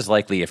just as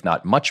likely, if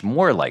not much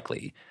more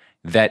likely,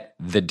 that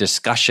the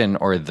discussion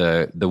or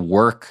the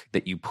work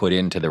that you put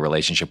into the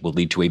relationship will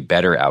lead to a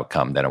better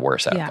outcome than a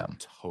worse outcome.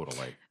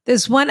 Totally.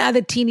 There's one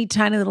other teeny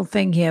tiny little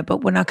thing here,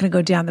 but we're not going to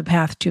go down the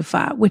path too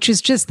far, which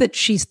is just that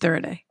she's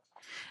 30.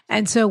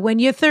 And so when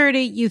you're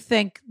 30, you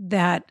think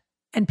that,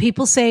 and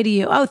people say to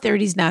you, oh,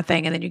 30's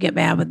nothing. And then you get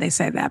mad when they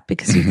say that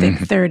because you think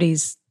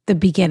 30's the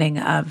beginning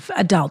of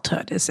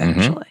adulthood,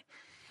 essentially.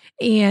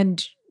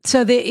 And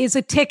so there is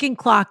a ticking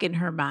clock in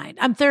her mind.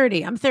 I'm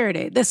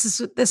 30. This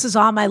is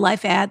all my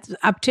life adds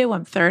up to.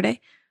 I'm 30.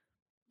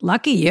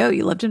 Lucky you.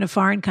 You lived in a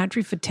foreign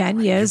country for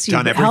 10 years. You've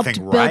done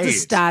everything helped build a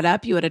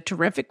startup. You had a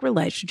terrific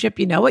relationship.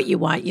 You know what you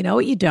want. You know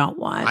what you don't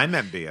want. I'm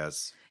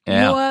envious.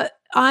 Yeah. You're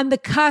on the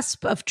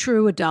cusp of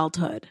true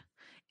adulthood.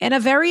 And a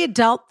very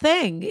adult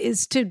thing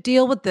is to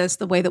deal with this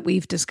the way that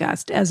we've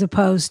discussed, as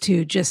opposed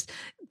to just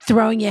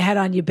throwing your head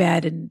on your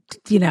bed and,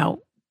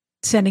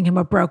 sending him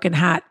a broken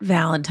heart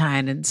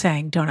Valentine and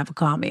saying, don't ever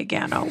call me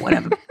again, or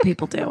whatever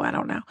people do. I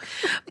don't know.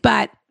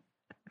 But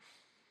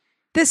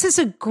this is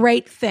a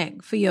great thing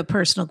for your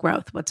personal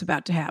growth, what's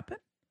about to happen.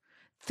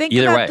 Think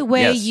Either about way, the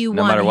way yes, you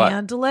no want matter to what.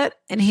 handle it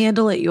and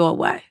handle it your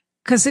way.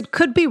 Because it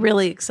could be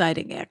really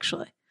exciting,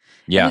 actually.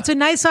 Yeah. And it's a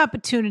nice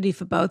opportunity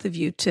for both of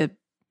you to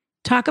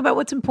talk about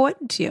what's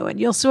important to you. And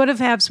you'll sort of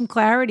have some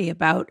clarity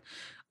about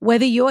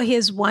whether you're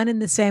his one in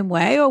the same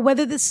way or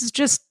whether this has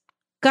just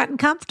gotten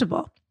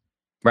comfortable.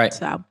 Right.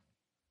 So,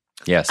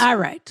 Yes. all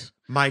right.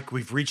 Mike,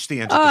 we've reached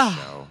the end of the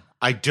show.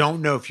 I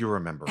don't know if you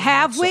remember.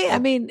 Have we? So I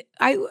mean,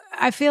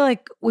 I feel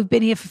like we've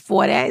been here for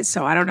 4 days,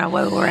 so I don't know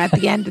whether we're at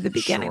the end or the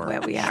beginning Sure,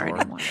 where we are sure.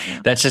 anymore.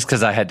 Yeah. That's just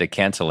because I had to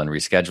cancel and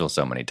reschedule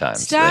so many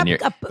times. Stop. And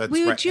you're-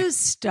 We would right.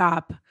 just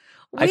stop.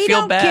 I We feel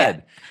don't bad.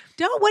 care.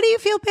 What do you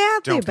feel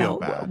badly Don't feel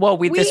about? bad. Well,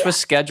 this was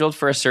scheduled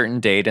for a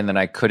certain date, and then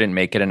I couldn't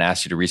make it and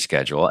asked you to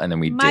reschedule, and then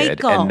we did.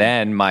 Michael. And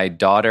then my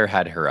daughter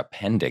had her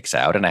appendix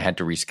out, and I had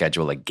to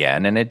reschedule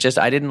again. And I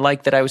didn't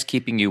like that I was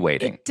keeping you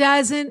waiting. It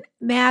doesn't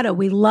matter.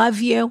 We love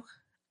you.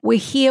 We're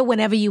here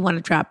whenever you want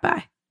to drop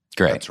by.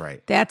 Great. That's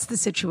right. That's the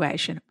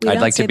situation.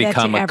 I'd like to say that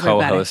become a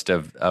everybody. co-host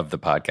of the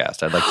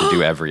podcast. I'd like to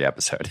do every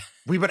episode.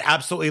 We would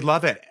absolutely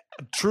love it.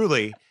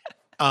 Truly.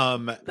 I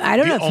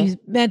don't know if you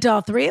meant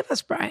all three of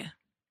us, Brian.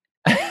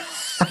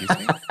 Excuse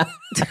me?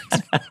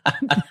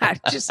 I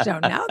just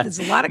don't know. There's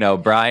a lot of No,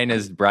 Brian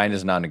is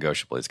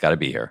non-negotiable. It's got to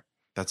be here.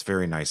 That's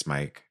very nice,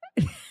 Mike.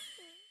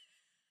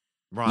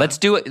 Ron, Let's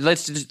do it.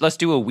 Let's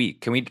do a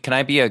week.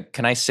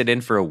 Can I sit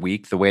in for a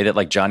week the way that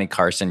like Johnny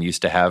Carson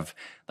used to have,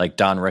 like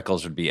Don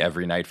Rickles would be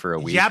every night for a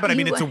week? Yeah, but I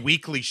mean, it's a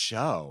weekly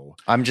show.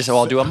 I'll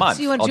do a month.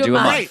 So you want I'll to do do a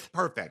a month? month. Right,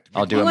 perfect.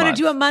 I'll do You a want to month.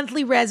 do a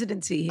monthly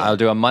residency here. I'll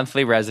do a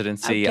monthly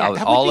residency. Okay.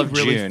 That All would of be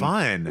really June.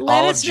 fun.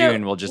 All of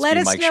June will just let be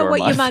us Mike know Shore what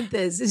your month. month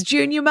is. Is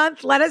June your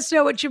month? Let us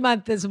know what your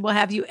month is, and we'll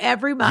have you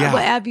every month. Yeah.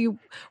 We'll have you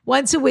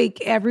once a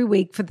week, every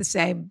week for the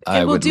same. And I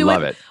we'll would do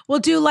love it. We'll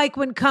do like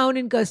when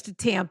Conan goes to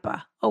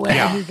Tampa or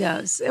wherever he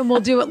goes, and we'll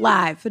do it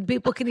live, and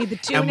people can either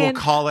tune we'll in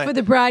call it- for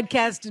the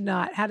broadcast or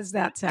not. How does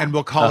that sound? And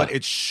we'll call it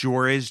It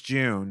Sure Is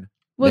June.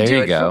 We'll There do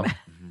you it go. from-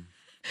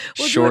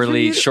 we'll do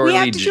it from we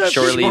have to do it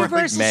from surely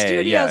Universal May.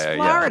 Studios, Yeah.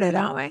 Florida,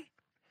 don't we?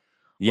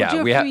 Yeah, we'll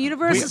do we it have from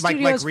Universal Like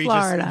Studios, Regis,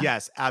 Florida.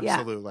 yes,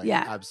 absolutely.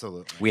 Yeah.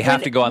 Absolutely. we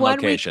have to go on One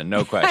week- location.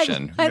 No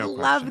question. I No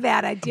love question.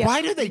 that idea.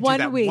 Why do they do 1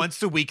 that? week.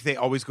 Once a week, they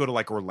always go to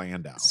like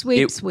Orlando.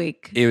 Sweeps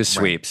week. It was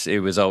sweeps.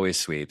 It was always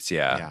sweeps.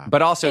 Yeah. Yeah.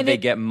 But also And they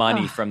it- get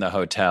money from the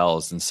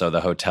hotels, and so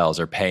the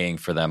hotels are paying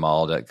for them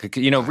all to.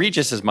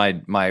 Regis is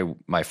my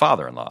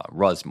father-in-law.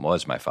 Was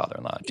my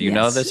father-in-law. Do you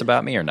know Yes. this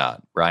about me or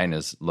not? Brian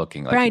is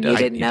looking like Brian, he you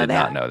does. didn't know did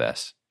that? not know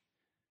this.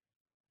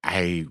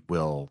 I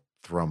will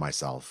throw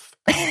myself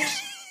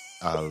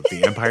out of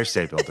the Empire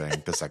State Building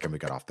the second we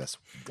get off this.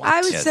 What?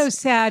 I was Yes. so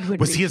sad when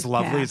Was he as Regis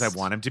lovely as I passed.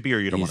 want him to be, or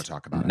you don't want to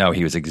talk about it? No,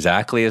 he was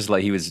exactly as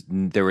like he was.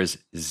 There was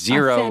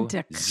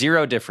Authentic.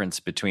 zero difference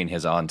between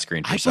his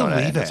on-screen I persona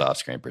believe and his it.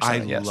 off-screen persona.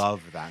 I yes.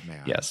 love that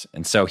man. Yes,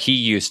 and so he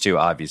used to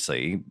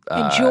obviously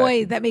And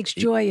Joy, that makes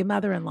Joy your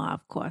mother-in-law,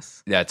 of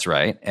course. That's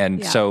right. And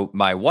Yeah. so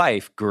my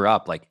wife grew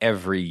up like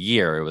every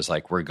year. It was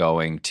like, we're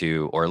going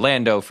to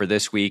Orlando for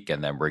this week,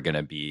 and then we're going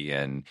to be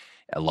in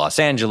Los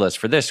Angeles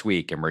for this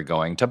week, and we're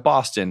going to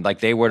Boston. Like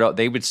they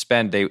would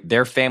spend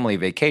their family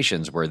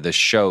vacations where the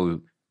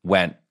show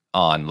went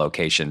on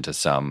location to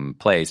some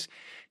place.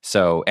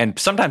 So, and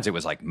sometimes it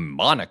was like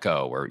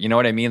Monaco, or you know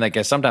what I mean? Like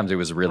sometimes it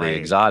was really Right.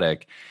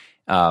 exotic.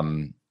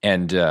 And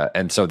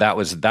so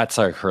that's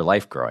like her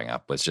life growing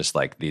up was just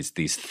like these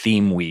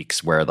theme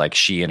weeks where like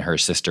she and her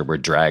sister were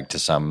dragged to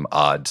some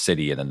odd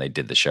city, and then they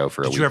did the show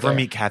for a Did week. you ever there.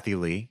 meet Kathy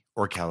Lee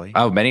or Kelly?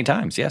 Oh, many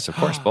times. Yes, of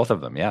course. Both of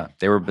them. Yeah.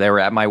 They were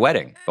at my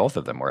wedding. Both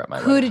of them were at my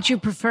Who wedding. did you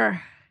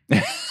prefer?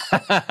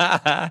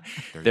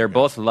 They're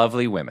both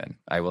lovely women.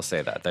 I will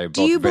say that.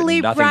 Do you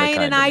believe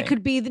Ryan and I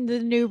could be the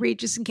new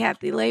Regis and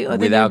Kathy Lee, or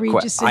the new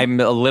Regis? I'm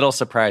a little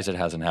surprised it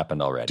hasn't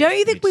happened already. Don't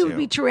you think we would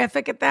be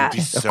terrific at that?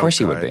 So of course,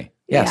 good. you would be.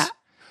 Yes.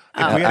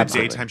 Yeah. If we had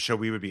absolutely. a daytime show,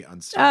 we would be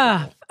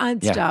unstoppable.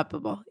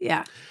 Unstoppable.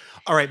 Yeah.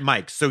 All right,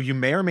 Mike. So you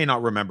may or may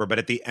not remember, but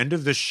at the end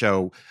of the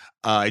show,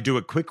 I do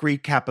a quick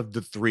recap of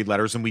the 3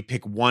 letters, and we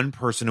pick one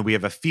person who we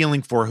have a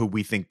feeling for, who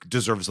we think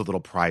deserves a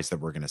little prize that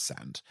we're going to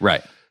send.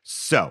 Right.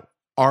 So,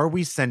 are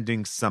we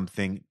sending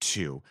something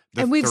to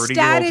the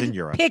 30-year-old in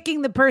Europe? And we've started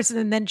picking the person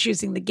and then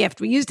choosing the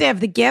gift. We used to have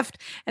the gift,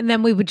 and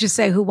then we would just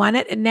say who won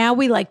it. And now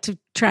we like to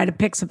try to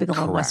pick something a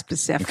little more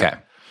specific. Okay.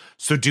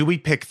 So do we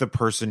pick the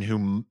person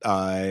who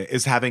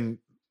is having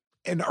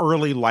an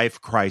early life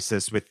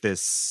crisis with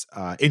this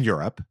in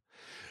Europe?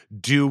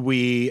 Do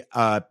we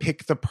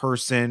pick the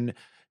person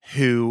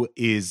who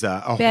is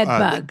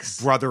a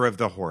brother of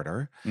the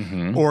hoarder?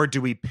 Mm-hmm. Or do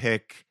we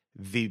pick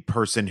the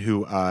person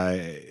who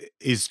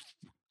is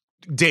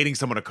dating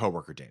someone a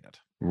coworker dated?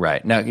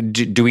 Right. Now,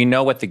 do we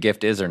know what the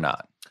gift is or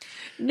not?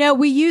 No,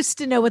 we used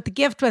to know what the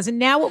gift was, and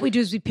now what we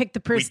do is we pick the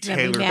person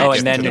and we match. Oh,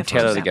 and then you the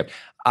tailor the gift.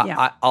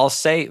 I'll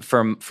say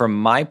from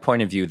my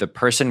point of view, the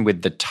person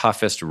with the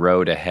toughest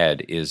road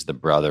ahead is the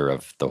brother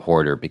of the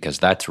hoarder, because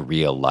that's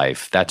real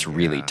life. That's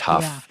really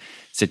tough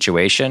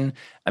situation.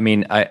 I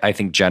mean, I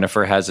think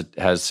Jennifer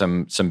has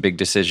some big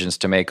decisions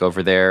to make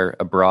over there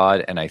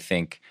abroad, and I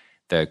think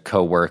the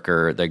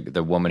coworker,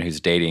 the woman who's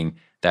dating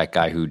that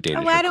guy who dated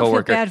her coworker. I don't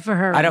feel bad for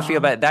her. I don't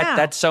feel bad.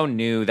 That's so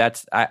new.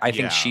 I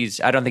think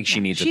I don't think she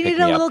needs. She needed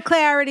a little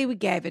clarity. We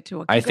gave it to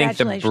her. I think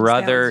the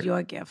brother, that was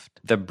your gift.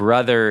 The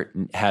brother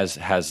has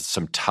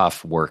some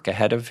tough work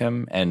ahead of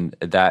him, and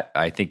that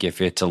I think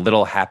if it's a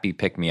little happy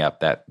pick me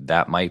up,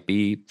 that might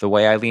be the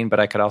way I lean. But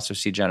I could also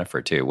see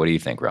Jennifer too. What do you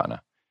think,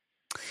 Rana?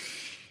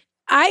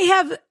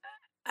 I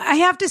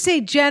have to say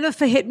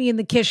Jennifer hit me in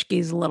the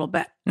kishkis a little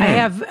bit. I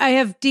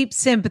have deep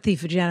sympathy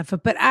for Jennifer,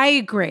 but I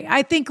agree.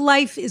 I think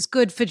life is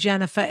good for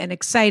Jennifer and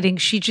exciting.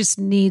 She just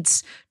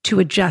needs to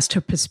adjust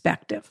her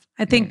perspective.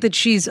 I think that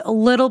she's a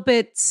little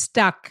bit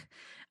stuck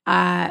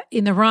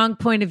in the wrong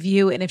point of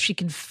view. And if she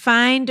can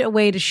find a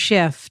way to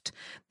shift,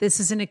 this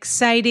is an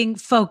exciting,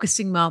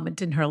 focusing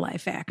moment in her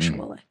life,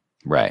 actually.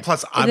 Right.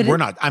 Plus,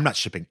 I'm not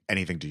shipping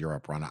anything to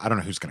Europe, Rana. I don't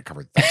know who's going to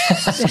cover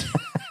that.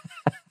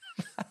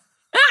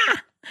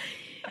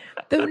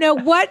 Now,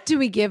 what do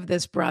we give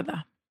this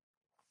brother?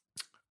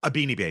 A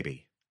Beanie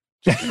Baby.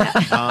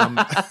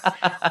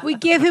 We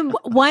give him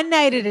one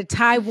night at a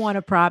Ty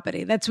Warner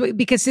property. That's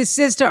because his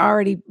sister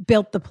already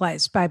built the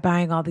place by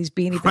buying all these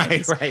Beanie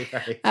Babies. Right.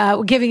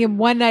 We're giving him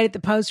one night at the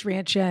Post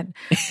Ranch Inn.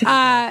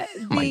 Oh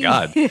my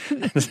God.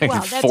 That's like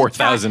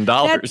 $4,000.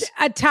 That's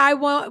a Ty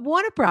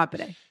Warner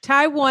property.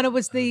 Ty Warner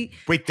was the...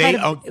 Wait, Ty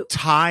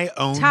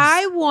owns...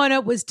 Ty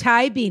Warner was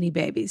Ty Beanie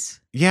Babies.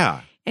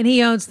 Yeah. And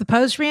he owns the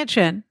Post Ranch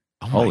Inn.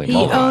 Holy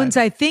moly. He owns,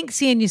 I think,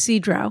 San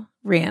Ysidro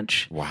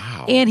Ranch.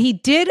 Wow. And he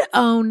did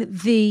own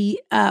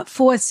the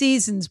Four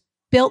Seasons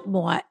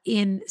Biltmore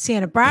in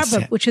Santa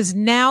Barbara, which has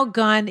now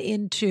gone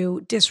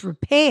into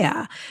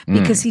disrepair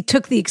because he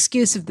took the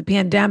excuse of the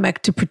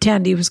pandemic to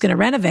pretend he was going to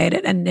renovate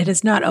it, and it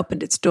has not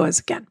opened its doors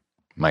again.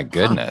 My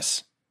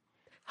goodness.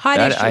 Hot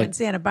issue in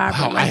Santa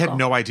Barbara. Wow, I had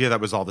no idea that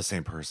was all the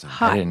same person.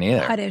 I didn't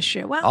either. Hot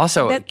issue. Well,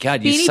 also,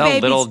 God, you sell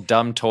Babies, little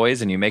dumb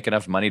toys and you make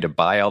enough money to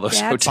buy all those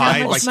hotels.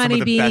 Buy like some of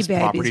the Beanie best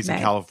Babies properties in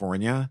made.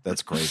 California.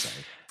 That's crazy.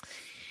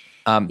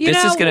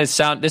 This is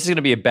going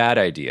to be a bad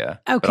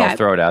idea. Okay. But I'll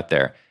throw it out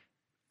there.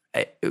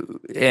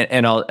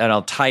 And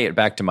I'll tie it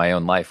back to my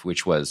own life,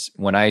 which was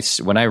when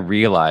I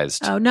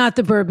realized. Oh, not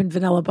the bourbon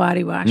vanilla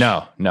body wash.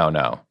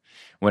 No.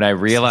 When I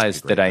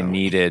realized that I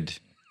needed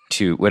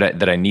to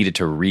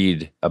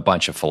read a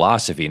bunch of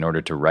philosophy in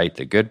order to write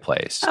The Good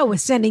Place. Oh, we're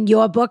sending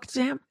your book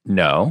to him?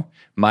 No.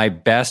 My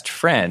best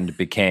friend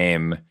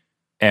became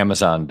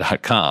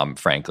Amazon.com,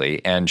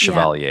 frankly, and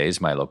Chevalier's,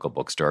 my local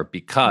bookstore,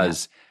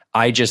 because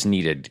I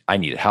needed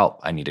help.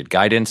 I needed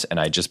guidance, and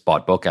I just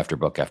bought book after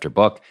book after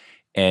book.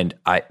 And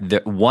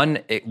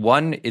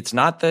it's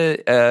not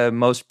the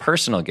most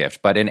personal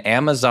gift, but an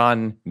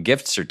Amazon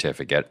gift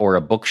certificate or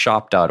a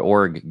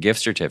bookshop.org gift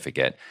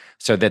certificate,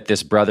 so that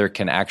this brother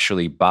can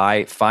actually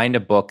find a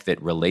book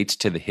that relates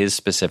to his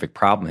specific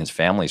problem, his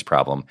family's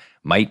problem,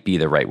 might be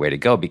the right way to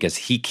go, because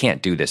he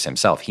can't do this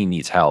himself. He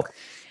needs help.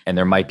 And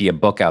there might be a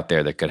book out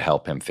there that could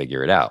help him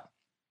figure it out.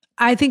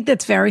 I think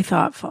that's very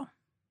thoughtful.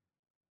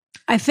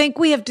 I think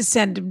we have to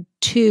send him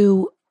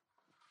two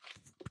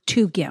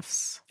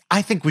gifts.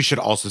 I think we should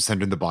also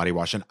send him the body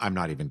wash, and I'm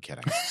not even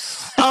kidding.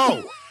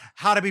 Oh,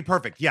 How to Be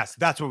Perfect. Yes,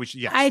 that's what we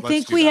should. Yes, I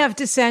think we have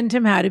to send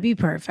him How to Be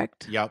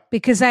Perfect. Yep.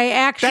 Because I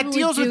actually that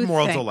deals with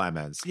moral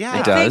dilemmas. Yeah,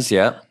 it does.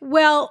 Yeah.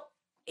 Well,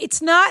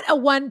 it's not a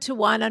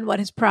 1-to-1 on what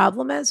his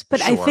problem is,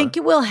 but I think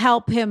it will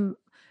help him.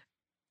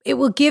 It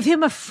will give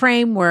him a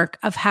framework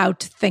of how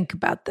to think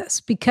about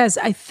this, because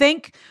I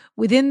think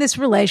within this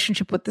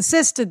relationship with the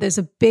sister, there's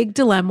a big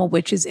dilemma,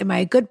 which is, am I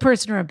a good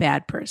person or a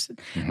bad person?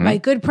 Am I a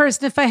good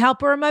person if I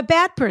help her, or am I a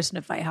bad person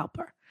if I help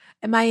her?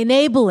 Am I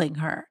enabling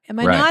her? Am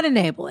I not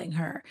enabling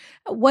her?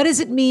 What does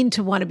it mean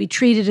to want to be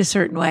treated a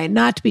certain way and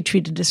not to be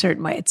treated a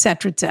certain way, et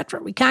cetera, et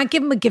cetera? We can't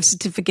give them a gift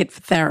certificate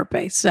for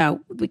therapy,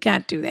 so we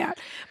can't do that.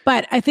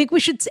 But I think we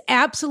should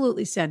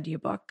absolutely send you a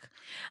book.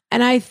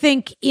 And I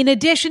think in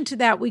addition to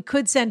that, we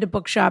could send a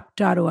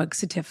bookshop.org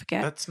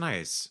certificate. That's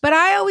nice. But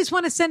I always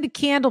want to send a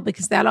candle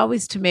because that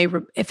always, to me,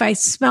 if I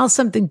smell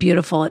something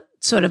beautiful,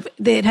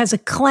 it has a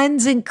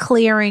cleansing,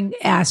 clearing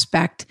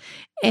aspect.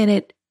 And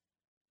it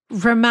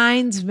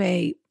reminds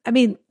me, I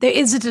mean, there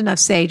isn't enough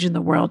sage in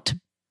the world to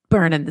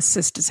burn in the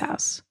sister's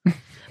house.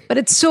 But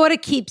it sort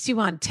of keeps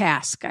you on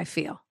task, I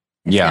feel.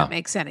 If that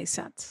makes any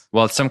sense.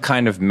 Well, some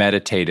kind of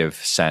meditative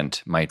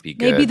scent might be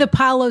good. Maybe the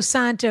Palo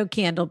Santo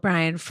candle,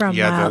 Brian, from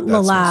that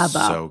Le Labo.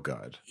 Smells so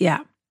good. Yeah.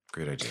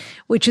 Great idea.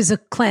 Which is a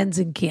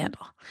cleansing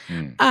candle.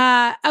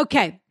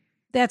 Okay.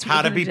 That's what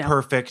How to Be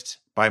Perfect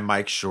by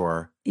Mike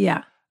Shore.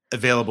 Yeah.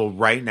 Available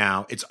right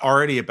now. It's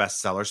already a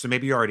bestseller, so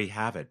maybe you already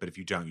have it, but if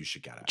you don't, you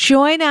should get it.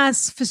 Join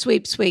us for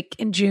Sweeps Week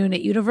in June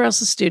at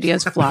Universal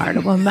Studios, Florida,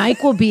 where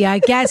Mike will be our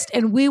guest,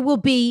 and we will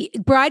be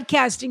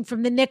broadcasting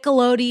from the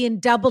Nickelodeon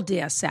Double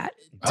Dare set.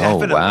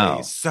 Definitely. Oh,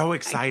 wow. So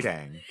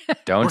exciting.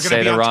 Don't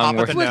say the wrong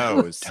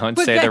word. Don't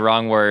say the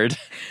wrong word.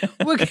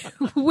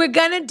 We're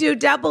going to do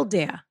Double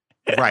Dare.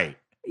 Right.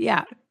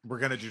 Yeah. We're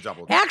going to do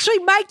Double Dare. Actually,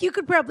 Mike, you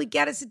could probably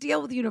get us a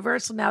deal with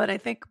Universal now that I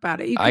think about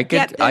it. I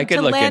could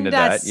look into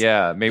that.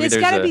 Yeah. Maybe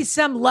there's got to be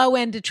some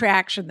low-end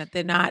attraction that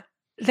they're not,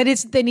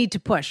 they need to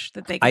push,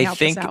 that they can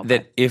help us out. I think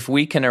that if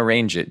we can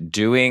arrange it,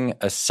 doing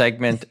a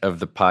segment of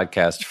the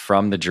podcast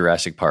from the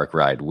Jurassic Park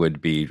ride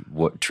would be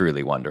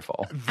truly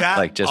wonderful. That,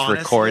 like just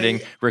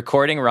honestly,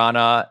 recording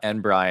Rana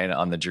and Brian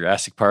on the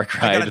Jurassic Park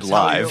ride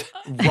live.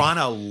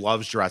 Rana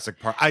loves Jurassic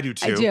Park. I do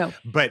too. I do.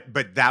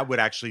 But that would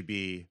actually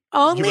be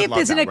only if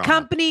there's an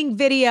accompanying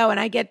video and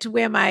I get to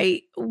wear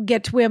my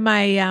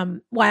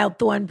Wild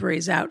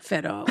Thornberrys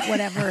outfit or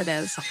whatever it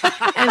is,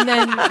 and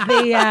then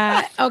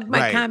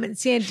my Carmen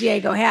San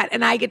Diego hat,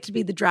 and I get to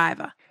be the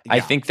driver.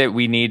 I think that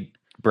we need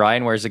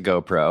Brian wears a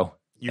GoPro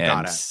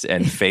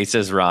and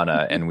faces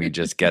Rana, and we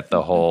just get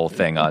the whole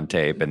thing on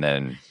tape, and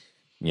then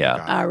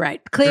all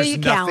right, clear your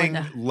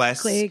calendar.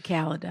 Clear your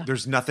calendar.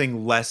 There's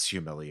nothing less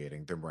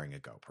humiliating than wearing a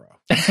GoPro.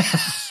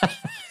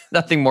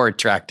 Nothing more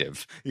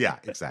attractive. Yeah,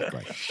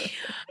 exactly.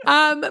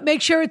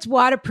 Make sure it's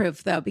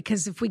waterproof though,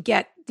 because if we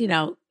get,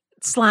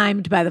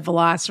 slimed by the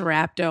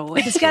Velociraptor,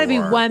 there's got to be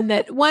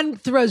one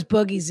throws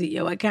boogies at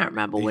you. I can't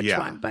remember which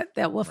one, but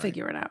we'll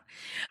figure it out.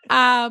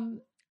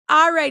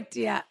 All right,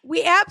 dear.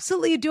 We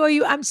absolutely adore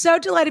you. I'm so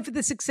delighted for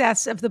the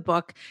success of the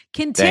book.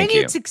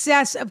 Continued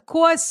success, of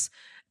course.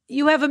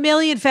 You have a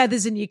million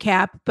feathers in your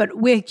cap, but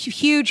we're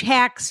huge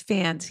Hacks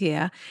fans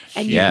here.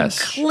 And you've been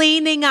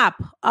cleaning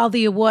up all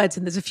the awards,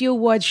 and there's a few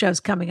award shows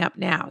coming up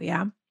now,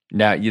 yeah?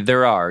 Now,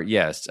 there are,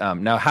 yes.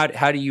 Now,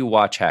 how do you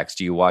watch Hacks?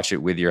 Do you watch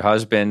it with your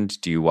husband?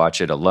 Do you watch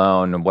it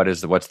alone?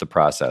 What's the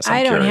process?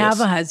 I don't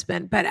have a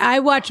husband, but I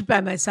watch it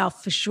by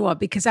myself for sure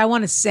because I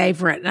want to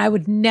savor it. And I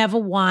would never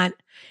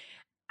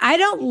I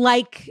don't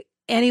like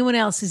anyone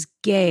else's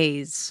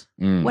gaze.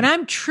 When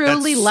I'm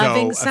truly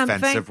loving something.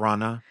 Offensive,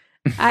 Rana.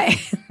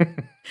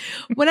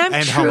 When I'm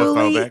and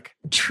truly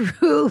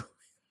homophobic.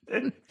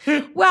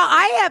 Well,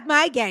 I have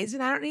my gaze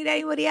and I don't need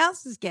anybody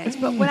else's gaze.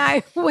 But when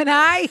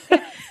I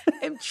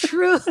am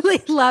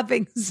truly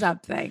loving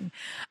something,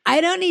 I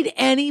don't need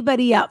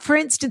anybody else. For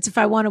instance, if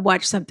I want to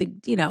watch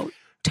something,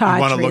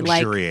 tawdry,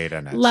 like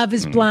Love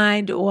is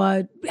Blind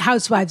or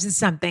Housewives or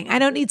something, I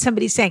don't need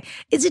somebody saying,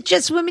 is it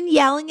just women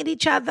yelling at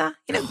each other?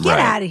 Get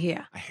out of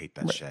here. I hate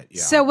that shit.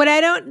 Yeah. So what I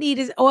don't need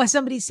is, or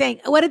somebody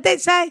saying, what did they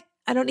say?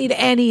 I don't need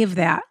any of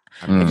that.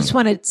 I just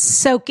want to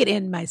soak it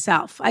in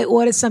myself. I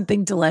order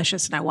something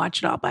delicious and I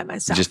watch it all by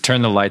myself. Just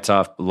turn the lights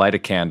off, light a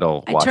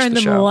candle, watch the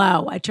show.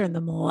 I turn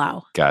them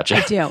low. Gotcha.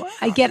 I do.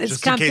 I get it's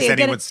just comfy. In case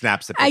anyone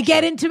snaps a picture. I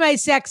get into my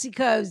sexy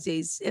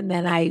cozies and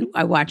then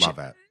I watch Love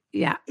it.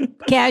 Yeah.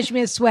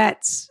 Cashmere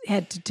sweats,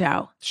 head to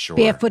toe. Sure.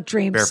 Barefoot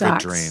Dream Barefoot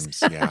socks.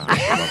 Dreams. Yeah.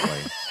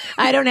 Lovely.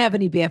 I don't have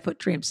any Barefoot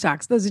Dream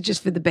socks. Those are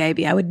just for the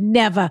baby. I would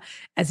never,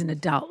 as an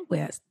adult,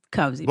 wear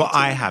cozy. Well,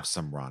 I have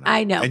some, Rana.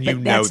 I know, and but you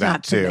know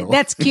that too.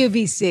 That's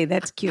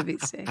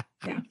QVC.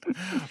 Yeah.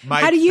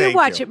 Mike, how do you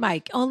watch it,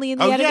 Mike? Only in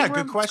the editing room?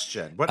 Good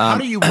question. How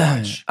do you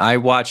watch? I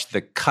watch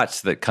the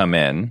cuts that come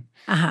in.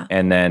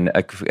 And then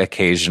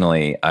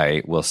occasionally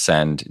I will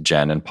send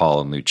Jen and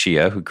Paul and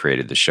Lucia, who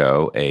created the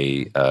show,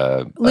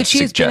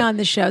 Lucia's been on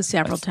the show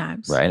several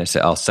times. Right. So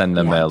I'll send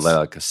them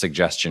a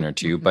suggestion or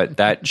two. But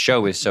that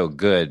show is so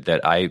good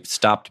that I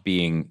stopped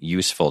being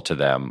useful to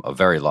them a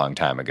very long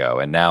time ago.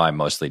 And now I'm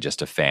mostly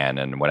just a fan.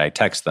 And when I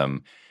text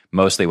them,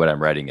 mostly what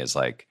I'm writing is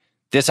like,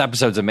 this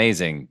episode's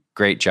amazing.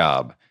 Great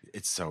job.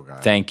 It's so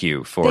good. Thank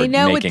you for They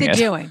know making what they're it.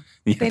 doing.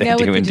 Yeah, they know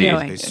what they're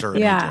doing. They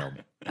certainly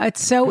do.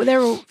 It's so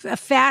they're a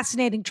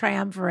fascinating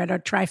triumvirate or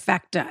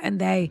trifecta, and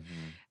they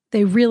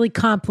really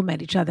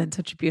complement each other in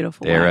such a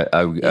beautiful way. They're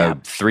a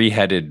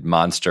three-headed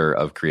monster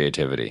of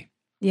creativity.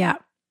 Yeah,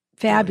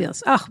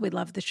 fabulous. Oh, we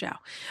love the show.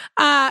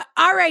 All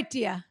right,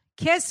 dear.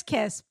 Kiss,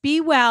 kiss.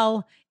 Be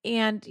well.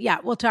 And yeah,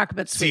 we'll talk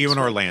about See you in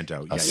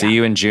Orlando. I'll see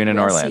you in June in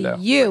Orlando.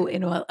 See you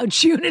in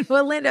June in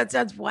Orlando. It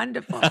sounds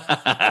wonderful.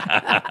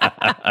 I'm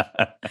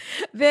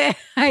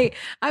going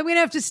to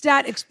have to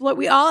start explore.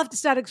 We all have to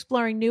start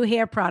exploring new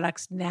hair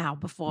products now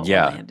before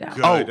Orlando.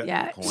 Good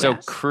yeah. point. So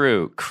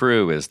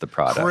Crew is the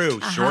product. Crew,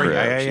 sure. Crew,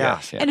 Yeah.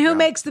 yes, And who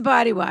makes the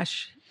body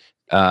wash?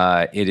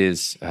 It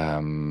is.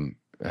 Now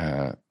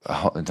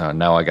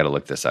I got to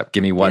look this up.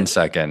 Give me 1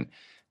 second.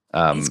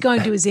 He's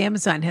going to his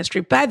Amazon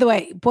history. By the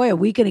way, boy, are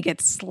we going to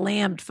get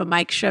slammed for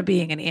Mike Shah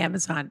being an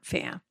Amazon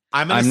fan?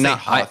 I'm going to say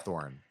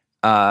Hawthorne.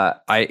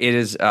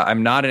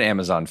 I'm not an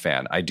Amazon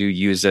fan. I do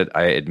use it.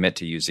 I admit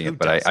to using it,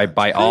 but I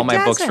buy all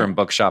my books from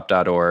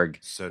bookshop.org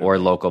or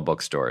local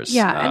bookstores.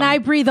 Yeah, and I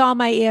breathe all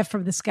my air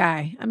from the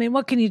sky. I mean,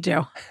 what can you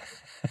do?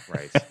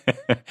 Right.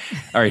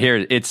 All right,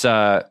 here it's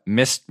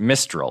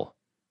Mistral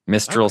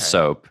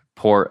soap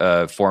for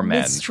men.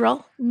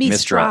 Mistral,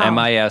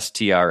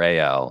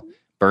 Mistral.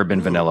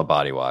 Bourbon vanilla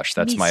body wash.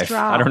 That's Mistral.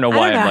 I don't know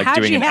why I'm like How'd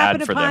doing you an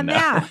ad for them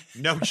now. that?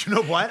 No, you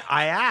know what?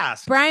 I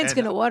asked. Brian's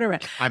going to order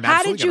it.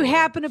 How did you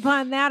happen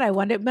upon that? I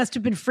wonder. It must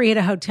have been free at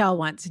a hotel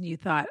once, and you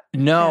thought,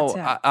 no.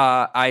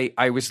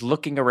 I was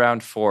looking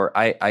around for.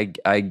 I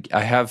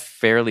have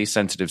fairly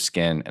sensitive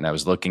skin, and I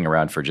was looking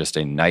around for just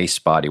a nice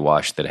body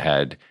wash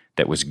that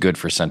was good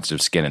for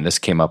sensitive skin, and this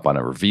came up on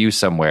a review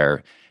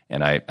somewhere.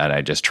 And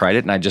I just tried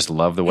it, and I just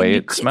love the way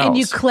it smells. And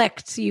you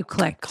clicked.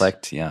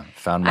 Clicked, yeah.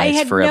 Found my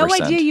forever scent. I had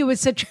no idea you were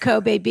such a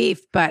Kobe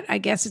beef, but I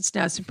guess it's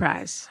no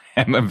surprise.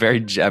 I'm a very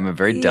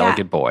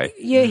delicate boy.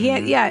 You're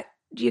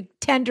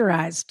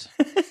tenderized.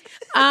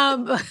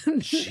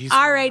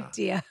 All right,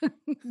 dear.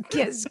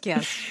 Kiss.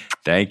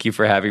 Thank you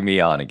for having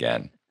me on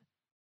again.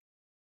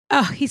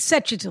 Oh, he's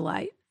such a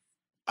delight.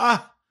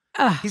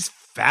 He's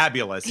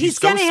fabulous. He's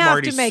so gonna smart. have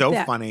to He's make so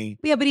that. funny.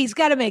 Yeah, but he's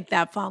got to make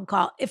that phone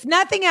call. If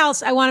nothing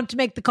else, I want him to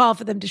make the call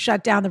for them to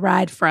shut down the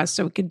ride for us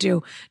so we can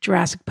do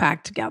Jurassic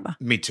Park together.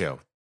 Me too.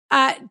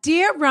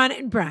 Dear Ronna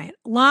and Brian,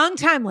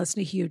 long-time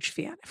listener, huge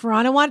fan. If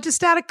Ronna wanted to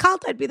start a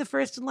cult, I'd be the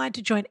first in line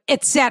to join,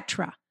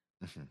 etc.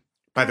 Mm-hmm.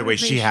 By the way,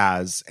 she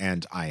has,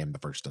 and I am the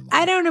first in line.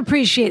 I don't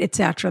appreciate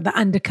etc. The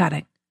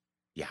undercutting.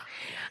 Yeah.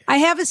 I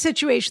have a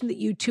situation that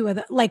you two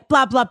are like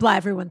blah blah blah.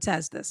 Everyone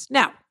says this.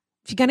 Now,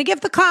 if you're going to give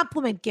the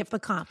compliment, give the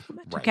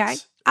compliment. Right. Okay,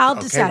 I'll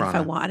decide Ronna. if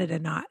I want it or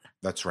not.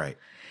 That's right.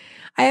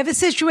 I have a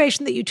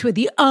situation that you two are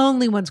the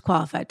only ones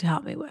qualified to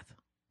help me with.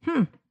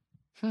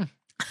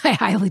 I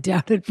highly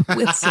doubt it, but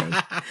we'll see.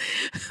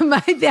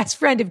 My best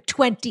friend of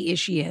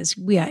 20-ish years,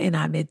 we are in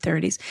our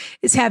mid-30s,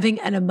 is having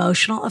an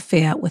emotional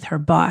affair with her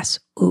boss.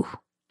 Ooh,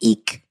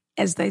 eek,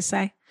 as they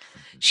say.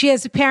 She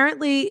has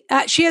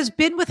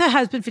been with her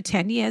husband for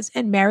 10 years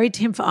and married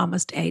to him for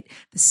almost 8.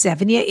 The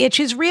 7-year itch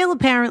is real,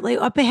 apparently,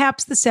 or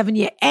perhaps the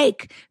 7-year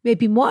ache may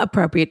be more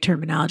appropriate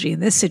terminology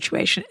in this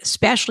situation,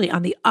 especially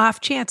on the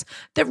off chance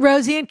that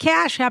Roseanne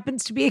Cash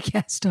happens to be a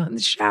guest on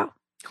the show.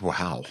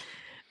 Wow.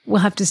 We'll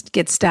have to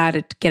get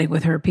started getting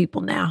with her people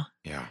now.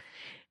 Yeah.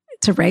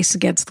 It's a race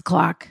against the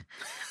clock.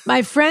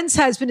 My friend's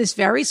husband is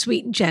very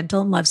sweet and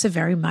gentle and loves her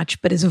very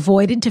much, but is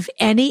avoidant of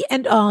any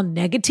and all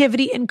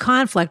negativity and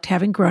conflict,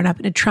 having grown up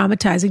in a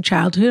traumatizing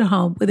childhood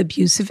home with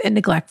abusive and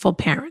neglectful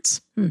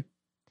parents.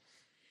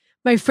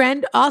 My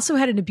friend also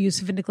had an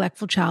abusive and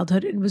neglectful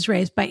childhood and was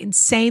raised by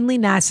insanely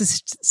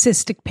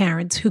narcissistic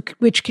parents,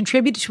 which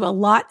contributed to a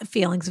lot of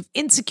feelings of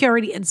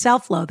insecurity and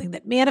self-loathing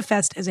that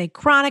manifest as a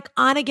chronic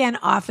on-again,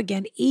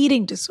 off-again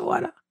eating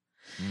disorder.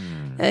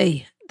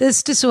 Hey.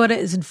 This disorder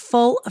is in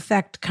full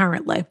effect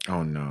currently.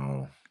 Oh,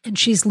 no. And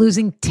she's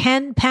losing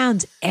 10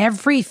 pounds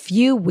every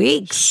few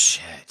weeks.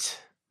 Shit.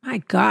 My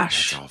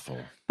gosh. That's awful.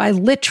 By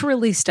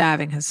literally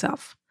starving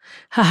herself.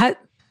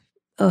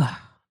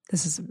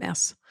 This is a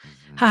mess.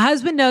 Mm-hmm. Her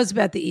husband knows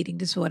about the eating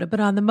disorder, for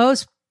the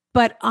most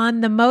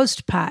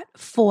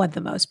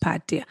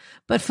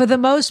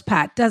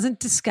part, doesn't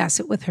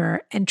discuss it with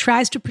her and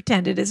tries to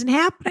pretend it isn't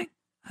happening.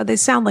 Oh, they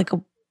sound like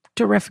a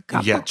terrific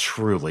couple. Yeah,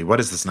 truly. What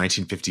is this,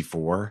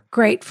 1954?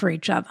 Great for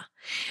each other.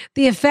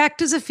 The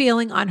effect is a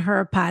feeling on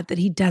her part that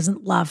he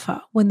doesn't love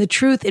her, when the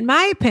truth, in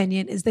my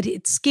opinion, is that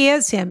it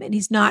scares him and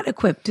he's not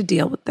equipped to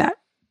deal with that.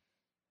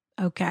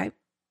 Okay.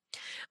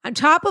 On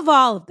top of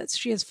all of this,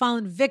 she has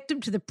fallen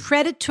victim to the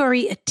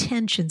predatory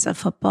attentions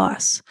of her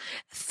boss,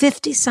 a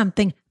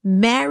 50-something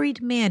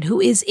married man who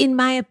is, in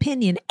my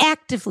opinion,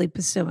 actively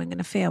pursuing an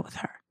affair with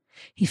her.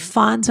 He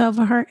fawns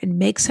over her and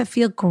makes her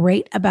feel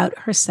great about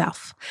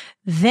herself,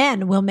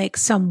 then will make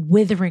some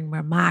withering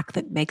remark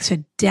that makes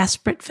her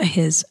desperate for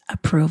his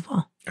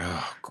approval.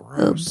 Oh,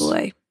 gross. Oh,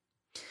 boy.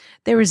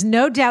 There is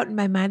no doubt in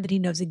my mind that he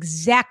knows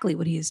exactly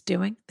what he is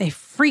doing. They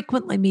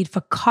frequently meet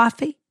for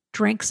coffee,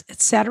 drinks,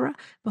 etc.,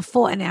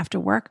 before and after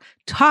work,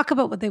 talk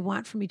about what they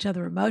want from each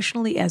other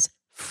emotionally as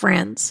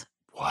friends,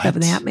 whatever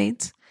that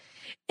means.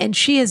 And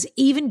she has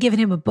even given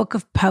him a book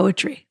of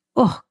poetry.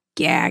 Oh,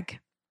 gag.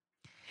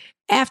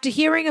 After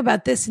hearing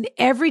about this in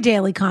every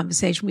daily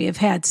conversation we have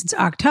had since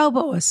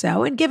October or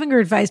so, and giving her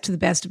advice to the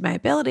best of my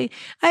ability,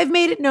 I have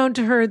made it known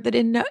to her that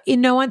in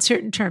no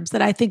uncertain terms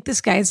that I think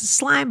this guy is a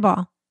slime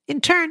ball. In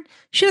turn,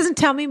 she doesn't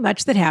tell me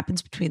much that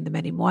happens between them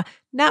anymore,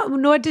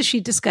 nor does she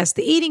discuss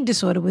the eating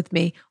disorder with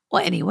me or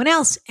anyone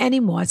else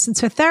anymore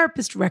since her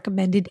therapist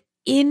recommended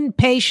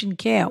inpatient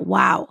care.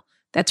 Wow,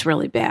 that's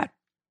really bad.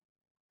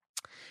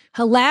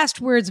 Her last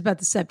words about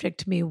the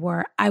subject to me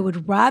were, I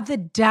would rather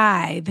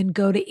die than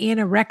go to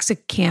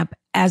anorexic camp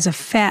as a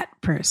fat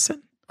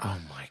person. Oh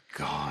my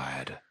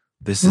God.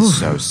 This is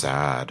so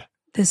sad.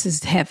 This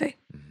is heavy.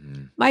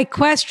 My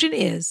question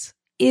is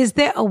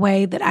there a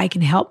way that I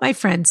can help my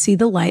friend see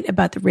the light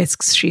about the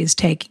risks she is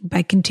taking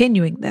by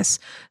continuing this,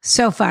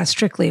 so far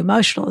strictly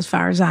emotional as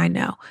far as I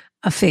know,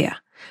 affair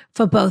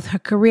for both her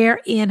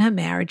career and her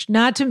marriage,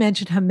 not to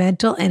mention her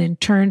mental and in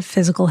turn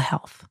physical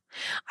health?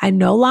 I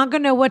no longer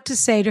know what to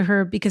say to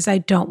her because I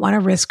don't want to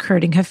risk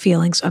hurting her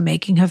feelings or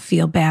making her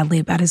feel badly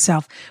about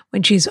herself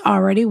when she's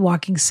already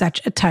walking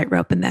such a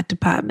tightrope in that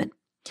department.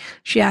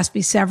 She asked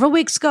me several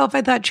weeks ago if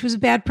I thought she was a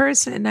bad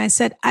person, and I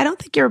said, I don't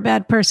think you're a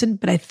bad person,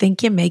 but I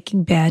think you're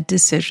making bad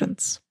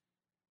decisions.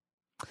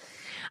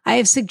 I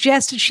have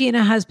suggested she and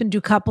her husband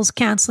do couples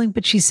counseling,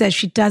 but she says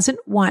she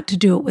doesn't want to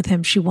do it with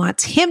him. She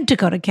wants him to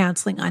go to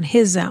counseling on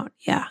his own.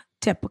 Yeah,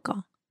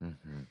 typical.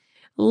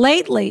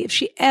 Lately, if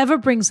she ever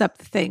brings up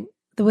the thing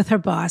with her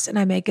boss and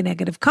I make a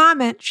negative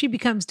comment, she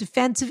becomes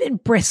defensive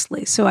and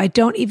bristly, so I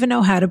don't even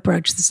know how to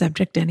broach the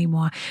subject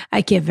anymore.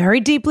 I care very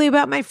deeply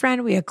about my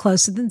friend. We are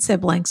closer than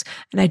siblings,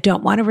 and I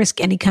don't want to risk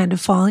any kind of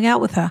falling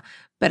out with her,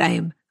 but I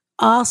am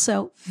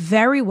also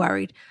very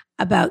worried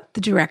about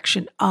the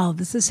direction all of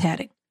this is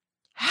heading.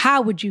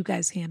 How would you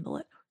guys handle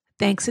it?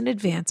 Thanks in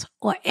advance,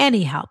 or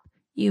any help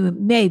you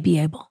may be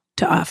able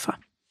to offer.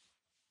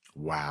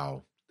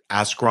 Wow.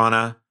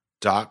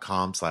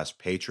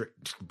 AskRana.com/Patreon.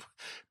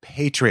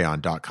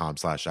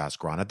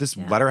 Patreon.com/AskRana. This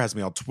letter has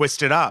me all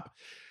twisted up.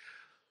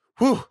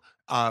 Whew.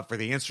 For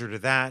the answer to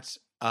that,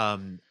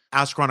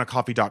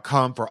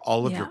 AskRanaCoffee.com for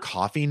all of your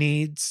coffee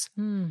needs.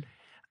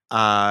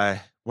 What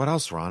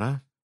else,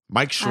 Rana?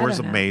 Mike Shore's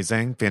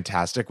amazing.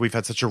 Fantastic. We've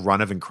had such a run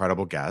of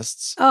incredible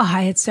guests. Oh,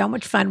 I had so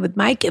much fun with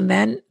Mike. And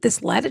then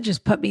this letter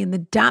just put me in the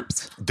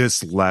dumps.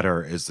 This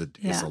letter is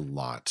a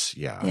lot.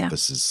 Yeah,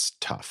 this is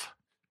tough.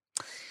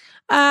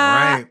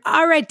 All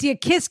right, dear.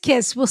 Kiss,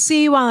 kiss. We'll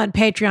see you all on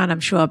Patreon, I'm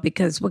sure,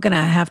 because we're going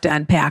to have to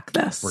unpack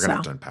this. We're going to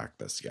have to unpack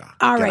this, yeah.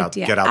 All right,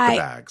 dear. Get out the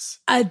bags.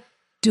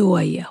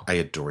 Adore you. I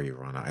adore you,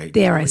 Rana. I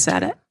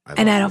said it.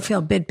 And I don't feel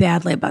a bit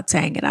badly about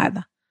saying it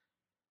either.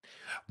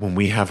 When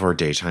we have our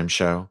daytime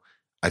show,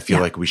 I feel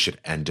like we should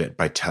end it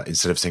by,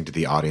 instead of saying to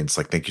the audience,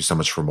 like, thank you so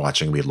much for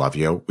watching, we love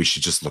you, we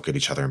should just look at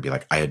each other and be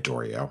like, I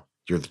adore you.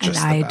 You're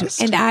just the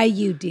best. And I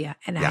you, dear.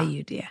 And I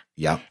you, dear.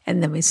 Yep.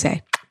 And then we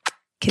say,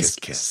 kiss,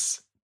 kiss.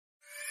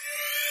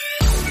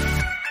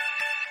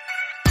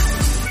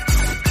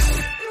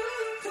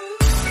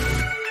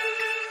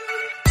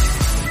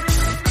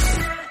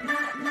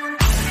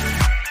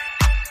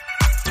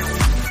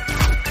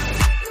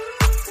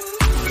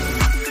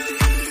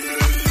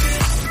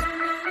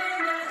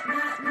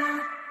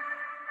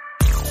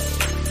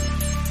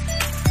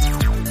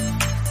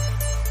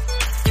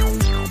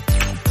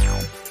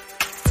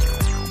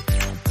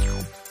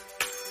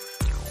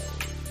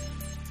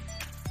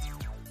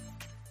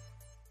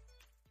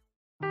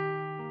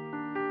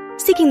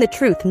 Seeking the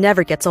truth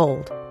never gets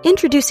old.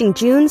 Introducing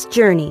June's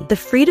Journey, the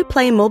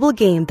free-to-play mobile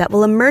game that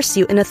will immerse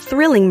you in a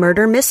thrilling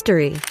murder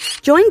mystery.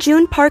 Join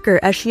June Parker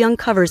as she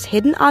uncovers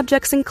hidden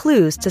objects and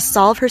clues to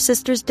solve her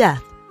sister's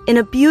death in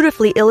a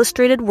beautifully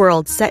illustrated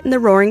world set in the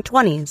Roaring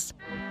 '20s.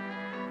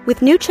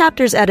 With new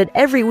chapters added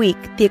every week,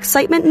 the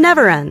excitement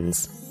never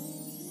ends.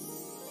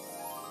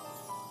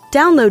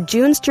 Download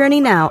June's Journey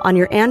now on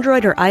your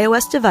Android or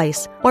iOS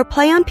device, or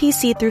play on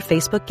PC through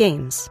Facebook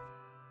Games.